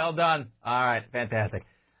 Well done. All right, fantastic.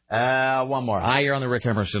 One more. Hi, you're on the Rick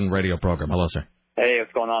Emerson radio program. Hello, sir. Hey,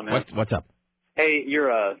 what's going on, man? What's up? Hey,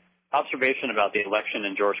 your observation about the election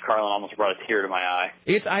and George Carlin almost brought a tear to my eye.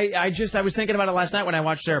 I was thinking about it last night when I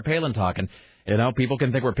watched Sarah Palin talking. You know, people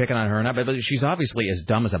can think we're picking on her or not, but she's obviously as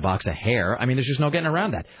dumb as a box of hair. I mean, there's just no getting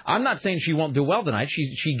around that. I'm not saying she won't do well tonight.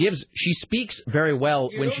 She speaks very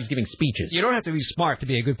well when she's giving speeches. You don't have to be smart to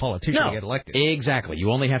be a good politician to get elected. Exactly.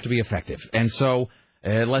 You only have to be effective. And so,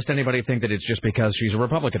 lest anybody think that it's just because she's a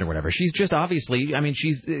Republican or whatever. She's just obviously,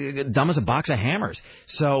 she's dumb as a box of hammers.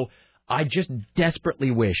 So I just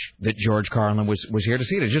desperately wish that George Carlin was here to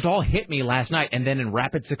see it. It just all hit me last night, and then in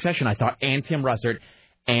rapid succession, I thought, and Tim Russert,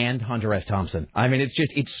 and Hunter S. Thompson. I mean,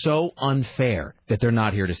 it's so unfair that they're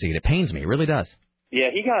not here to see it. It pains me. It really does. Yeah,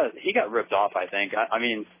 he got ripped off, I think. I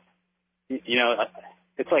mean, you know,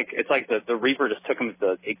 it's like the Reaper just took him at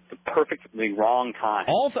the perfectly wrong time.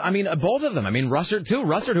 Both of them. Russert too.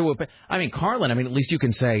 Carlin. At least you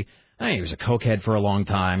can say, hey, he was a cokehead for a long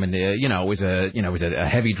time, and was a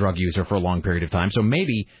heavy drug user for a long period of time. So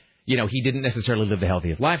maybe, he didn't necessarily live the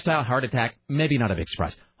healthiest lifestyle. Heart attack, maybe not a big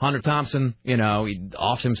surprise. Hunter Thompson, he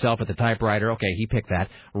offs himself at the typewriter. Okay, he picked that.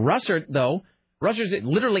 Russert's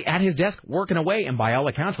literally at his desk working away, and by all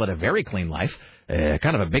accounts led a very clean life.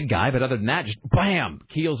 Kind of a big guy, but other than that, just bam,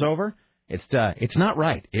 keels over. It's not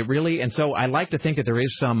right. It really, and so I like to think that there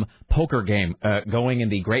is some poker game going in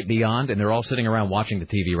the great beyond, and they're all sitting around watching the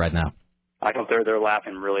TV right now. I hope they're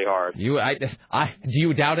laughing really hard. Do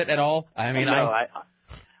you doubt it at all?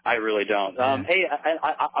 I really don't. Hey,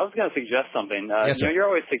 I was going to suggest something. Yes, sir. You're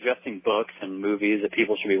always suggesting books and movies that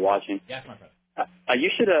people should be watching. Yes, my friend. You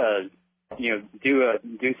should,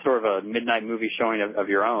 do sort of a midnight movie showing of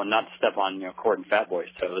your own, not to step on, Cord and Fat Boy's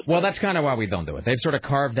toes. Well, that's kind of why we don't do it. They've sort of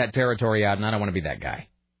carved that territory out, and I don't want to be that guy.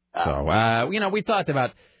 So, we talked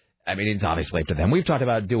about, it's obviously up to them. We've talked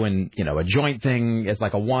about doing, a joint thing as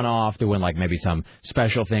like a one-off, doing like maybe some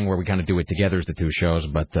special thing where we kind of do it together as the two shows.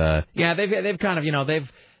 But, they've kind of,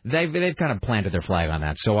 they've kind of planted their flag on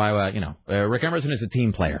that. So, Rick Emerson is a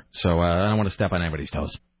team player, so I don't want to step on anybody's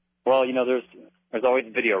toes. Well, there's always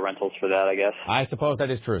video rentals for that, I guess. I suppose that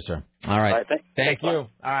is true, sir. All right. Thank you. All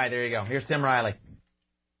right, there you go. Here's Tim Riley.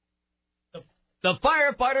 The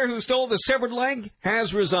firefighter who stole the severed leg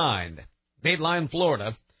has resigned. Dateline,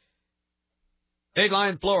 Florida.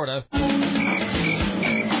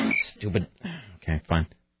 stupid. Okay, fine.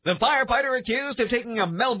 The firefighter accused of taking a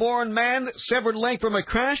Melbourne man's severed leg from a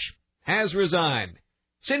crash has resigned.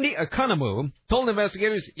 Cindy Economou told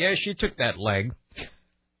investigators, yes, she took that leg.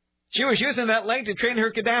 She was using that leg to train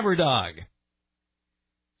her cadaver dog.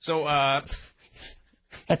 So,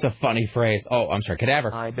 That's a funny phrase. Oh, I'm sorry,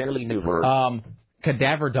 cadaver. I barely knew her.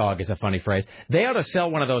 Cadaver dog is a funny phrase. They ought to sell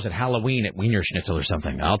one of those at Halloween at Wiener Schnitzel or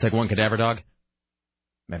something. I'll take one cadaver dog.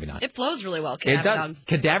 Maybe not. It flows really well, It Cadaver does. Dog.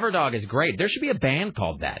 Cadaver dog is great. There should be a band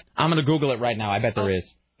called that. I'm going to Google it right now. I bet there is.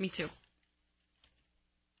 Me too.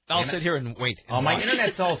 I'll sit here and wait. Oh, my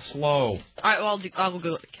internet's all slow. All right, well, I'll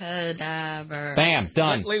Google it. Cadaver. Bam,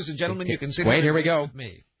 done. Ladies and gentlemen, you can sit Wait, here we go. with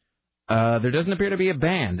me. There doesn't appear to be a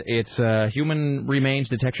band. It's human remains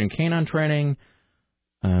detection canine training.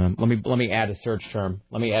 Let me add a search term.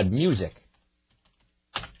 Let me add music.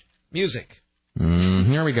 Music.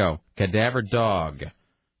 Here we go. Cadaver dog.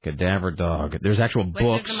 Cadaver dog. There's actual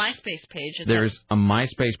books. There's a MySpace page. There's a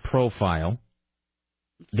MySpace profile.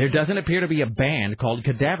 There doesn't appear to be a band called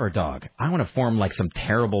Cadaver Dog. I want to form like some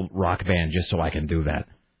terrible rock band just so I can do that.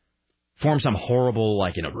 Form some horrible,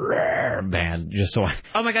 like, rare band just so I...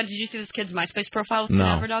 Oh, my God, did you see this kid's MySpace profile with No.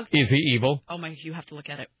 Cadaver Dog? Is he evil? Oh, my, you have to look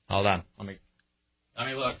at it. Hold on. Let me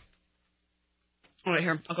look. All right,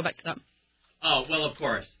 here, I'll go back to that. Oh, well, of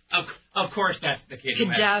course. Of course that's the kid.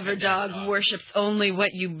 Cadaver Dog worships only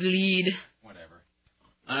what you bleed. Whatever.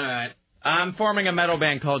 All right. I'm forming a metal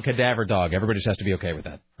band called Cadaver Dog. Everybody just has to be okay with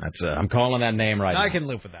that. That's I'm calling that name right now. I can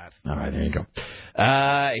live with that. All right, there you go.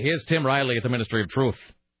 Here's Tim Riley at the Ministry of Truth.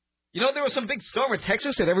 You know, there was some big storm in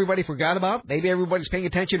Texas that everybody forgot about. Maybe everybody's paying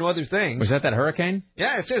attention to other things. Was that hurricane?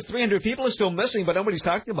 Yeah, it says 300 people are still missing, but nobody's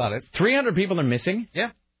talking about it. 300 people are missing?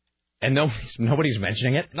 Yeah. And nobody's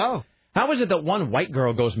mentioning it? No. How is it that one white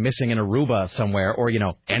girl goes missing in Aruba somewhere or,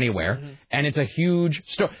 anywhere, and it's a huge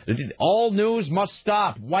story? All news must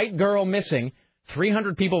stop. White girl missing.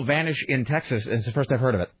 300 people vanish in Texas. It's the first I've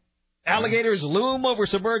heard of it. Alligators loom over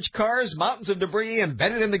submerged cars, mountains of debris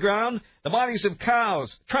embedded in the ground. The bodies of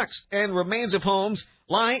cows, trucks, and remains of homes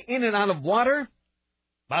lie in and out of water.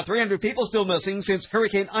 About 300 people still missing since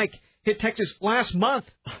Hurricane Ike hit Texas last month.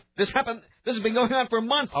 This has been going on for a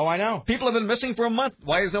month. Oh, I know. People have been missing for a month.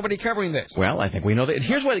 Why is nobody covering this? Well, I think we know that.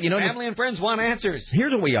 Here's what, Family and friends want answers.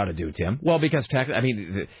 Here's what we ought to do, Tim. Well, because Texas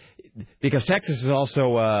is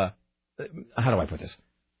also, how do I put this?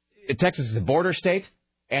 Texas is a border state.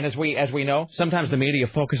 And as we know, sometimes the media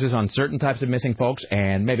focuses on certain types of missing folks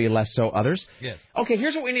and maybe less so others. Yes. Okay,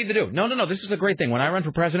 here's what we need to do. No, this is a great thing. When I run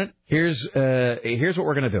for president, here's what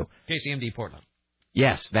we're going to do. KCMD Portland.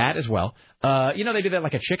 Yes, that as well. They do that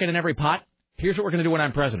like a chicken in every pot. Here's what we're going to do when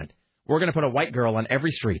I'm president. We're going to put a white girl on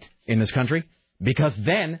every street in this country because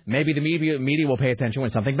then maybe the media will pay attention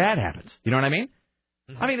when something bad happens. You know what I mean?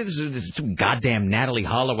 I mean, this is goddamn Natalie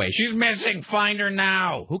Holloway. She's missing. Find her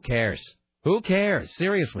now. Who cares?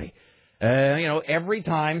 Seriously. Every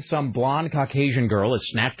time some blonde Caucasian girl is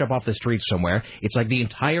snatched up off the street somewhere, it's like the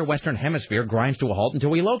entire Western Hemisphere grinds to a halt until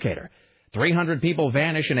we locate her. 300 people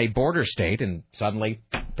vanish in a border state, and suddenly,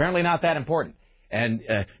 apparently not that important. And,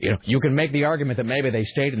 you can make the argument that maybe they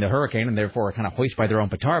stayed in the hurricane and therefore are kind of hoist by their own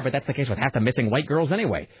petard, but that's the case with half the missing white girls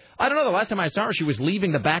anyway. I don't know, the last time I saw her, she was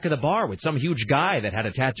leaving the back of the bar with some huge guy that had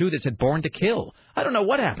a tattoo that said Born to Kill. I don't know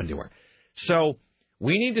what happened to her. So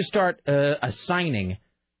we need to start assigning,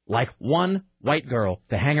 like, one white girl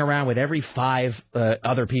to hang around with every 5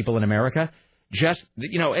 other people in America, just,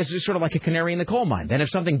 as sort of like a canary in the coal mine. Then if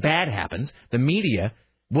something bad happens, the media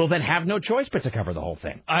will then have no choice but to cover the whole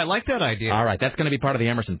thing. I like that idea. All right, that's going to be part of the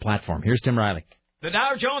Emerson platform. Here's Tim Riley. The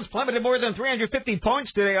Dow Jones plummeted more than 350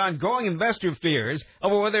 points today on growing investor fears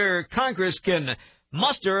over whether Congress can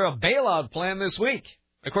muster a bailout plan this week.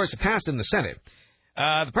 Of course, it passed in the Senate.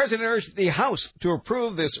 The president urged the House to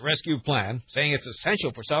approve this rescue plan, saying it's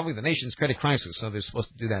essential for solving the nation's credit crisis. So they're supposed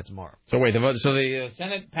to do that tomorrow. So wait, the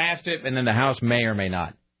Senate passed it, and then the House may or may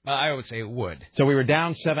not. I would say it would. So we were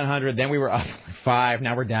down 700, then we were up 5,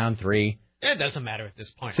 now we're down 3. It doesn't matter at this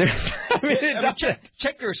point. Check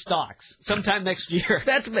your stocks sometime next year.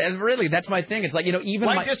 That's my thing. It's like, even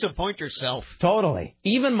Why disappoint yourself? Totally.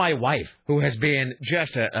 Even my wife, who has been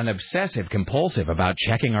just an obsessive compulsive about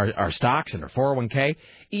checking our stocks and her 401k,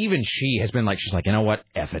 even she has been like, she's like, you know what?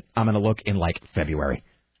 F it. I'm going to look in like February.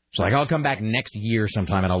 She's like, I'll come back next year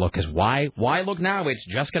sometime and I'll look. Because why look now? It's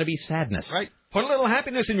just going to be sadness. Right. Put a little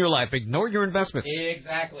happiness in your life. Ignore your investments.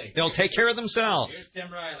 Exactly. They'll take care of themselves. Here's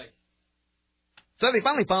Tim Riley. So they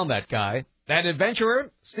finally found that guy, that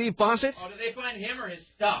adventurer, Steve Fawcett. Oh, did they find him or his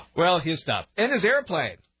stuff? Well, his stuff. And his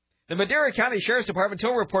airplane. The Madera County Sheriff's Department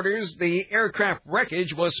told reporters the aircraft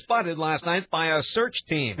wreckage was spotted last night by a search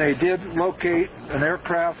team. They did locate an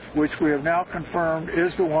aircraft, which we have now confirmed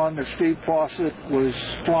is the one that Steve Fawcett was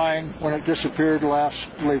flying when it disappeared last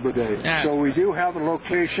Labor Day. So we do have a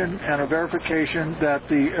location and a verification that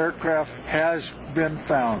the aircraft has been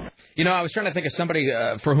found. You know, I was trying to think of somebody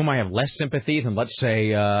for whom I have less sympathy than, let's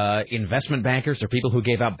say, investment bankers or people who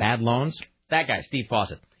gave out bad loans. That guy, Steve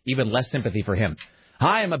Fawcett. Even less sympathy for him.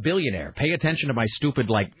 Hi, I'm a billionaire. Pay attention to my stupid,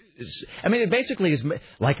 I mean, it basically is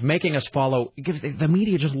like making us follow. The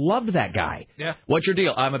media just loved that guy. Yeah. What's your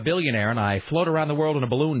deal? I'm a billionaire, and I float around the world in a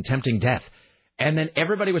balloon tempting death. And then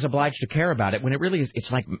everybody was obliged to care about it when it really is.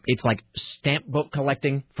 It's like stamp book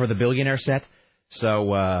collecting for the billionaire set.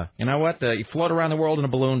 So, you know what? You float around the world in a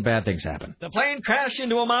balloon, bad things happen. The plane crashed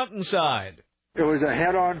into a mountainside. It was a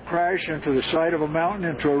head-on crash into the side of a mountain,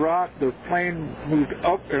 into a rock. The plane moved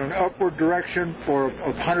up in an upward direction for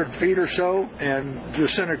 100 feet or so and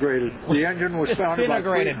disintegrated. The engine was found about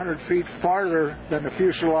 300 feet farther than the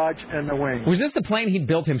fuselage and the wing. Was this the plane he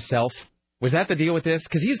built himself? Was that the deal with this?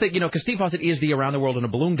 Because because Steve Fawcett is the around the world in a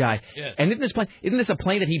balloon guy. Yes. And isn't this a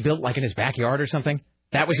plane that he built like in his backyard or something?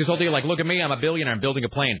 That was his whole deal. Like, look at me, I'm a billionaire, I'm building a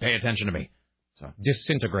plane. Pay attention to me. So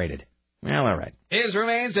disintegrated. Well, all right. His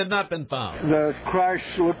remains have not been found. The crash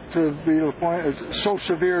looked to be the point so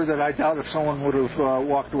severe that I doubt if someone would have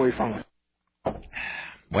walked away from it.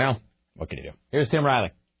 Well, what can you do? Here's Tim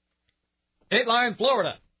Riley. Dateline,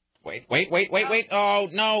 Florida. Wait. Oh,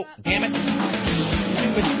 no. Damn it.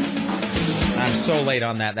 I'm so late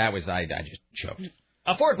on that. I just choked.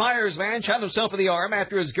 A Fort Myers man shot himself in the arm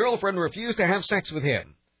after his girlfriend refused to have sex with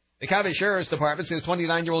him. The county sheriff's department says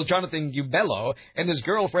 29-year-old Jonathan Gubello and his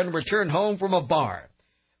girlfriend returned home from a bar.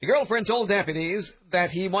 The girlfriend told deputies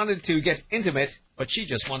that he wanted to get intimate, but she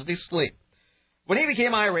just wanted to sleep. When he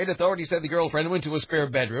became irate, authorities said the girlfriend went to a spare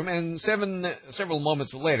bedroom, and several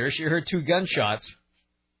moments later, she heard 2 gunshots.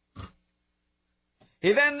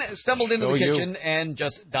 He then stumbled into the kitchen and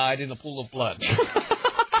just died in a pool of blood.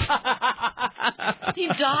 He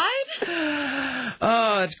died?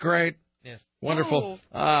 Oh, that's great. Yes. Wonderful.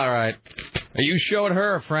 Oh. All right. You showed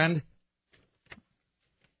her a friend.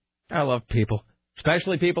 I love people,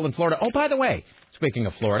 especially people in Florida. Oh, by the way, speaking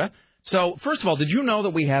of Florida, so first of all, did you know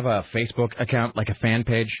that we have a Facebook account, like a fan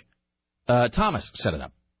page? Thomas set it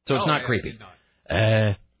up, so it's not creepy.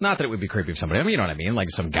 Not that it would be creepy if somebody, you know what I mean,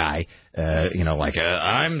 like some guy,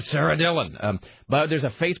 I'm Sarah Dillon. But there's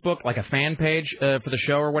a Facebook, like a fan page for the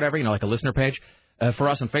show or whatever, like a listener page for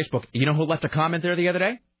us on Facebook. You know who left a comment there the other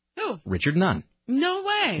day? Who? Richard Nunn. No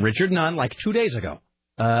way. Richard Nunn, like 2 days ago,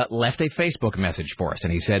 left a Facebook message for us.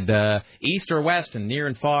 And he said, east or west and near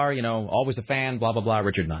and far, always a fan, blah, blah, blah,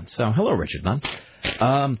 Richard Nunn. So, hello, Richard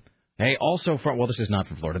Nunn. Hey, also from, this is not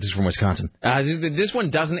from Florida. This is from Wisconsin. This one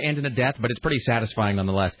doesn't end in a death, but it's pretty satisfying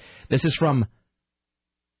nonetheless. This is from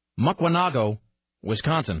Mukwanago,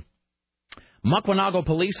 Wisconsin. Mukwanago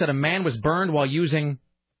police said a man was burned while using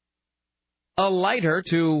a lighter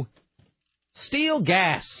to steal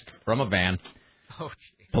gas from a van. Oh,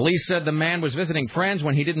 police said the man was visiting friends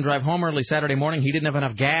when he didn't drive home early Saturday morning. He didn't have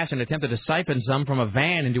enough gas and attempted to siphon some from a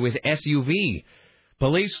van into his SUV.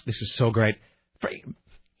 Police, this is so great,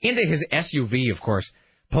 into his SUV, of course.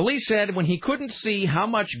 Police said when he couldn't see how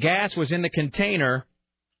much gas was in the container,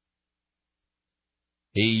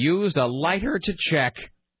 he used a lighter to check.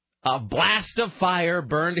 A blast of fire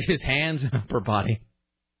burned his hands and upper body.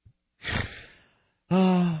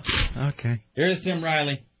 Oh, okay. Here's Tim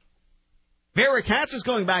Riley. Vera Katz is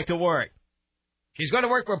going back to work. She's going to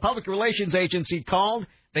work for a public relations agency called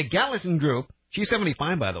the Gallatin Group. She's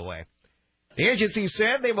 75, by the way. The agency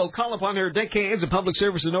said they will call upon her decades of public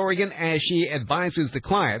service in Oregon as she advises the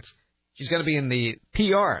clients. She's going to be in the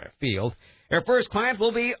PR field. Her first client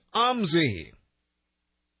will be OMSI.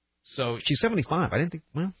 So she's 75. I didn't think,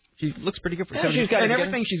 she looks pretty good for 75. And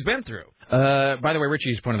everything she's been through. By the way,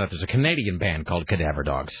 Richie's pointed out there's a Canadian band called Cadaver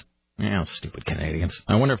Dogs. Yeah, stupid Canadians.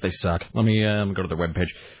 I wonder if they suck. Let me go to their webpage.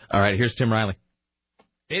 All right, here's Tim Riley.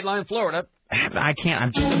 Dateline, Florida. I can't.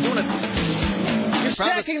 I'm doing it. You're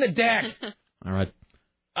stacking the deck. All right.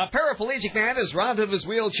 A paraplegic man is robbed of his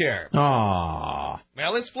wheelchair. Aww.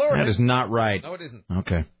 Well, it's Florida. That is not right. No, it isn't.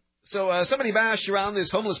 Okay. So somebody bashed around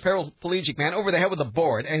this homeless paraplegic man over the head with a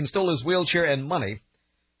board and stole his wheelchair and money.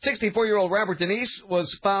 64-year-old Robert Denise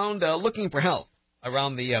was found looking for help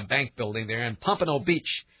around the bank building there in Pompano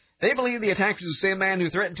Beach. They believe the attacker is the same man who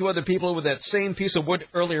threatened 2 other people with that same piece of wood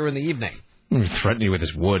earlier in the evening. Threatened you with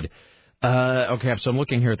his wood. Okay, so I'm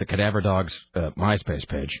looking here at the Cadaver Dogs MySpace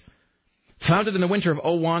page. Founded in the winter of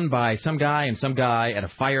 '01 by some guy and some guy at a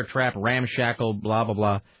fire trap, ramshackle, blah, blah,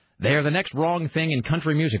 blah. They're the next wrong thing in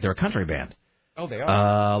country music. They're a country band. Oh, they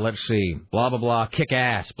are. Let's see. Blah, blah, blah. Kick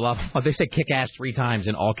ass. Blah, blah, blah. They say kick ass 3 times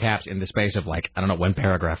in all caps in the space of, like, I don't know, 1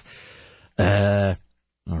 paragraph. All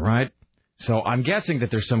right. So I'm guessing that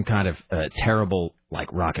there's some kind of terrible, like,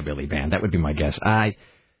 rockabilly band. That would be my guess.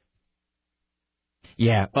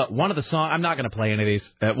 Yeah, but one of the songs, I'm not going to play any of these.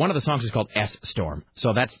 One of the songs is called S-Storm.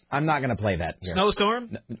 So I'm not going to play that here.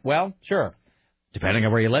 Snowstorm? Well, sure. Depending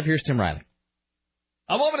on where you live, here's Tim Riley.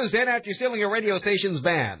 A woman is dead after stealing a radio station's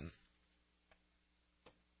van.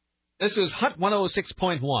 This is Hot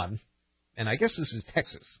 106.1, and I guess this is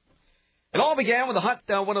Texas. It all began when the Hot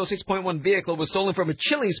 106.1 vehicle was stolen from a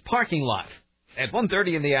Chili's parking lot at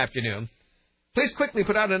 1:30 in the afternoon. Police quickly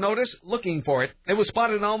put out a notice looking for it. It was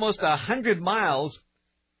spotted almost 100 miles.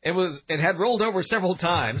 It had rolled over several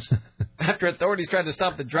times after authorities tried to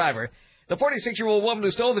stop the driver. The 46-year-old woman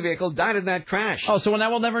who stole the vehicle died in that crash. Oh, so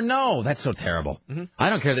now we'll never know. That's so terrible. Mm-hmm. I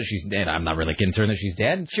don't care that she's dead. I'm not really concerned that she's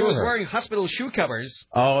dead. She was wearing hospital shoe covers.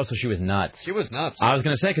 Oh, so she was nuts. She was nuts. I was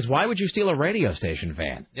going to say, because why would you steal a radio station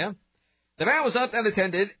van? Yeah. The van was left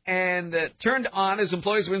unattended and turned on as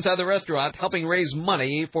employees were inside the restaurant helping raise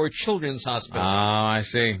money for Children's Hospital. Oh, I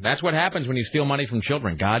see. That's what happens when you steal money from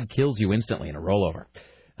children. God kills you instantly in a rollover.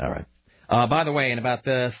 All right. By the way, in about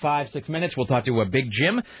 5-6 minutes, we'll talk to Big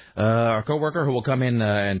Jim, our coworker, who will come in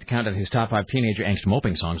and count out his top 5 teenager angst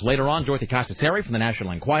moping songs. Later on, Dorothy Costaseri from the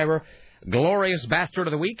National Enquirer, Glorious Bastard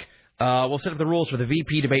of the Week. We'll set up the rules for the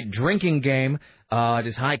VP debate drinking game. It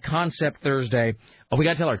is High Concept Thursday. Oh, we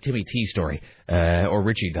got to tell our Timmy T story, or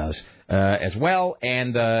Richie does, as well,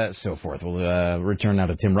 and so forth. We'll return now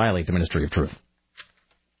to Tim Riley at the Ministry of Truth.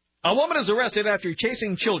 A woman is arrested after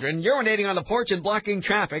chasing children, urinating on the porch, and blocking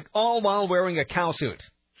traffic, all while wearing a cow suit.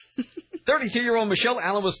 32-year-old Michelle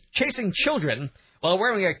Allen was chasing children while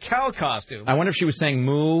wearing a cow costume. I wonder if she was saying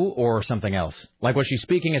moo or something else. Like, was she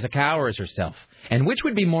speaking as a cow or as herself? And which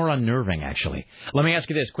would be more unnerving, actually? Let me ask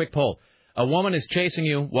you this, quick poll. A woman is chasing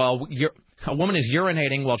you while a woman is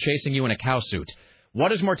urinating while chasing you in a cow suit.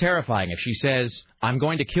 What is more terrifying, if she says, I'm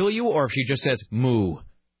going to kill you, or if she just says moo?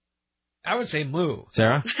 I would say moo.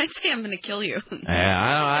 Sarah? I'd say I'm going to kill you. Yeah,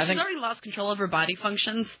 I She's think... already lost control of her body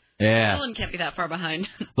functions. Yeah. Ellen can't be that far behind.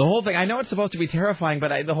 The whole thing, I know it's supposed to be terrifying,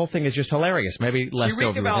 but the whole thing is just hilarious. Maybe less so if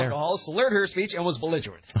you were there. alcohol, slurred her speech, and was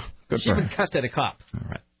belligerent. Good she for even her. cussed at a cop. All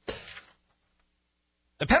right.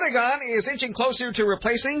 The Pentagon is inching closer to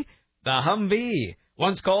replacing the Humvee,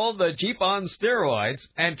 once called the Jeep on steroids,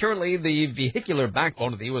 and currently the vehicular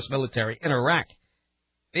backbone of the U.S. military in Iraq.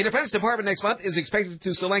 The Defense Department next month is expected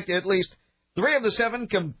to select at least 3 of the 7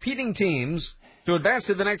 competing teams to advance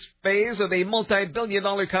to the next phase of a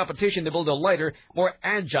multi-billion-dollar competition to build a lighter, more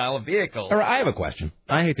agile vehicle. All right, I have a question.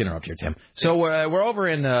 I hate to interrupt you, Tim. So we're over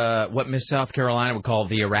in what Miss South Carolina would call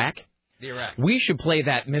the Iraq. The Iraq. We should play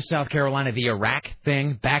that Miss South Carolina, the Iraq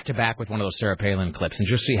thing back-to-back with one of those Sarah Palin clips and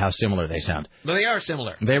just see how similar they sound. But they are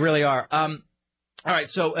similar. They really are. All right,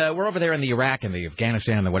 so we're over there in the Iraq and the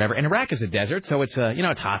Afghanistan and the whatever. And Iraq is a desert, so it's,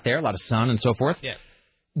 it's hot there, a lot of sun and so forth. Yeah.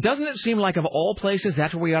 Doesn't it seem like, of all places,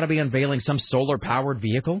 that's where we ought to be unveiling some solar-powered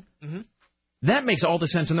vehicle? Mm-hmm. That makes all the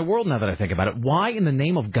sense in the world now that I think about it. Why in the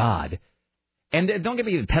name of God? And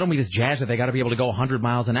don't peddle me this jazz that they got to be able to go 100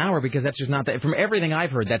 miles an hour, because that's just not from everything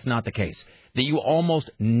I've heard, that's not the case. That you almost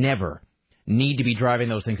never need to be driving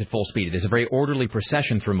those things at full speed. It is a very orderly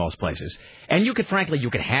procession through most places. And you could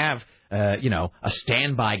have a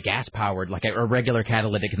standby gas-powered, like a regular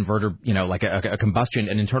catalytic converter, like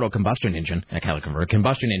an internal combustion engine,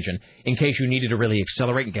 combustion engine, in case you needed to really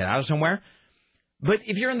accelerate and get out of somewhere. But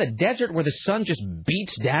if you're in the desert where the sun just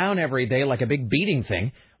beats down every day like a big beating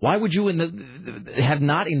thing, why would you have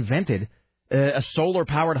not invented a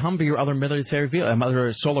solar-powered Humvee or other military vehicle,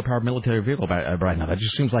 other solar-powered military vehicle right now? That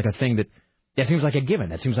just seems like a thing that seems like a given.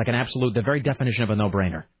 That seems like an absolute, the very definition of a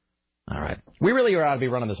no-brainer. All right. We really ought to be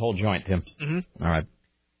running this whole joint, Tim. Mm-hmm. All right.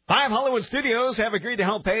 5 Hollywood studios have agreed to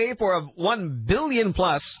help pay for a $1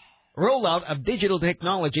 billion-plus rollout of digital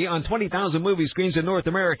technology on 20,000 movie screens in North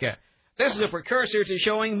America. This is a precursor to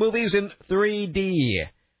showing movies in 3D.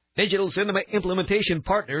 Digital Cinema Implementation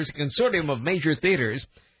Partners, a consortium of major theaters,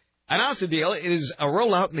 announced the deal. It is a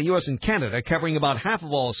rollout in the U.S. and Canada, covering about half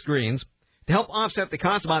of all screens. To help offset the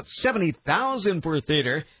cost, about $70,000 per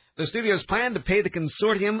theater, the studios plan to pay the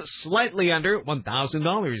consortium slightly under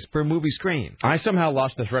 $1,000 per movie screen. I somehow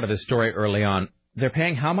lost the thread of this story early on. They're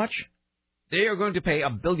paying how much? They are going to pay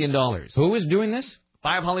 $1 billion. Who is doing this?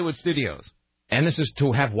 5 Hollywood studios. And this is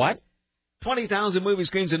to have what? 20,000 movie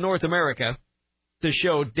screens in North America to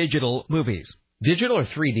show digital movies. Digital or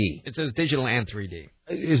 3D? It says digital and 3D.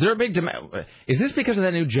 Is there a big demand? Is this because of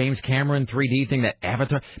that new James Cameron 3D thing, that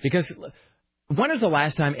Avatar? Because When was the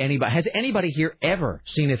last time has anybody here ever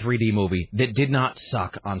seen a 3D movie that did not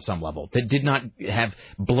suck on some level, that did not have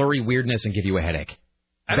blurry weirdness and give you a headache?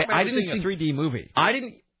 I didn't see a 3D movie. I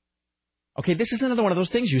didn't. Okay, this is another one of those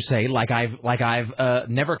things you say, like I've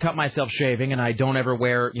never cut myself shaving and I don't ever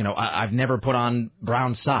wear, I've never put on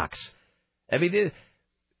brown socks. I mean,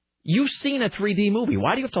 you've seen a 3D movie.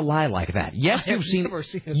 Why do you have to lie like that? Yes, you've seen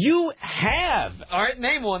it. You have. All right,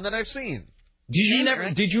 name one that I've seen.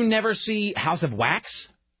 Did you never see House of Wax?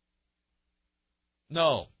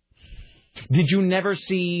 No. Did you never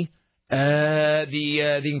see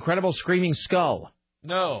the Incredible Screaming Skull?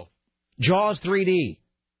 No. Jaws 3D?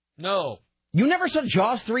 No. You never saw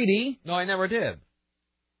Jaws 3D? No, I never did.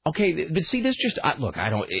 Okay, but see, this just look.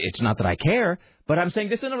 It's not that I care, but I'm saying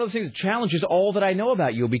this is one of those things that challenges all that I know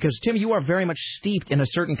about you because Tim, you are very much steeped in a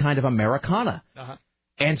certain kind of Americana. Uh-huh.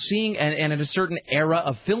 And seeing, and in a certain era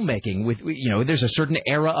of filmmaking, there's a certain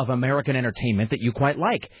era of American entertainment that you quite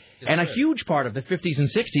like. Yes, and sir. a huge part of the 50s and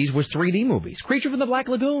 60s was 3D movies. Creature from the Black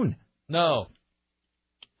Lagoon. No.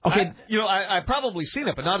 Okay. I've probably seen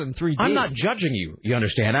it, but not in 3D. I'm not judging you, you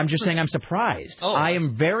understand? I'm just saying I'm surprised. Oh. I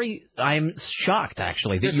am shocked,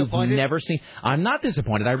 actually, that you've never seen. I'm not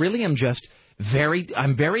disappointed. I really am just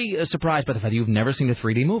I'm very surprised by the fact that you've never seen a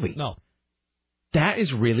 3D movie. No. That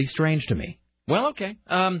is really strange to me. Well, okay.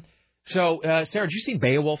 So, Sarah, did you see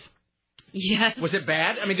Beowulf? Yes. Was it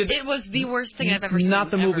bad? I mean, it was the worst thing I've ever seen. Not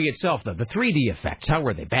the movie itself, though. The 3D effects. How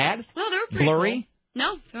were they? Bad? No, they were pretty blurry. Cool.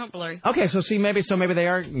 No, they weren't blurry. Okay, so see, maybe they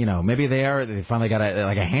are. They finally got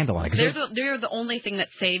a handle on it. They're the only thing that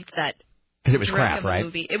saved that. Because it was crap, right?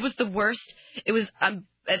 Movie. It was the worst. It was.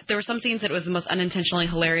 There were some scenes that it was the most unintentionally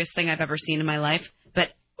hilarious thing I've ever seen in my life. But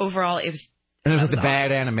overall, it was. And it was like the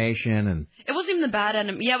bad animation and. It wasn't even the bad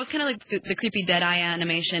animation. Yeah, it was kind of like the creepy dead eye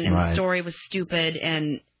animation, and the story was stupid,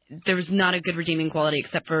 and there was not a good redeeming quality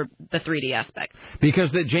except for the 3D aspect.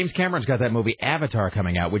 Because James Cameron's got that movie Avatar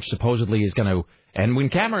coming out, which supposedly is going to. And when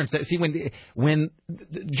Cameron says, when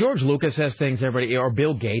George Lucas says things, everybody, or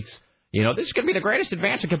Bill Gates, this is going to be the greatest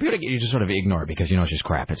advance in computing, you just sort of ignore it because it's just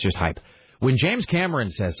crap. It's just hype. When James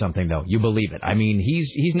Cameron says something, though, you believe it. I mean,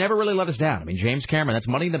 he's never really let us down. I mean, James Cameron, that's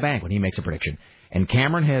money in the bank when he makes a prediction. And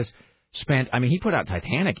Cameron has spent, he put out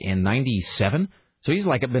Titanic in 97, so he's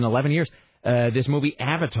been 11 years. This movie,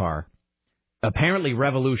 Avatar, apparently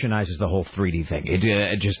revolutionizes the whole 3D thing.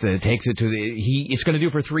 It just takes it to it's going to do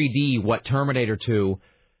for 3D what Terminator 2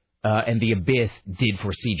 and The Abyss did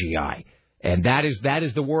for CGI. And that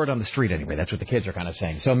is the word on the street anyway. That's what the kids are kind of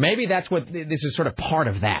saying. So maybe that's what this is sort of part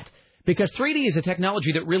of that. Because 3D is a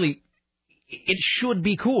technology that really, it should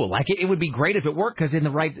be cool. Like, it would be great if it worked, because in the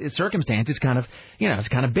right circumstance, it's kind of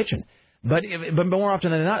bitching. But more often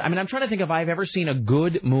than not, I'm trying to think if I've ever seen a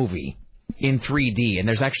good movie in 3D. And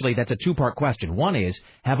that's a two-part question. One is,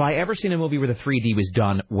 have I ever seen a movie where the 3D was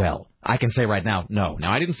done well? I can say right now, no.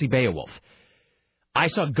 Now, I didn't see Beowulf. I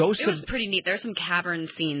saw Ghosts. It was pretty neat. There's some cavern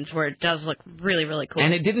scenes where it does look really, really cool.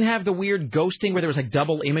 And it didn't have the weird ghosting where there was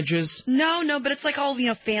double images? No, but it's all,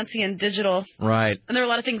 fancy and digital. Right. And there were a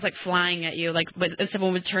lot of things flying at you, but if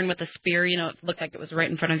someone would turn with a spear, it looked like it was right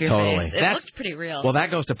in front of your face. It looked pretty real. Well, that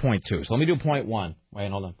goes to point 2. So let me do point 1. Wait,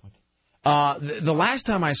 hold on. The last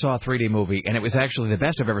time I saw a 3D movie, and it was actually the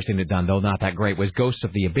best I've ever seen it done, though not that great, was Ghosts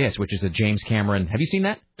of the Abyss, which is a James Cameron. Have you seen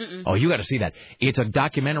that? Mm-mm. Oh, you got to see that. It's a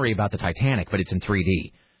documentary about the Titanic, but it's in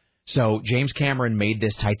 3D. So James Cameron made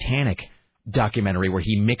this Titanic documentary where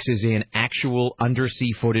he mixes in actual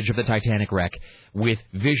undersea footage of the Titanic wreck with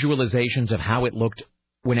visualizations of how it looked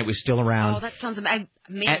when it was still around. Oh, that sounds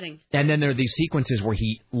amazing. And then there are these sequences where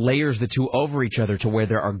he layers the two over each other to where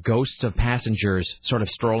there are ghosts of passengers sort of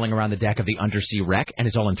strolling around the deck of the undersea wreck, and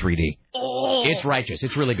it's all in 3D. Oh! It's righteous.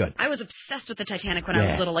 It's really good. I was obsessed with the Titanic when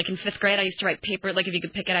I was little. In 5th grade, I used to write papers. If you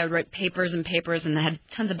could pick it, I would write papers and papers, and I had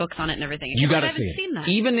tons of books on it and everything. You got to see it. Seen that.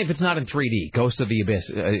 Even if it's not in 3D, Ghosts of the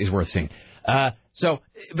Abyss is worth seeing. But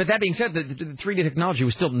that being said, the 3D technology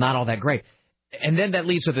was still not all that great. And then that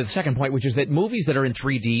leads to the second point, which is that movies that are in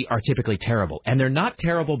 3D are typically terrible. And they're not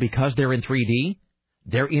terrible because they're in 3D.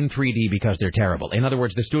 They're in 3D because they're terrible. In other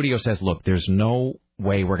words, the studio says, look, there's no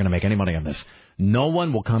way we're going to make any money on this. No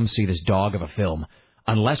one will come see this dog of a film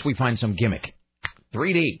unless we find some gimmick.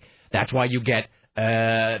 3D. That's why you get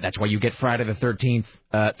Friday the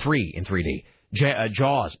 13th 3 in 3D.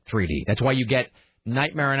 Jaws 3D. That's why you get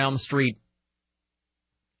Nightmare on Elm Street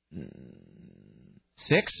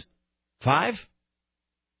 6? 5?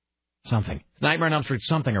 Something. Nightmare on Elm Street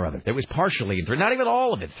something or other. It was partially in 3D. Not even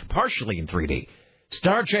all of it. Partially in 3D.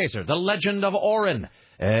 Star Chaser, The Legend of Orin.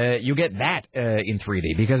 You get that in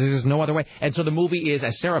 3D because there's no other way. And so the movie is,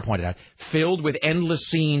 as Sarah pointed out, filled with endless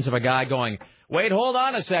scenes of a guy going, wait, hold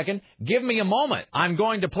on a second. Give me a moment. I'm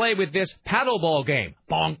going to play with this paddleball game.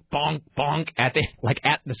 Bonk, bonk, bonk at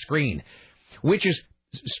the screen, which is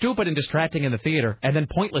stupid and distracting in the theater and then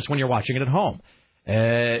pointless when you're watching it at home.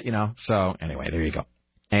 So anyway, there you go.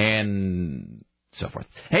 And so forth.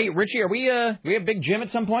 Hey, Richie, we have Big Jim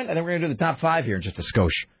at some point? I think we're going to do the top 5 here in just a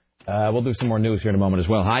skosh. We'll do some more news here in a moment as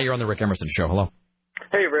well. Hi, you're on the Rick Emerson Show. Hello.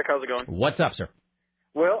 Hey, Rick, how's it going? What's up, sir?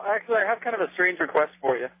 Well, actually, I have kind of a strange request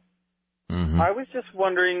for you. Mm-hmm. I was just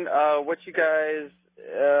wondering what you guys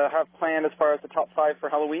have planned as far as the top 5 for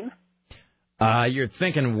Halloween. You're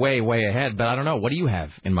thinking way, way ahead, but I don't know. What do you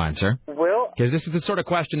have in mind, sir? Well, because this is the sort of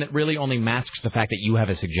question that really only masks the fact that you have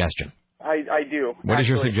a suggestion. I do. What is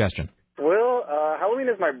your suggestion? Well, Halloween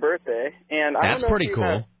is my birthday, and I That's don't know pretty if you cool.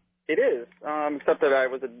 have- It is, except that I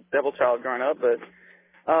was a devil child growing up, but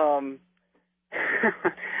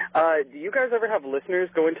do you guys ever have listeners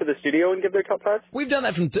go into the studio and give their top 5? We've done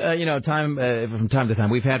that from time to time.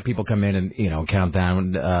 We've had people come in and count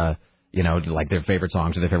down like their favorite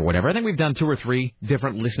songs or their favorite whatever. I think we've done 2 or 3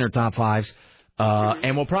 different listener top 5s,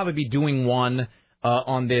 and we'll probably be doing one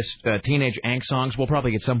on this Teenage Angst songs. We'll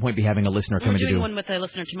probably at some point be having a listener come in to do. We're doing one with a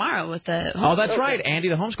listener tomorrow with the. Oh, that's right, Andy,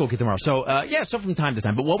 the homeschool kid tomorrow. So so from time to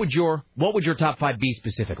time. But what would your top 5 be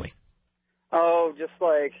specifically? Oh, just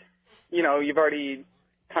like, you've already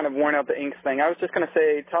kind of worn out the Inks thing. I was just going to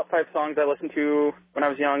say top 5 songs I listened to when I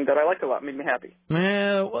was young that I liked a lot, made me happy.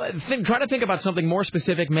 Try to think about something more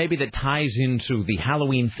specific, maybe that ties into the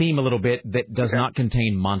Halloween theme a little bit, that does not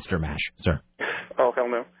contain Monster Mash, sir. Oh, hell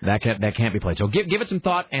no. That can't be played. So give it some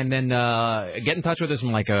thought, and then get in touch with us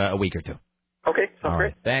in like a week or 2. Okay, sounds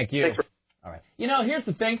great. Thank you. Thanks for- All right. Here's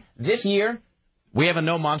the thing. This year, we have a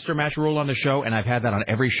no Monster Mash rule on the show, and I've had that on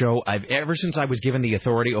every show. Ever since I was given the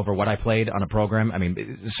authority over what I played on a program,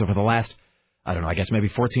 so for the last, I don't know, I guess maybe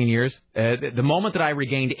 14 years, the moment that I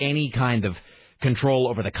regained any kind of control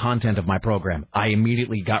over the content of my program, I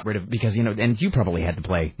immediately got rid of, because, and you probably had to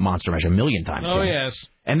play Monster Mash a million times. Oh, Jim. yes.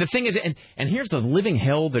 And the thing is, and here's the living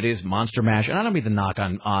hell that is Monster Mash, and I don't mean to knock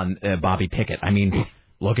on Bobby Pickett. I mean,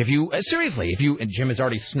 look, if you, and Jim is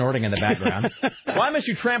already snorting in the background, why must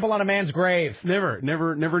you trample on a man's grave? Never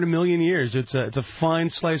in a million years. It's a fine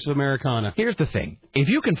slice of Americana. Here's the thing. If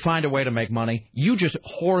you can find a way to make money, you just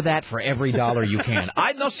whore that for every dollar you can.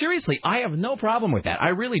 No, seriously, I have no problem with that. I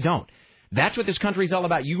really don't. That's what this country's all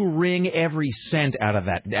about. You wring every cent out of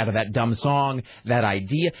that dumb song, that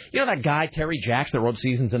idea. That guy, Terry Jacks, that wrote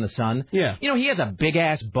Seasons in the Sun? Yeah. He has a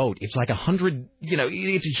big-ass boat. It's like 100,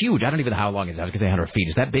 it's huge. I don't even know how long it's out. I was going to say 100 feet.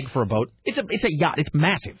 Is that big for a boat? It's a yacht. It's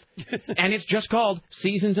massive. And it's just called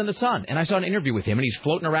Seasons in the Sun. And I saw an interview with him, and he's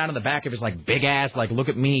floating around in the back of his, big-ass, look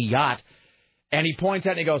at me yacht. And he points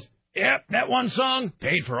out and he goes, yep, that one song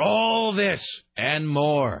paid for all this and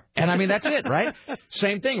more. And that's it, right?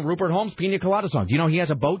 Same thing, Rupert Holmes' Pina Colada song. Do you know he has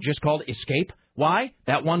a boat just called Escape? Why?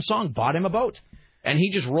 That one song bought him a boat. And he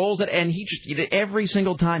just rolls it, and every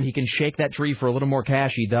single time he can shake that tree for a little more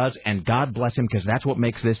cash, he does, and God bless him, because that's what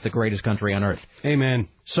makes this the greatest country on earth. Amen.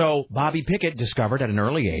 So Bobby Pickett discovered at an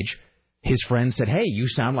early age, his friend said, hey, you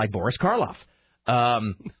sound like Boris Karloff.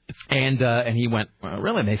 And he went, well,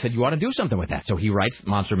 really? And they said, you ought to do something with that. So he writes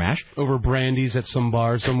Monster Mash. Over brandies at some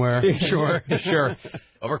bar somewhere. Sure.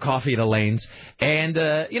 Over coffee at Elaine's. And,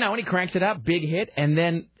 and he cranks it out, big hit. And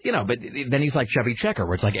then, but then he's like Chevy Checker,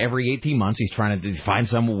 where it's like every 18 months he's trying to find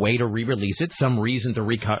some way to re-release it, some reason to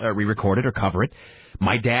re-record it or cover it.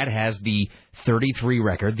 My dad has the 33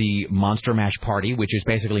 record, the Monster Mash Party, which is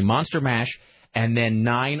basically Monster Mash and then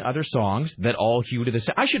 9 other songs that all hew to the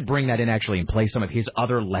same. I should bring that in, actually, and play some of his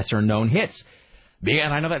other lesser-known hits.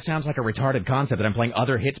 And I know that sounds like a retarded concept that I'm playing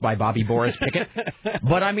other hits by Bobby Boris Pickett.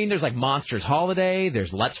 But, there's like Monsters Holiday,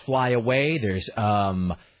 there's Let's Fly Away, there's...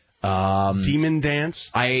 Demon Dance.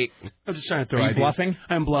 I'm just trying to throw Are you ideas. bluffing?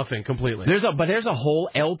 I'm bluffing completely. There's a whole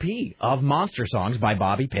LP of monster songs by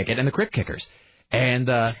Bobby Pickett and the Crypt Kickers. And,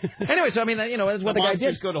 anyway, so, that's what the guy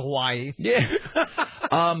did. Go to Hawaii. Yeah.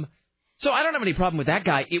 So I don't have any problem with that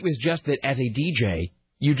guy. It was just that as a DJ,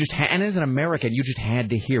 and as an American, you just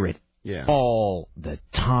had to hear it all the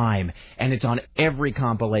time. And it's on every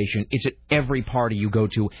compilation. It's at every party you go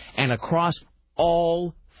to. And across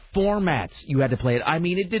all formats, you had to play it.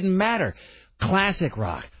 It didn't matter. Classic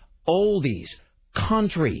rock, oldies,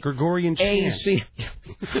 country, Gregorian chant, AC,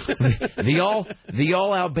 the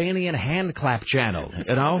all Albanian hand clap channel,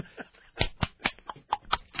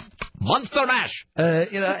 Monster Mash!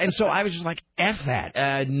 And so I was just like, F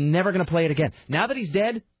that. Never going to play it again. Now that he's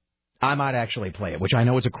dead, I might actually play it, which I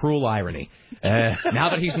know is a cruel irony. Now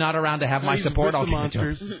that he's not around to have my support, I'll give it to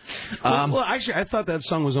him. Well, actually, I thought that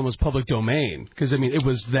song was almost public domain because, I mean, it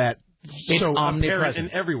was that so omnipresent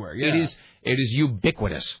and everywhere. Yeah. It is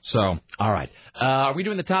ubiquitous. So, all right. Are we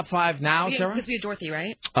doing the top 5 now, Sarah? Because we had Dorothy,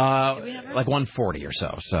 right? Like 140 or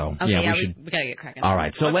so. So, okay, yeah, we got to get cracking. All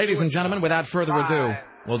right. So, ladies and gentlemen, without further ado,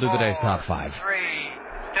 we'll do today's top 5. 3,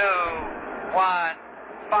 2, 1,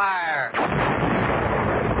 fire.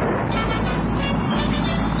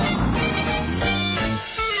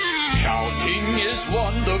 Counting is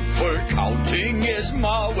wonderful, counting is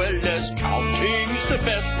marvelous, counting's the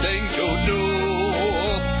best thing to do.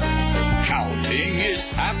 Counting is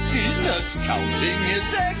happiness, counting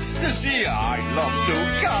is ecstasy. I love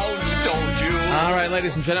to count, don't you? All right,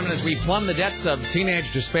 ladies and gentlemen, as we plumb the depths of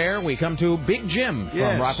teenage despair, we come to Big Jim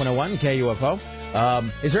from Rock 101 KUFO.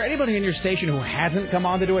 Is there anybody in your station who hasn't come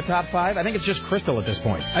on to do a top 5? I think it's just Crystal at this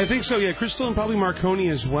point. I think so, yeah. Crystal and probably Marconi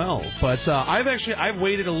as well. But I've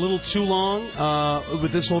waited a little too long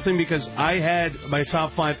with this whole thing because I had my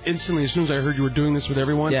top 5 instantly as soon as I heard you were doing this with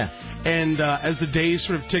everyone. Yeah. And as the days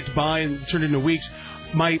sort of ticked by and turned into weeks,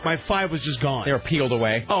 my 5 was just gone. They were peeled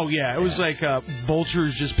away. Oh, yeah. It was like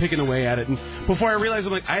vultures just picking away at it. And before I realized,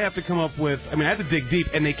 I'm like, I have to come up with... I mean, I have to dig deep,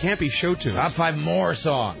 and they can't be show tunes. Top 5 more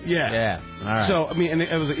songs. Yeah. Yeah. All right. So, I mean, and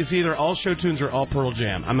it's either all show tunes or all Pearl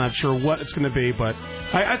Jam. I'm not sure what it's going to be, but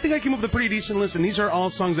I think I came up with a pretty decent list, and these are all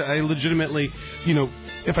songs that I legitimately, you know,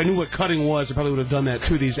 if I knew what cutting was, I probably would have done that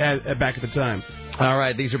to these back at the time. All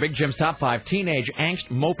right, these are Big Jim's top 5 teenage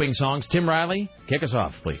angst moping songs. Tim Riley, kick us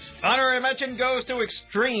off, please. Honorary mention goes to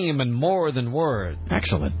Extreme and More Than Words.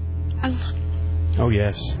 Excellent. Oh,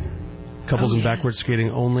 yes. Couples and backward skating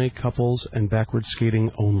only. Couples and backward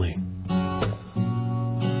skating only.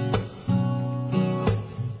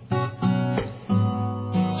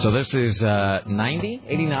 So this is 90,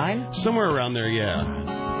 89? Somewhere around there, yeah.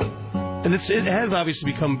 And it has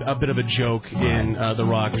obviously become a bit of a joke in the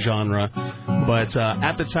rock genre. But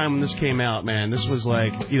at the time when this came out, man, this was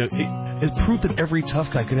like, you know, it proved that every tough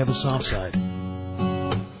guy could have a soft side.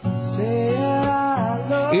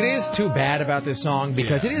 It is too bad about this song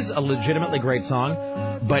because it is a legitimately great song.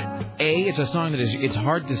 But A, it's a song that it's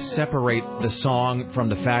hard to separate the song from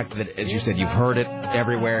the fact that, as you said, you've heard it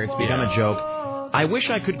everywhere. It's become a joke. I wish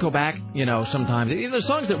I could go back, you know, sometimes. There's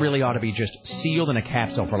songs that really ought to be just sealed in a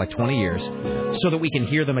capsule for like 20 years so that we can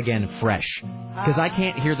hear them again fresh. Because I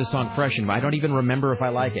can't hear the song fresh anymore. I don't even remember if I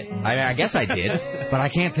like it. I guess I did, but I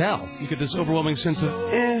can't tell. You get this overwhelming sense of,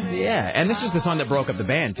 Yeah, and this is the song that broke up the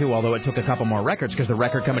band, too, although it took a couple more records because the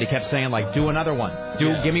record company kept saying, like, do another one.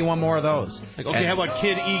 Give me one more of those. Like, okay, how about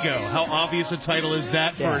Kid Ego? How obvious a title is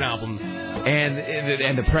that for an album?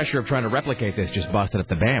 And the pressure of trying to replicate this just busted up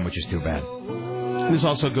the band, which is too bad. This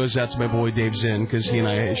also goes out to my boy Dave Zinn because he and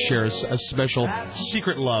I share a special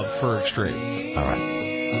secret love for Extreme. All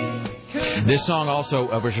right. This song also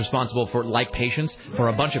was responsible for, like Patience, for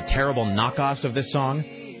a bunch of terrible knockoffs of this song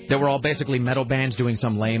that were all basically metal bands doing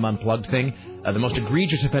some lame unplugged thing. The most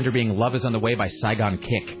egregious offender being Love Is on the Way by Saigon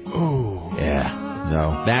Kick. Oh. Yeah.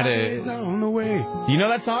 So that is... on the way. Do you know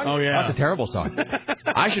that song? Oh, yeah. That's a terrible song.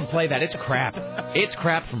 I should play that. It's crap. It's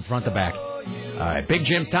crap from front to back. All right, Big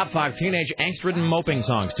Jim's top 5 teenage angst-ridden moping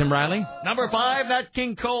songs. Tim Riley? Number 5, Nat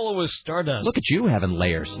King Cole was Stardust. Look at you having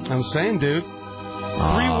layers. I'm saying, dude. 3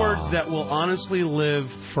 words that will honestly live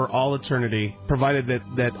for all eternity, provided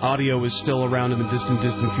that audio is still around in the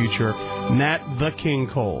distant future. Nat the King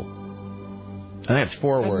Cole. I think it's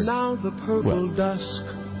 4 words. Now the purple dusk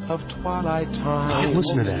of twilight time.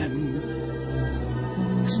 Listen to that.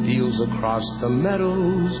 Steals across the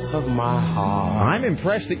meadows of my heart. I'm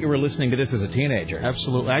impressed that you were listening to this as a teenager.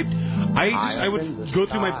 Absolutely. I would go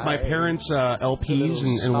through my parents' LPs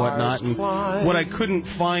and whatnot, and what I couldn't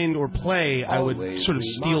find or play, I would sort of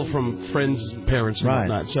steal from friends' parents and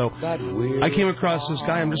whatnot. So I came across this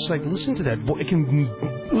guy. I'm just like, listen to that. It can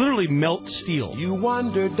literally melt steel. You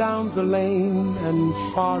wander down the lane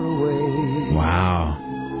and far away. Wow.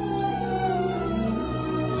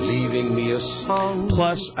 Leaving me a song.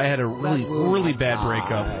 Plus, I had a really bad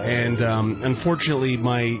breakup, and unfortunately,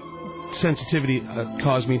 my sensitivity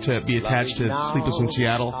caused me to be attached to Sleepless in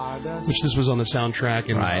Seattle, which this was on the soundtrack.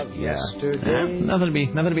 And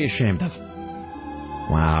nothing to be ashamed of.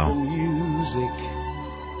 Wow. The music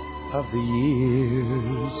of the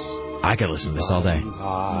years. I could listen to this all day.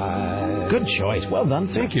 Good choice. Well done,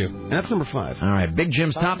 sir. Thank you. And that's number 5. All right, Big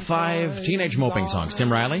Jim's top 5 teenage moping songs.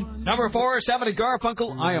 Tim Riley? Number 4, Seven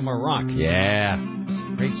Garfunkel, I Am a Rock. Yeah. It's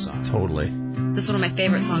a great song. Totally. This is one of my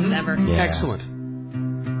favorite songs ever. Yeah. Excellent.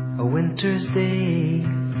 A winter's day.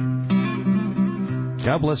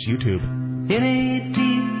 God bless YouTube. In a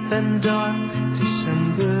deep and dark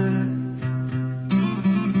December.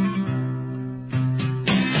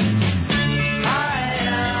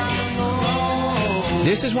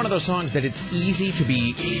 This is one of those songs that it's easy to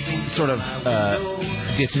be sort of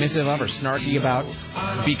dismissive of or snarky about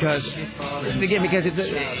because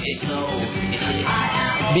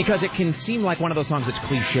it can seem like one of those songs that's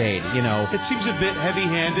cliched, you know. It seems a bit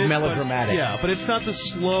heavy-handed, melodramatic. But it's not the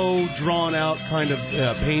slow, drawn-out kind of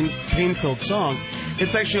pain-filled song.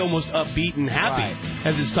 It's actually almost upbeat and happy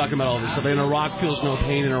as it's talking about all this stuff. And a rock feels no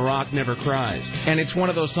pain, and a rock never cries. And it's one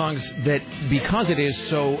of those songs that, because it is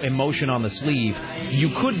so emotion on the sleeve, you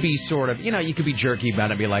could be sort of, you know, you could be jerky about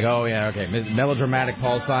it and be like, oh, yeah, okay, melodramatic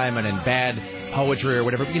Paul Simon and bad poetry or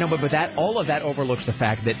whatever, you know, but that all of that overlooks the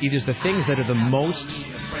fact that it is the things that are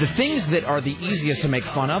the things that are the easiest to make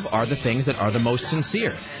fun of are the things that are the most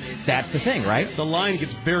sincere. That's the thing, right? The line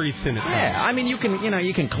gets very thin at times. Yeah, I mean, you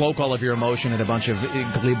can cloak all of your emotion in a bunch of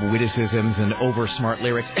glib witticisms and over smart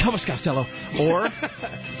lyrics, Elvis Costello, or,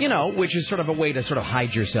 you know, which is sort of a way to sort of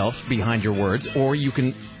hide yourself behind your words, or you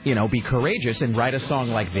can, you know, be courageous and write a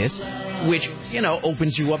song like this, which, you know,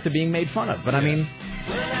 opens you up to being made fun of. But I mean,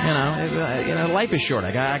 you know, life is short.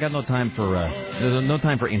 I got no time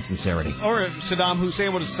for insincerity. Or if Saddam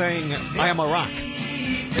Hussein was saying, "I am a rock."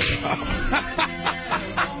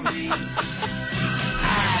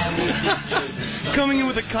 Coming in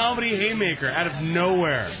with a comedy haymaker out of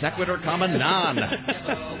nowhere. Sequitur comma non.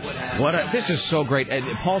 This is so great.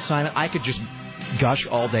 Paul Simon, I could just gush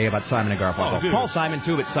all day about Simon and Garfunkel. Paul Simon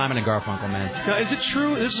too, but Simon and Garfunkel, man. Now, is it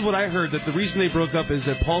true? This is what I heard, that the reason they broke up is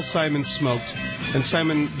that Paul Simon smoked, and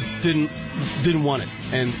Simon didn't want it,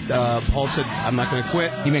 and Paul said, "I'm not going to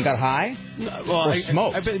quit." You mean got high? Well, or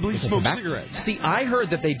smoked? I believe he smoked cigarettes. See, I heard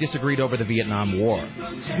that they disagreed over the Vietnam War.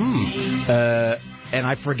 And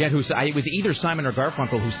I forget who. It was either Simon or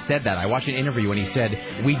Garfunkel who said that. I watched an interview and he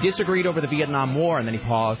said, "We disagreed over the Vietnam War," and then he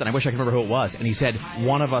paused, and I wish I could remember who it was, and he said,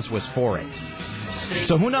 "One of us was for it."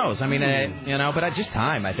 So who knows? I mean, you know, but just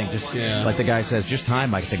time, I think. Like the guy says, just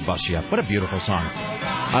time, I think, busts you up. What a beautiful song.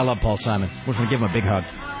 I love Paul Simon. We're going to give him a big hug.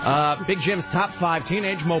 Big Jim's top 5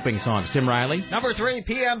 teenage moping songs. Tim Riley. Number 3,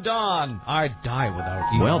 PM Dawn. I'd die without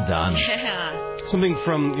you. Well done. Yeah. Something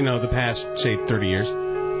from, you know, the past, say, 30 years.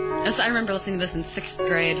 I remember listening to this in 6th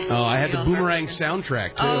grade. Oh, I had the Boomerang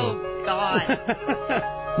soundtrack, too. Oh, God.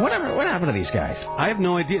 What happened to these guys? I have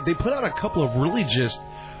no idea. They put out a couple of really just...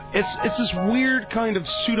 It's this weird kind of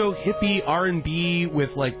pseudo-hippie R&B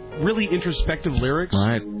with, like, really introspective lyrics.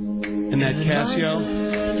 Right. And that Casio.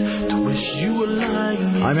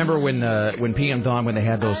 I remember when PM Dawn, when they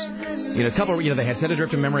had those, you know, a couple, you know, they had Set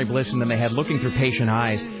Adrift in Memory Bliss, and then they had Looking Through Patient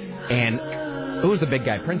Eyes, and who was the big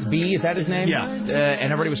guy? Prince B, is that his name? Yeah.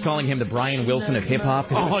 And everybody was calling him the Brian Wilson of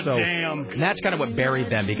hip-hop. Oh, damn. And that's kind of what buried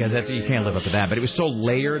them, because you can't live up to that. But it was so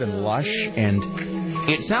layered and lush, and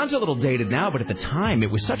it sounds a little dated now, but at the time, it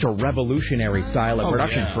was such a revolutionary style of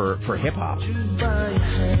production for hip-hop.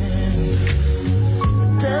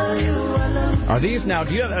 Are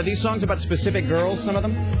these songs about specific girls, some of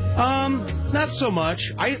them? Not so much.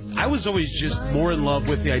 I was always just more in love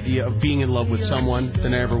with the idea of being in love with someone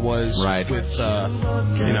than I ever was with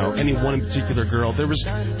you know, any one particular girl. There was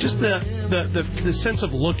just the sense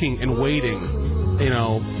of looking and waiting, you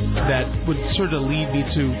know, that would sort of lead me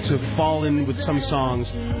to fall in with some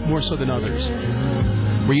songs more so than others.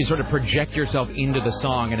 Where you sort of project yourself into the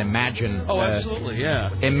song and imagine... Oh, absolutely,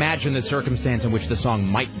 yeah. Imagine the circumstance in which the song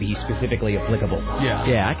might be specifically applicable. Yeah.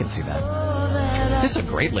 Yeah, I can see that. This is a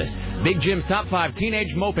great list. Big Jim's top 5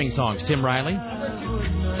 teenage moping songs. Tim Riley.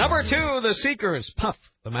 Number 2, The Seekers, Puff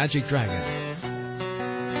the Magic Dragon.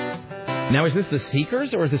 Now, is this The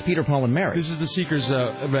Seekers or is this Peter, Paul, and Mary? This is The Seekers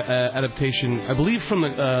adaptation, I believe, from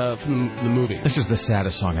the movie. This is the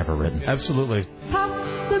saddest song ever written. Absolutely.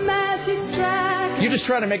 Puff the Magic Dragon. You're just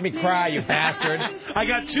trying to make me cry, you bastard. I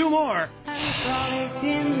got 2 more.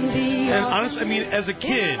 And honestly, I mean, as a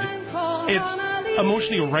kid, it's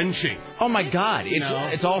emotionally wrenching. Oh my God,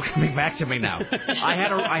 it's all coming back to me now.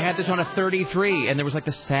 I had this on a 33, and there was like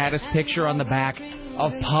the saddest picture on the back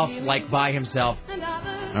of Puff, like by himself.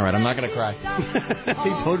 All right, I'm not gonna cry.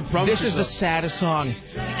 This is the saddest song. Did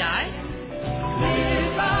he die?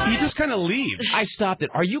 He just kind of leaves. I stopped it.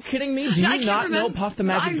 Are you kidding me? Do you not know Puff the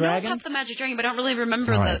Magic Dragon? I know Puff the Magic Dragon, but I don't really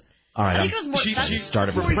remember All right. I think it was more... She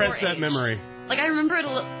started to repress that memory. Like, I remember it a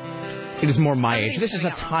little... It is more my age. This is a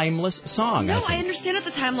timeless song. No, I understand it's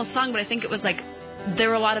a timeless song, but I think it was like... There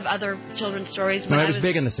were a lot of other children's stories. When I was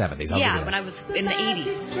big in the 70s. Yeah, when I was in the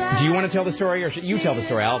 80s. Do you want to tell the story, or should you tell the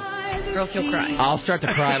story? Girls, you'll cry. I'll start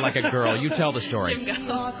to cry like a girl. You tell the story.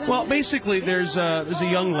 Well, basically, there's a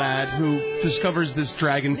young lad who discovers this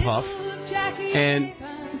dragon Puff, and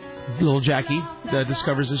little Jackie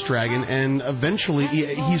discovers this dragon, and eventually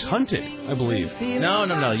he's hunted, I believe.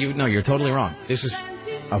 No. You're totally wrong. This is...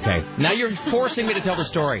 Okay. Now you're forcing me to tell the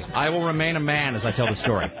story. I will remain a man as I tell the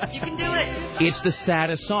story. You can do it. It's the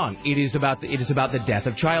saddest song. It is about the death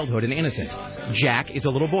of childhood and innocence. Jack is a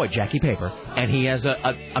little boy, Jackie Paper, and he has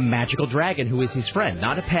a magical dragon who is his friend.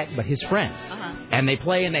 Not a pet, but his friend. Uh-huh. And they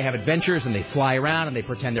play and they have adventures and they fly around and they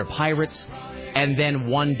pretend they're pirates. And then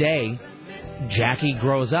one day, Jackie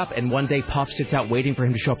grows up and one day Puff sits out waiting for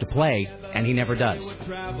him to show up to play, and he never does.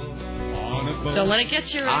 Don't let it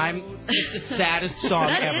get you. It's the saddest song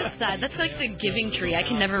ever. That is sad. That's like the Giving Tree. I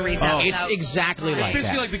can never read that. It's exactly like that. It's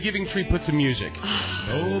basically like the Giving Tree put to music.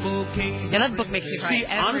 Yeah, that book makes me cry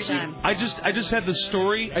every honestly, time. I just had the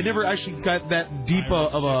story. I never actually got that deep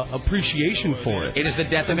of a appreciation for it. It is the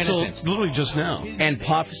death of innocence. Literally just now. And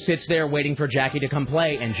Puff sits there waiting for Jackie to come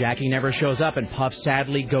play, and Jackie never shows up, and Puff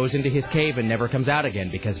sadly goes into his cave and never comes out again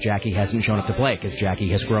because Jackie hasn't shown up to play, because Jackie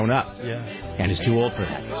has grown up. Yeah. And is too old for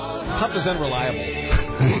that. Puff is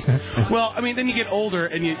unreliable. Well, I mean, then you get older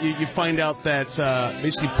and you find out that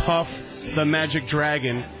basically Puff, the magic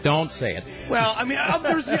dragon... Don't say it. Well, I mean,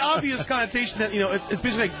 there's the obvious connotation that, it's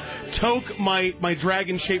basically like toke my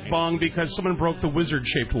dragon-shaped bong because someone broke the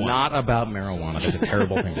wizard-shaped one. Not about marijuana. That's a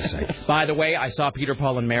terrible thing to say. By the way, I saw Peter,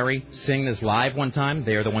 Paul, and Mary sing this live one time.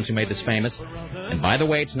 They are the ones who made this famous. And by the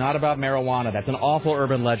way, it's not about marijuana. That's an awful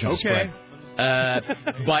urban legend. Okay.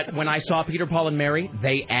 But when I saw Peter, Paul, and Mary,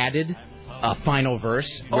 they added a final verse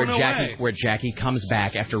where Jackie comes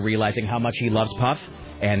back after realizing how much he loves Puff,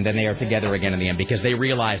 and then they are together again in the end because they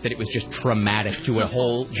realized that it was just traumatic to a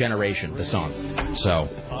whole generation, the song. So,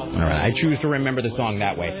 all right, I choose to remember the song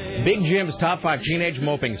that way. Big Jim's Top 5 Teenage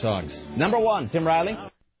Moping Songs. Number 1, Tim Riley.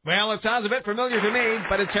 Well, it sounds a bit familiar to me,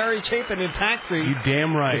 but it's Harry Chapin in Taxi. You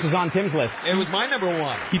damn right. This is on Tim's list. It was my number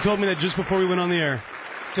 1. He told me that just before we went on the air.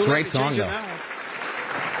 Great song, though.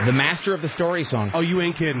 The master of the story song. Oh, you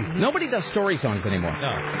ain't kidding. Nobody does story songs anymore.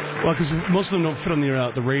 No. Well, because most of them don't fit on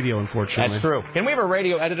the radio, unfortunately. That's true. Can we have a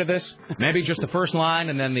radio edit of this? Maybe just the first line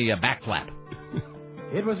and then the back flap.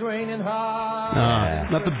 It was raining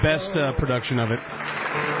hard. Not the best production of it.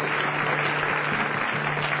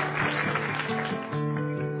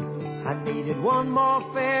 I needed one more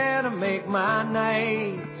fare to make my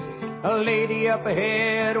night. A lady up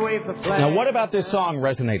ahead, wave the flag. Now, what about this song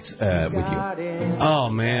resonates with you? Oh,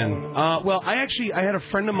 man. Well, I had a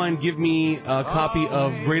friend of mine give me a copy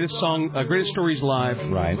of Greatest Stories Live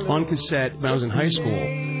on cassette when I was in high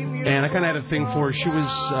school. And I kind of had a thing for her. She was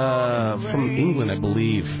from England, I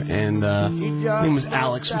believe. And her name was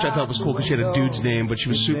Alex, which I thought was cool because she had a dude's name, but she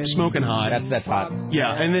was smoking hot. That's hot.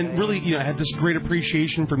 Yeah, and then really, I had this great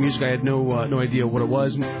appreciation for music. I had no idea what it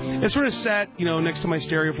was. And I sort of sat, next to my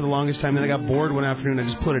stereo for the longest time. Then I got bored one afternoon. I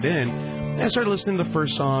just put it in. And I started listening to the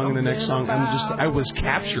first song and the next song. I was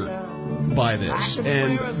captured by this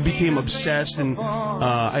and became obsessed. And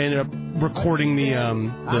I ended up recording the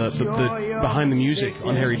behind the music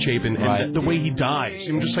on Harry Chapin and the way he dies.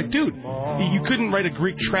 I'm just like, dude, you couldn't write a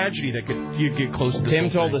Greek tragedy that you'd get close to this. Tim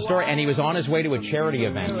told the story, and he was on his way to a charity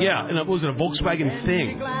event. Yeah, and was it a Volkswagen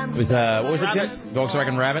thing? It was what was it? Tim?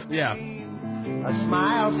 Volkswagen Rabbit. Yeah.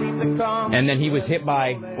 And then he was hit by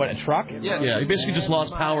a truck? Yeah, he basically just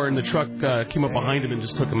lost power, and the truck came up behind him and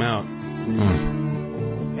just took him out.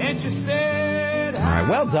 And she said, all right,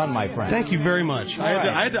 well done, my friend. Thank you very much.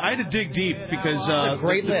 I had to dig deep because a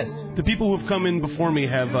great list. The people who have come in before me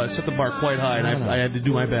have set the bar quite high, and I had to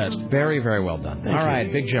do my best. Very, very well done. Thank all right,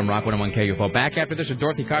 you. Big Jim, Rock 101 KUFO. Back after this with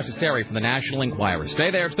Dorothy Carcasseri from the National Enquirer. Stay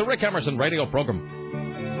there. It's the Rick Emerson radio program.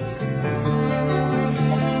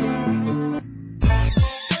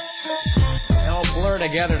 They all blur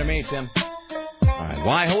together to me, Tim. All right.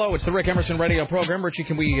 Why, hello, it's the Rick Emerson radio program. Richie,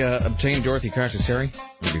 can we obtain Dorothy Carcasseri?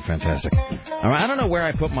 That'd be fantastic. All right, I don't know where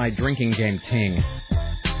I put my drinking game ting.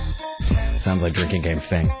 Sounds like drinking game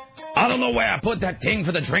thing. I don't know where I put that ting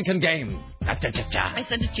for the drinking game. I sent it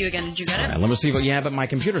to you again. Did you get it? All right, let me see. Yeah, but my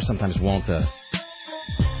computer sometimes won't.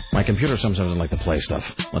 My computer sometimes doesn't like to play stuff.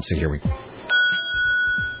 Let's see. Here we go.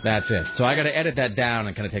 That's it. So I got to edit that down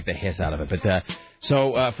and kind of take the hiss out of it. But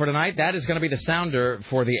so for tonight, that is going to be the sounder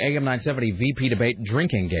for the AM 970 VP debate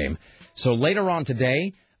drinking game. So later on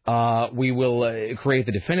today, we will create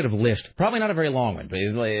the definitive list. Probably not a very long one, but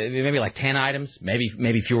maybe like 10 items,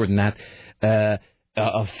 maybe fewer than that.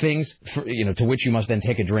 Of things to which you must then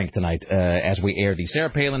take a drink tonight as we air the Sarah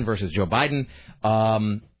Palin versus Joe Biden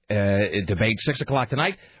debate 6 o'clock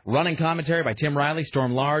tonight. Running commentary by Tim Riley,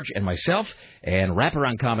 Storm Large, and myself, and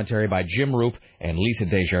wraparound commentary by Jim Roop and Lisa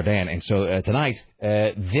Desjardins. And so tonight,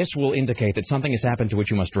 this will indicate that something has happened to which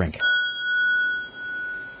you must drink.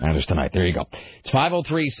 That is tonight. There you go. It's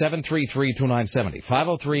 503-733-2970.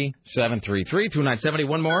 503-733-2970.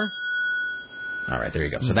 One more. All right, there you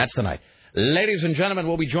go. So that's tonight. Ladies and gentlemen,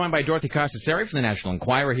 we'll be joined by Dorothy Carcasseri from the National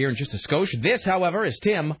Enquirer here in just a skosh. This, however, is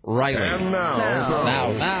Tim Riley. And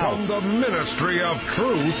now, from the Ministry of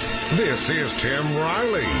Truth, this is Tim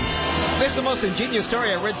Riley. This is the most ingenious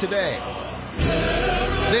story I read today.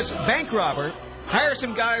 This bank robber hires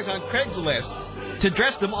some guys on Craigslist to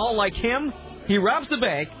dress them all like him. He robs the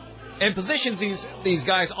bank and positions these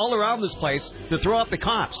guys all around this place to throw up the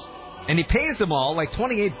cops. And he pays them all like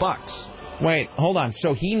 $28. Wait, hold on.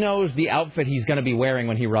 So he knows the outfit he's going to be wearing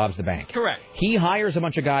when he robs the bank. Correct. He hires a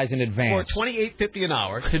bunch of guys in advance. For $28.50 an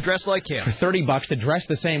hour to dress like him. For $30 to dress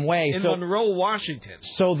the same way. In Monroe, Washington.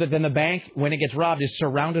 So that then the bank, when it gets robbed, is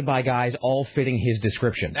surrounded by guys all fitting his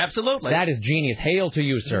description. Absolutely. That is genius. Hail to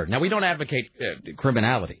you, sir. Now, we don't advocate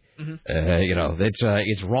criminality. Mm-hmm.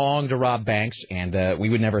 It's wrong to rob banks, and we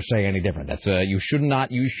would never say any different. That's you shouldn't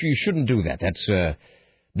do that. That's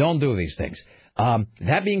don't do these things.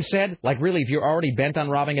 That being said, really, if you're already bent on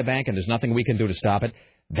robbing a bank and there's nothing we can do to stop it,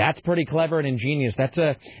 that's pretty clever and ingenious.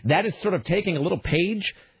 That is sort of taking a little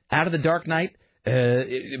page out of The Dark Knight,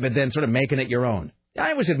 but then sort of making it your own.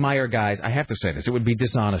 I always admire guys. I have to say this. It would be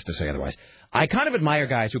dishonest to say otherwise. I kind of admire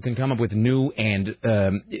guys who can come up with new and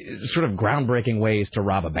sort of groundbreaking ways to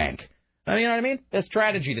rob a bank. You know what I mean? A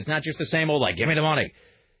strategy that's not just the same old, give me the money.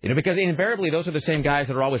 Because invariably those are the same guys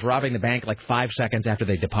that are always robbing the bank 5 seconds after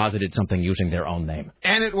they deposited something using their own name.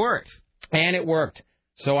 And it worked.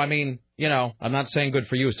 So, I'm not saying good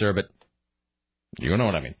for you, sir, but you know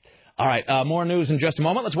what I mean. All right, more news in just a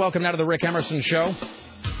moment. Let's welcome now to the Rick Emerson Show.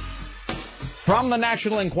 From the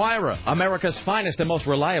National Enquirer, America's finest and most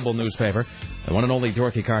reliable newspaper, the one and only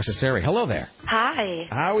Dorothy Carcasseri. Hello there. Hi.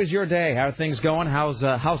 How is your day? How are things going? How's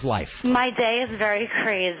life? My day is very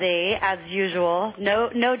crazy, as usual.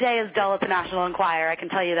 No day is dull at the National Enquirer, I can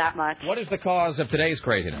tell you that much. What is the cause of today's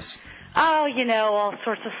craziness? Oh, all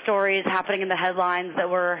sorts of stories happening in the headlines that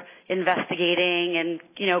we're investigating and,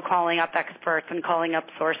 calling up experts and calling up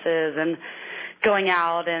sources and going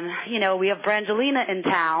out. And, we have Brangelina in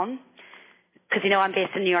town. Because, I'm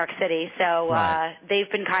based in New York City, so right. They've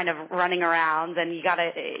been kind of running around, and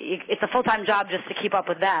it's a full-time job just to keep up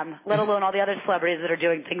with them, let alone all the other celebrities that are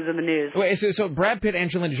doing things in the news. Wait, so Brad Pitt,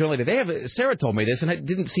 Angelina Jolie, Sarah told me this, and it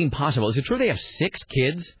didn't seem possible. Is it true they have 6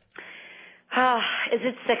 kids? Is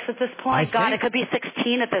it 6 at this point? It could be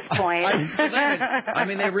 16 at this point.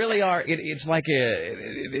 They really are. It's like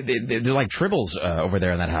they're like tribbles over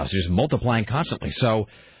there in that house. They're just multiplying constantly, so...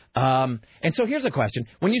 and so here's a question.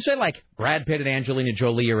 When you say Brad Pitt and Angelina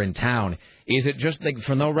Jolie are in town, is it just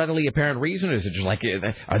for no readily apparent reason? Or is it just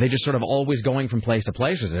are they just sort of always going from place to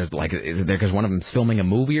place? Is it because one of them's filming a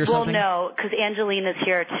movie or something? Well, no, because Angelina's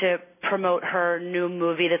here to promote her new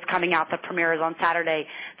movie that's coming out. The premiere is on Saturday,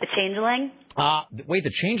 The Changeling. Wait, The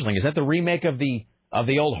Changeling, is that the remake of the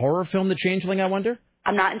old horror film, The Changeling, I wonder?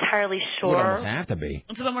 I'm not entirely sure. It would almost have to be.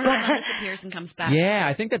 It's the one where Hannah disappears and comes back. Yeah,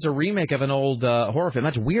 I think that's a remake of an old horror film.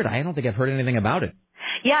 That's weird. I don't think I've heard anything about it.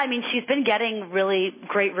 Yeah, she's been getting really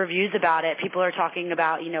great reviews about it. People are talking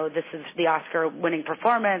about, this is the Oscar-winning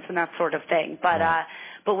performance and that sort of thing. But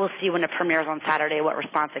we'll see when it premieres on Saturday what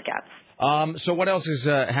response it gets. So what else is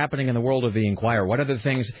happening in the world of the Enquirer? What other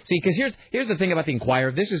things? See, because here's the thing about the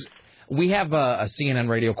Enquirer. We have a CNN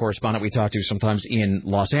radio correspondent we talk to sometimes in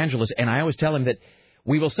Los Angeles, and I always tell him that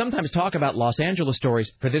we will sometimes talk about Los Angeles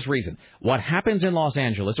stories for this reason. What happens in Los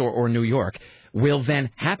Angeles or New York will then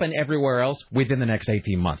happen everywhere else within the next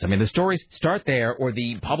 18 months. The stories start there, or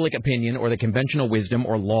the public opinion or the conventional wisdom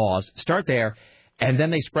or laws start there, and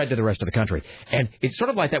then they spread to the rest of the country. And it's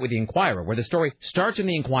sort of like that with the Enquirer, where the story starts in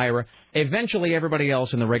the Enquirer. Eventually, everybody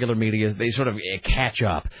else in the regular media, they sort of catch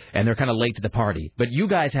up, and they're kind of late to the party. But you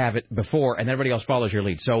guys have it before, and everybody else follows your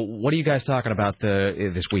lead. So what are you guys talking about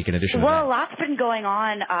this week in addition to that? Well, a lot's been going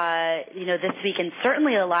on, this week, and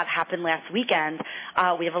certainly a lot happened last weekend.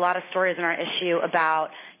 We have a lot of stories in our issue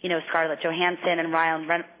about, Scarlett Johansson and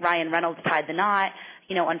Ryan Reynolds tied the knot.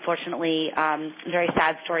 Unfortunately, very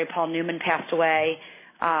sad story. Paul Newman passed away.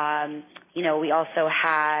 We also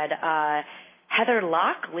had Heather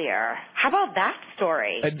Locklear. How about that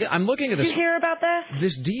story? I'm looking at this. Did you hear about this?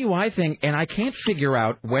 This DUI thing, and I can't figure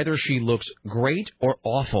out whether she looks great or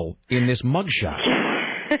awful in this mugshot.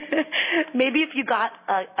 Maybe if you got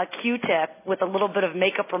a Q-tip with a little bit of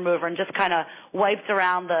makeup remover and just kind of wiped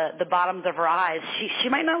around the bottoms of her eyes, she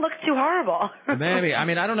might not look too horrible. Maybe. I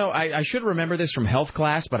don't know. I should remember this from health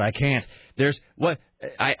class, but I can't. There's what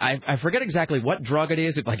I forget exactly what drug it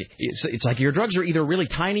is. It's like your drugs are either really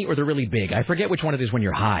tiny or they're really big. I forget which one it is when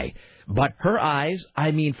you're high. But her eyes,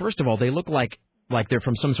 first of all, they look like like they're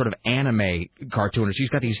from some sort of anime cartoon. And she's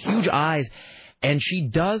got these huge eyes, and she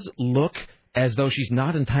does look as though she's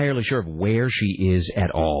not entirely sure of where she is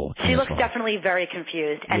at all. She looks definitely very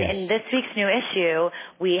confused. And in this week's new issue,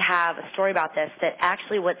 we have a story about this, that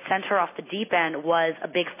actually what sent her off the deep end was a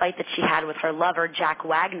big fight that she had with her lover, Jack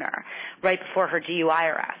Wagner, right before her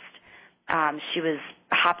DUI arrest. She was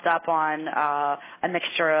hopped up on a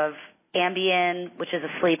mixture of Ambien, which is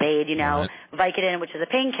a sleep aid, Vicodin, which is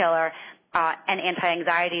a painkiller, and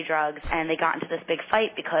anti-anxiety drugs, and they got into this big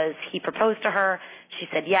fight because he proposed to her. She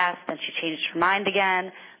said yes, then she changed her mind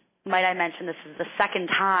again. Might I mention this is the second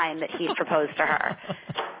time that he's proposed to her.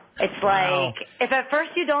 It's like, if at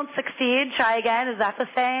first you don't succeed, try again. Is that the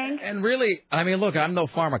saying? And really, I mean, look, I'm no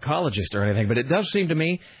pharmacologist or anything, but it does seem to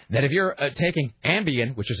me that if you're taking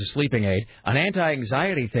Ambien, which is a sleeping aid, an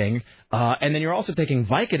anti-anxiety thing, and then you're also taking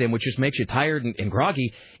Vicodin, which just makes you tired and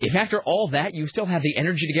groggy, if after all that you still have the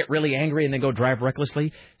energy to get really angry and then go drive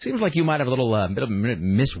recklessly, seems like you might have a little bit of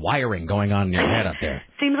miswiring going on in your head up there.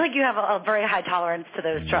 Seems like you have a very high tolerance to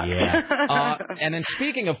those drugs. Yeah. And then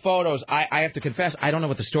speaking of photos, I have to confess, I don't know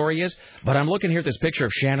what the story is, but I'm looking here at this picture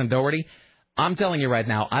of Shannon Doherty. I'm telling you right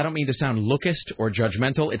now, I don't mean to sound lookist or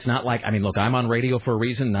judgmental. It's not like, I mean, look, I'm on radio for a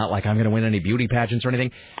reason, not like I'm going to win any beauty pageants or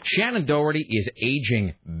anything. Shannon Doherty is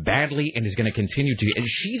aging badly and is going to continue to. And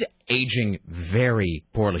she's aging very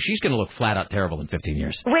poorly. She's going to look flat out terrible in 15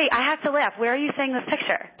 years. Wait, I have to laugh. Where are you seeing this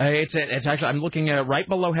picture? It's actually, I'm looking right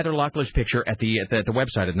below Heather Locklear's picture at the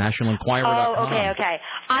website at nationalenquirer.com. Oh, okay.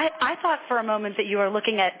 I thought for a moment that you were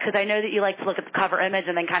looking at, because I know that you like to look at the cover image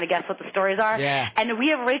and then kind of guess what the stories are. Yeah. And we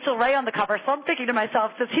have Rachel Ray on the cover, so I'm thinking to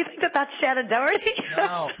myself, does he think that that's Shannon Doherty?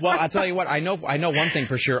 No. Well, I'll tell you what, I know one thing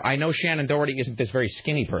for sure. I know Shannon Doherty isn't this very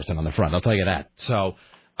skinny person on the front. I'll tell you that. So,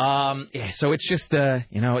 so it's just,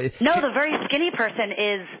 No, the very skinny person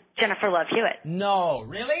is Jennifer Love Hewitt. No,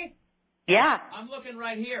 really? Yeah. I'm looking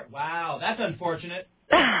right here. Wow, that's unfortunate.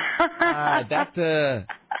 I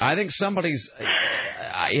think somebody's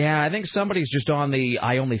just on the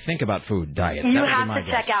I only think about food diet. You have to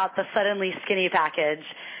check out the Suddenly Skinny package,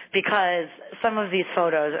 because some of these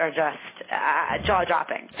photos are just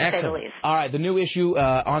jaw-dropping, to say the least. All right, the new issue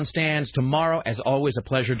on stands tomorrow. As always, a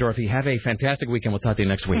pleasure, Dorothy. Have a fantastic weekend. We'll talk to you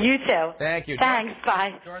next week. You too. Thank you. Thanks.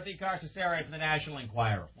 Bye. Dorothy Carcassari from the National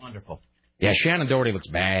Enquirer. Wonderful. Yeah, Shannon Doherty looks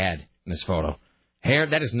bad in this photo. Hair,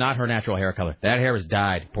 that is not her natural hair color. That hair is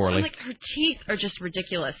dyed poorly. Like, her teeth are just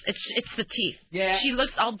ridiculous. It's the teeth. Yeah. She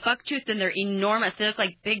looks all buck-toothed and they're enormous. They look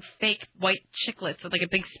like big fake white chiclets with like a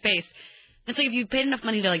big space. It's like if you paid enough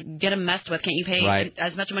money to like get them messed with, can't you pay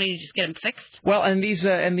as much money to just get them fixed? Well, and these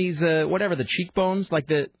whatever, the cheekbones, like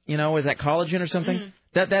is that collagen or something?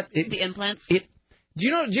 Mm-hmm. The implants. Do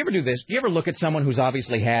you ever do this? Do you ever look at someone who's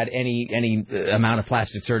obviously had any amount of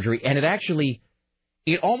plastic surgery, and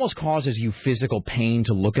it almost causes you physical pain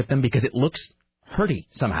to look at them because it looks hurty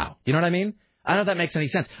somehow. You know what I mean? I don't know if that makes any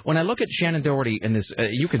sense. When I look at Shannon Doherty in this,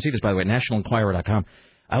 you can see this, by the way, at nationalenquirer.com.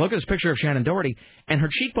 I look at this picture of Shannon Doherty, and her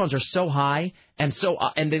cheekbones are so high and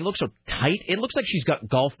they look so tight. It looks like she's got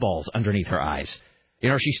golf balls underneath her eyes. You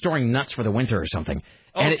know, she's storing nuts for the winter or something.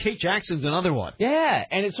 Oh, and Kate Jackson's another one. Yeah,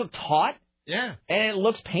 and it's so taut. Yeah. And it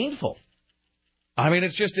looks painful. I mean,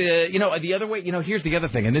 it's just, the other way, here's the other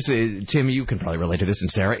thing, and this is, Tim, you can probably relate to this,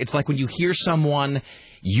 and Sarah. It's like when you hear someone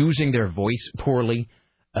using their voice poorly.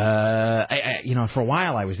 For a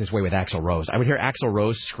while I was this way with Axl Rose. I would hear Axl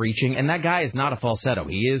Rose screeching, and that guy is not a falsetto.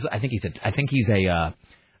 He is, I think he's a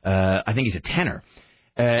tenor.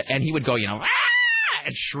 And he would go, and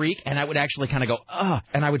shriek, and I would actually kind of go,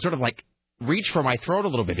 and I would sort of like reach for my throat a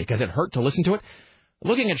little bit because it hurt to listen to it.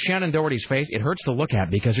 Looking at Shannon Doherty's face, it hurts to look at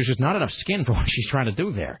because there's just not enough skin for what she's trying to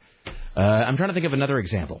do there. I'm trying to think of another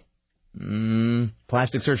example.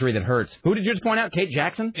 Plastic surgery that hurts. Who did you just point out? Kate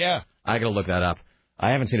Jackson? Yeah. I got to look that up. I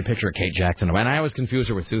haven't seen a picture of Kate Jackson, and I always confuse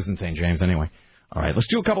her with Susan St. James anyway. All right, let's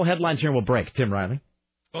do a couple headlines here and we'll break. Tim Riley.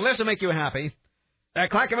 Well, this will make you happy. A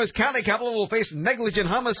Clackamas County couple will face negligent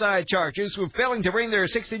homicide charges for failing to bring their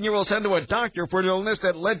 16-year-old son to a doctor for an illness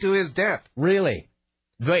that led to his death. Really?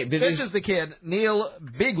 Wait, this is the kid, Neil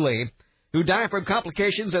Bigley, who died from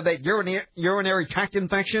complications of that urinary tract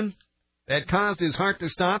infection that caused his heart to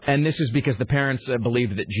stop. And this is because the parents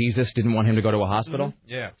believed that Jesus didn't want him to go to a hospital?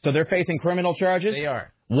 Mm-hmm. Yeah. So they're facing criminal charges? They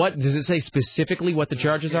are. What does it say specifically what the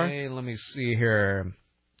charges are? Let me see here.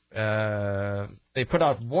 They put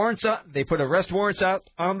out warrants out. They put arrest warrants out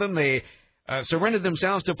on them. They surrendered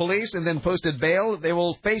themselves to police and then posted bail. They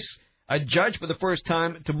will face a judge for the first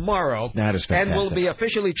time tomorrow. That is fantastic. And will be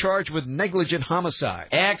officially charged with negligent homicide.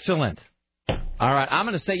 Excellent. All right, I'm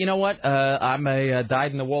going to say, you know what? I'm a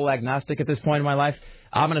dyed-in-the-wool agnostic at this point in my life.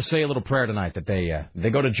 I'm going to say a little prayer tonight that they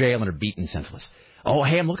go to jail and are beaten senseless. Oh,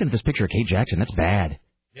 hey, I'm looking at this picture of Kate Jackson. That's bad.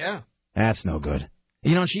 Yeah. That's no good.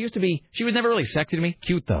 You know, she was never really sexy to me.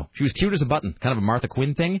 Cute, though. She was cute as a button. Kind of a Martha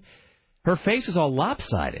Quinn thing. Her face is all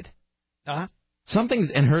lopsided. Uh-huh.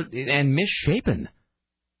 And misshapen.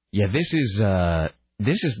 Yeah, this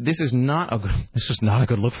is not a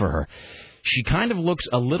good look for her. She kind of looks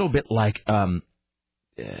a little bit like who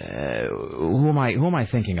am I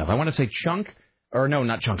thinking of? I want to say Chunk, or no,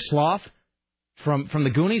 not Chunk, Sloth from the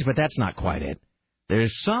Goonies, but that's not quite it.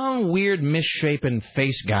 There's some weird misshapen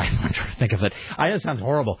face guy. I'm trying to think of it. That sounds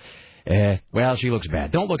horrible. Well, she looks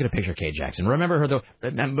bad. Don't look at a picture of Kate Jackson. Remember her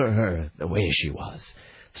the way she was.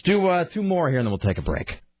 Let's do 2 more here, and then we'll take a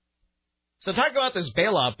break. So talk about this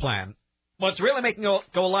bailout plan. What's really making it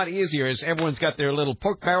go a lot easier is everyone's got their little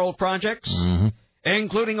pork barrel projects,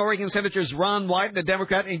 including Oregon Senators Ron Wyden, a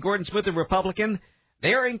Democrat, and Gordon Smith, a Republican.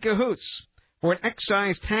 They are in cahoots for an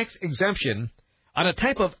excise tax exemption on a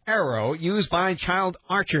type of arrow used by child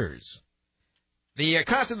archers. The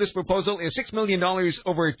cost of this proposal is $6 million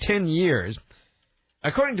over 10 years.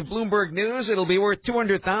 According to Bloomberg News, it'll be worth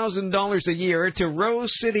 $200,000 a year to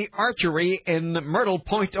Rose City Archery in Myrtle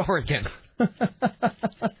Point, Oregon.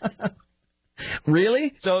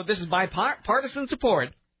 Really? So this is bipartisan support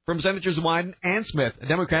from Senators Wyden and Smith, a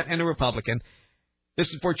Democrat and a Republican. This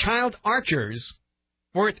is for child archers,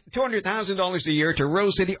 worth $200,000 a year to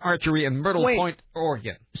Rose City Archery in Myrtle Point,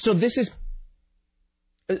 Oregon. So this is...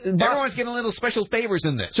 Everyone's getting little special favors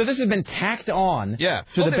in this. So this has been tacked on to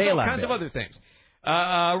the bailout There's all kinds bill. of other things.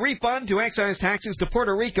 Refund to excise taxes to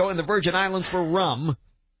Puerto Rico and the Virgin Islands for rum.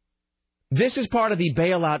 This is part of the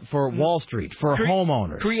bailout for Wall Street, for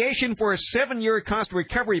homeowners. Creation for a 7-year cost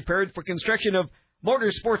recovery period for construction of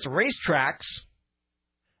motorsports racetracks.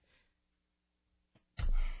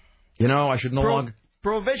 You know, I should no longer...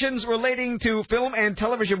 Provisions relating to film and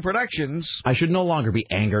television productions. I should no longer be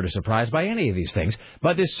angered or surprised by any of these things.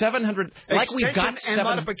 But this 700... and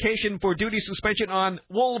modification for duty suspension on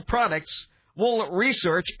wool products, wool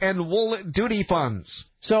research, and wool duty funds.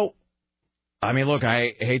 So, I mean, look,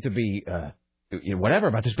 I hate to be whatever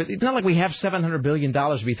about this, but it's not like we have $700 billion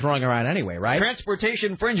to be throwing around anyway, right?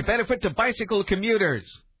 Transportation fringe benefit to bicycle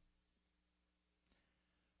commuters.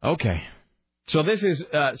 Okay. So this is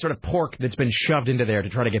sort of pork that's been shoved into there to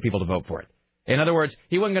try to get people to vote for it. In other words,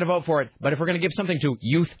 he wasn't going to vote for it, but if we're going to give something to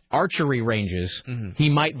youth archery ranges, he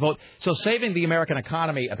might vote. So saving the American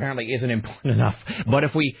economy apparently isn't important enough. But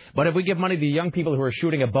if we give money to the young people who are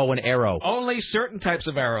shooting a bow and arrow, only certain types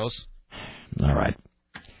of arrows. All right.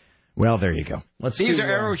 Well, there you go. These are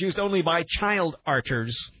arrows used only by child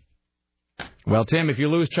archers. Well, Tim, if you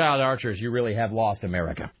lose child archers, you really have lost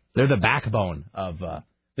America. They're the backbone of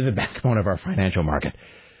our financial market.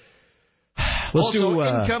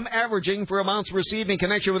 Income averaging for amounts received in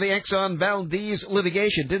connection with the Exxon Valdez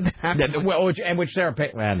litigation didn't happen. Which Sarah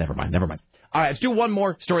paid. Well, never mind. All right, let's do one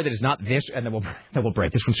more story that is not this, and then we'll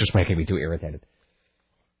break. This one's just making me too irritated.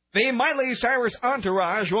 The Miley Cyrus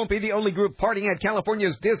entourage won't be the only group partying at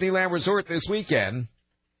California's Disneyland Resort this weekend.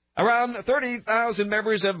 Around 30,000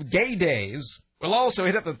 members of Gay Days will also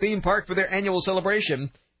hit up the theme park for their annual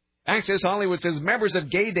celebration. Access Hollywood says members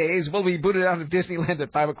of Gay Days will be booted out of Disneyland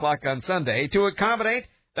at 5 o'clock on Sunday to accommodate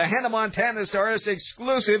the Hannah Montana star's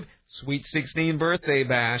exclusive Sweet 16 birthday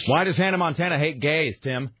bash. Why does Hannah Montana hate gays,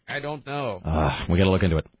 Tim? I don't know. We got to look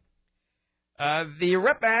into it. The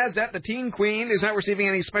rep adds that the Teen Queen is not receiving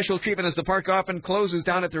any special treatment as the park often closes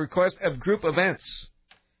down at the request of group events.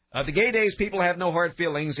 The Gay Days people have no hard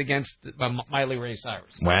feelings against Miley Ray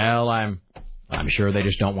Cyrus. Well, I'm sure they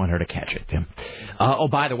just don't want her to catch it, Tim.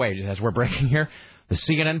 By the way, as we're breaking here, the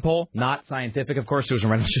CNN poll, not scientific, of course. Susan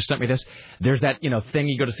Reynolds just sent me this. There's that, thing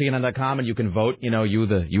you go to CNN.com and you can vote, you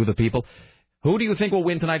the people. Who do you think will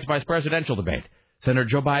win tonight's vice presidential debate? Senator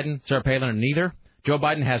Joe Biden, Sarah Palin, or neither? Joe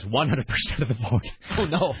Biden has 100% of the vote. Oh,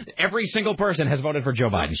 no. Every single person has voted for Joe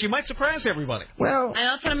Biden. She might surprise everybody. Well,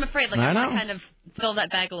 that's what I'm afraid. I'm going to kind of fill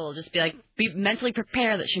that bag a little. Just be mentally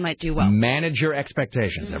prepared that she might do well. Manage your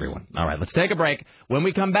expectations, everyone. All right, let's take a break. When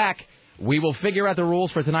we come back, we will figure out the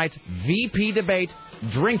rules for tonight's VP debate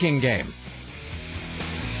drinking game.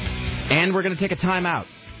 And we're going to take a timeout.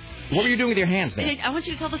 What were you doing with your hands there? I want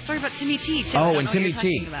you to tell the story about Timmy T, too. Oh, and Timmy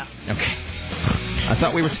T. Okay. I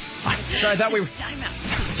thought we were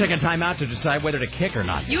taking time out to decide whether to kick or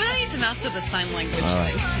not. You and I need to master the sign language. All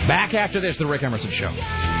right. Back after this, the Rick Emerson Show.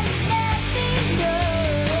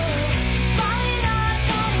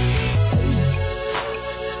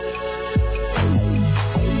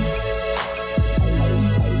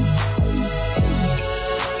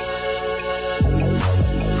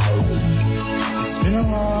 It's been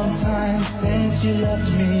a long time since you left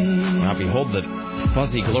behold the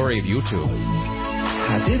fuzzy glory of YouTube.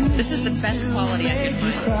 This is the best quality I could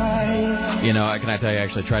find. You know, can I tell you, I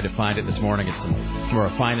actually tried to find it this morning at some more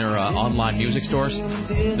finer online music stores.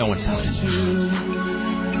 No one sells it.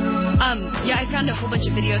 Yeah, I found a whole bunch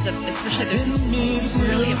of videos of, especially there's this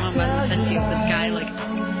brilliant one by the this guy, like,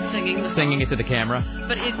 singing the song. Singing it to the camera.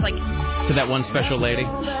 But it's like... To that one special lady.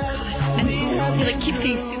 And he like keeps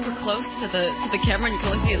getting super close to the camera, and you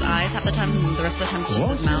can only see his eyes half the time, and the rest of the time it's just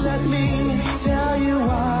his mouth.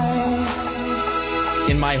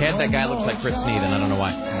 In my head, that guy looks like Chris Sneed, and I don't know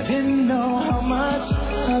why. I didn't know how much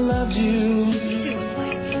I loved you.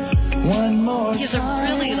 One more he has a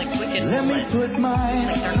really like wicked like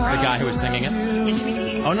the guy who was singing it?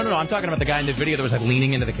 Oh, no, I'm talking about the guy in the video that was like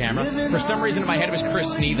leaning into the camera. For some reason in my head it was Chris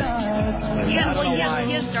Sneed. He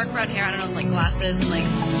has dark brown hair, I don't know, like glasses and like,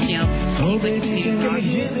 you know, he's like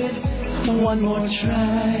singing. One more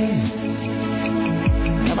try.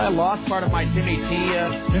 Have I lost part of my Timmy T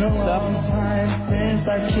stuff?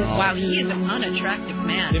 Wow, he is an unattractive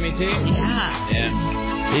man. Timmy T?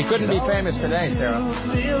 Yeah. He couldn't be famous today, Sarah.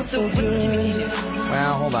 So what did Timmy T do?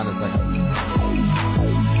 Well, hold on a second.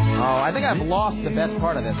 Oh, I think I've lost the best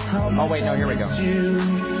part of this. Oh, wait, no, here we go. All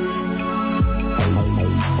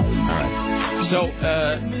right.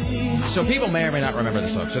 So people may or may not remember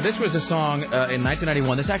the song. So this was a song in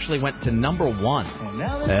 1991. This actually went to number 1.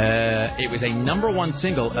 It was a number 1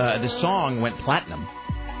 single. The song went platinum.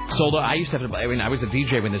 Sold out. I used to have to. I mean, I was a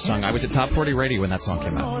DJ when this song. I was at Top 40 Radio when that song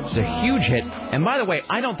came out. It's a huge hit. And by the way,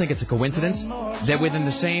 I don't think it's a coincidence that within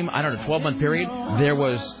the same, 12-month period, there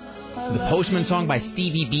was the Postman song by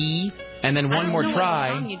Stevie B, and then One More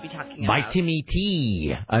Try by Timmy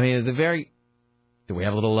T. I mean, the very. Do we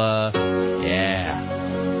have a little? Yeah.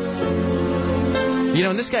 You know,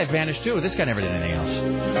 and this guy vanished too. This guy never did anything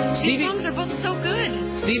else. These songs are both so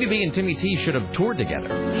good. Stevie B and Timmy T should have toured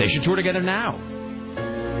together. They should tour together now.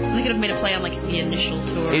 We could have made a play on like the initial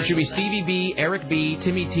tour. It should be Stevie B, Eric B,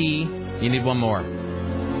 Timmy T. You need one more.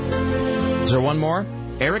 Is there one more?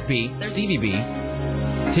 Eric B, Stevie B,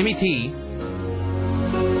 Timmy T,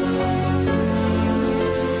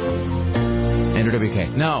 Andrew WK.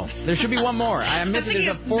 No, there should be one more. I am missing. There's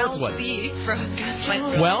a fourth one.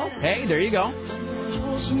 Well, hey, there you go.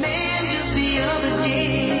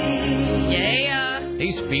 Yeah.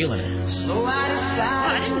 He's feeling it. So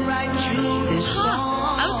I didn't write you this song.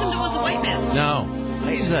 I was thinking it was a white man. No,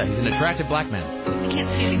 he's an attractive black man. I can't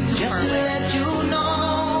see anything too far away.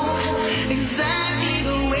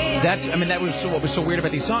 That was what was so weird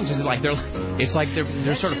about these songs is that it's like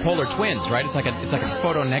they're sort of polar twins, right? It's like a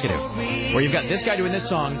photo negative where you've got this guy doing this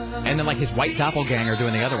song and then like his white doppelganger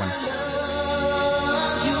doing the other one.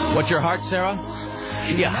 What's your heart, Sarah?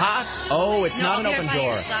 You hot? Oh, it's not an open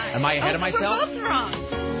door. Am I ahead of myself? We're both wrong.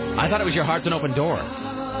 I thought it was your heart's an open door.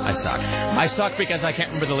 I suck. I suck because I can't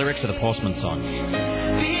remember the lyrics to the Postman song.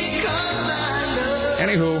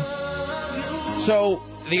 Anywho, so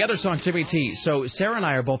the other song, Timmy T. So Sarah and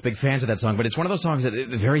I are both big fans of that song, but it's one of those songs that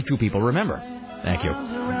very few people remember. Thank you.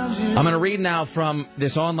 I'm going to read now from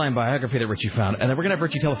this online biography that Richie found, and then we're going to have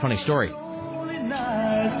Richie tell a funny story.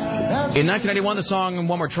 In 1991, the song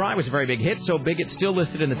One More Try was a very big hit, so big it's still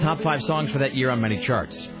listed in the top 5 songs for that year on many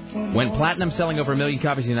charts. Went platinum, selling over 1 million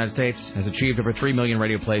copies in the United States, has achieved over 3 million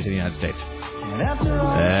radio plays in the United States.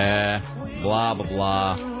 Blah, blah,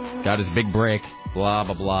 blah. Got his big break. Blah,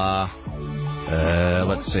 blah, blah.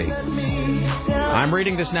 Let's see. I'm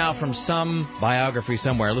reading this now from some biography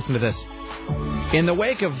somewhere. Listen to this. In the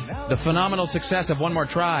wake of the phenomenal success of One More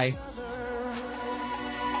Try,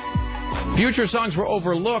 future songs were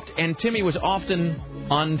overlooked, and Timmy was often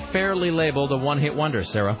unfairly labeled a one-hit wonder,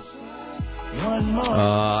 Sarah.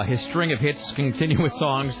 His string of hits continue with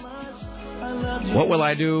songs What Will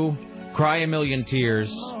I Do? Cry a Million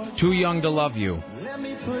Tears, Too Young to Love You.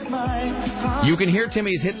 You can hear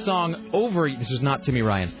Timmy's hit song Over... This is not Timmy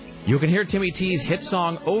Ryan. You can hear Timmy T's hit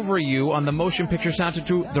song Over You on the motion picture soundtrack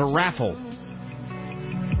to The Raffle.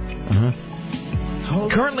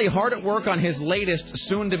 Currently hard at work on his latest,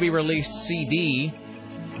 soon-to-be-released CD,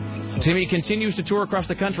 Timmy continues to tour across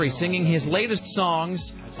the country, singing his latest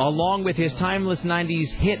songs along with his timeless 90s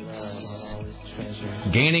hits,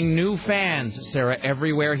 gaining new fans, Sarah,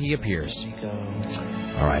 everywhere he appears.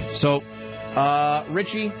 All right, so,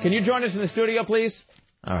 Richie, can you join us in the studio, please?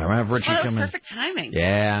 All right, we're going to have Richie come in. Perfect timing.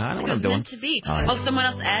 Yeah, I know what I'm doing. Meant to be. Right. Oh, someone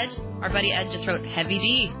else, Ed, our buddy Ed just wrote Heavy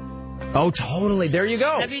D. Oh, totally. There you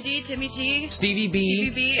go. Heavy D, Timmy T. Stevie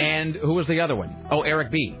B. And who was the other one? Oh,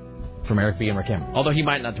 Eric B. From Eric B. and Rakim. Although he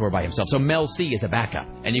might not tour by himself. So Mel C is a backup.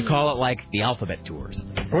 And you call it like the Alphabet Tours.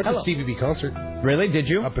 I went to Stevie B concert. Really? Did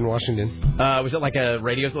you? Up in Washington. Was it like a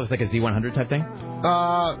radio? It was like a Z100 type thing?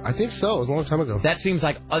 I think so. It was a long time ago. That seems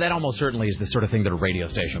like that almost certainly is the sort of thing that a radio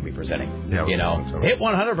station will be presenting. Yeah, you know, hit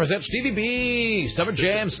 100% Stevie B, Summer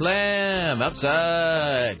Jam Slam,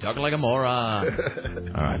 upside, talking like a moron.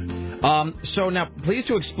 All right. So now, please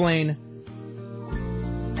to explain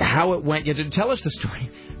how it went. Tell us the story.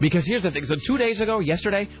 Because here's the thing. So 2 days ago,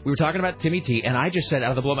 yesterday, we were talking about Timmy T, and I just said out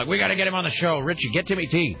of the blue, I'm like, we got to get him on the show. Richie, get Timmy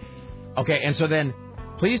T. Okay, and so then,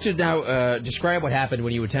 please to now describe what happened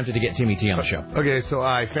when you attempted to get Timmy T on the show. Okay, so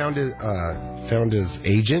I found his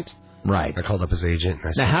agent. Right. I called up his agent. And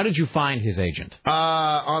I said, now, how did you find his agent?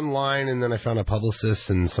 Online, and then I found a publicist,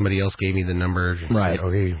 and somebody else gave me the number. Right. Said,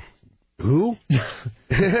 okay, who?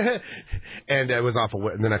 And it was off of,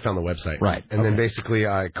 and then I found the website. Right. And then basically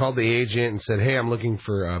I called the agent and said, hey, I'm looking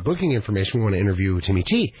for booking information. We want to interview Timmy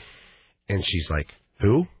T. And she's like,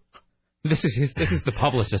 who? This is the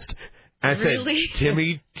publicist. I Really? said,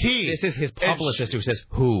 Timmy T. This is his publicist who says,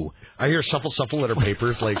 who? I hear shuffle at her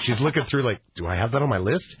papers. Like, she's looking through, like, do I have that on my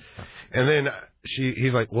list? And then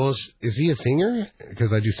he's like, well, is he a singer?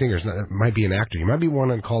 Because I do singers. No, it might be an actor. You might be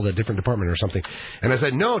one called a different department or something. And I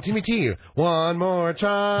said, no, Timmy T. One more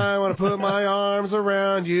time, I want to put my arms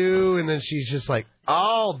around you. And then she's just like,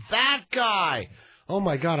 oh, that guy. Oh,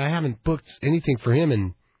 my God, I haven't booked anything for him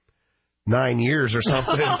in 9 years or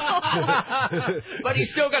something. But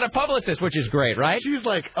he's still got a publicist, which is great, right? She's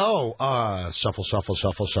like, shuffle.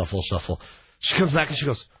 She comes back and she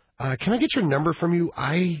goes, can I get your number from you?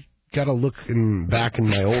 I got to look back in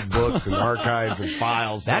my old books and archives and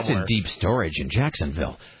files. That's somewhere. in deep storage in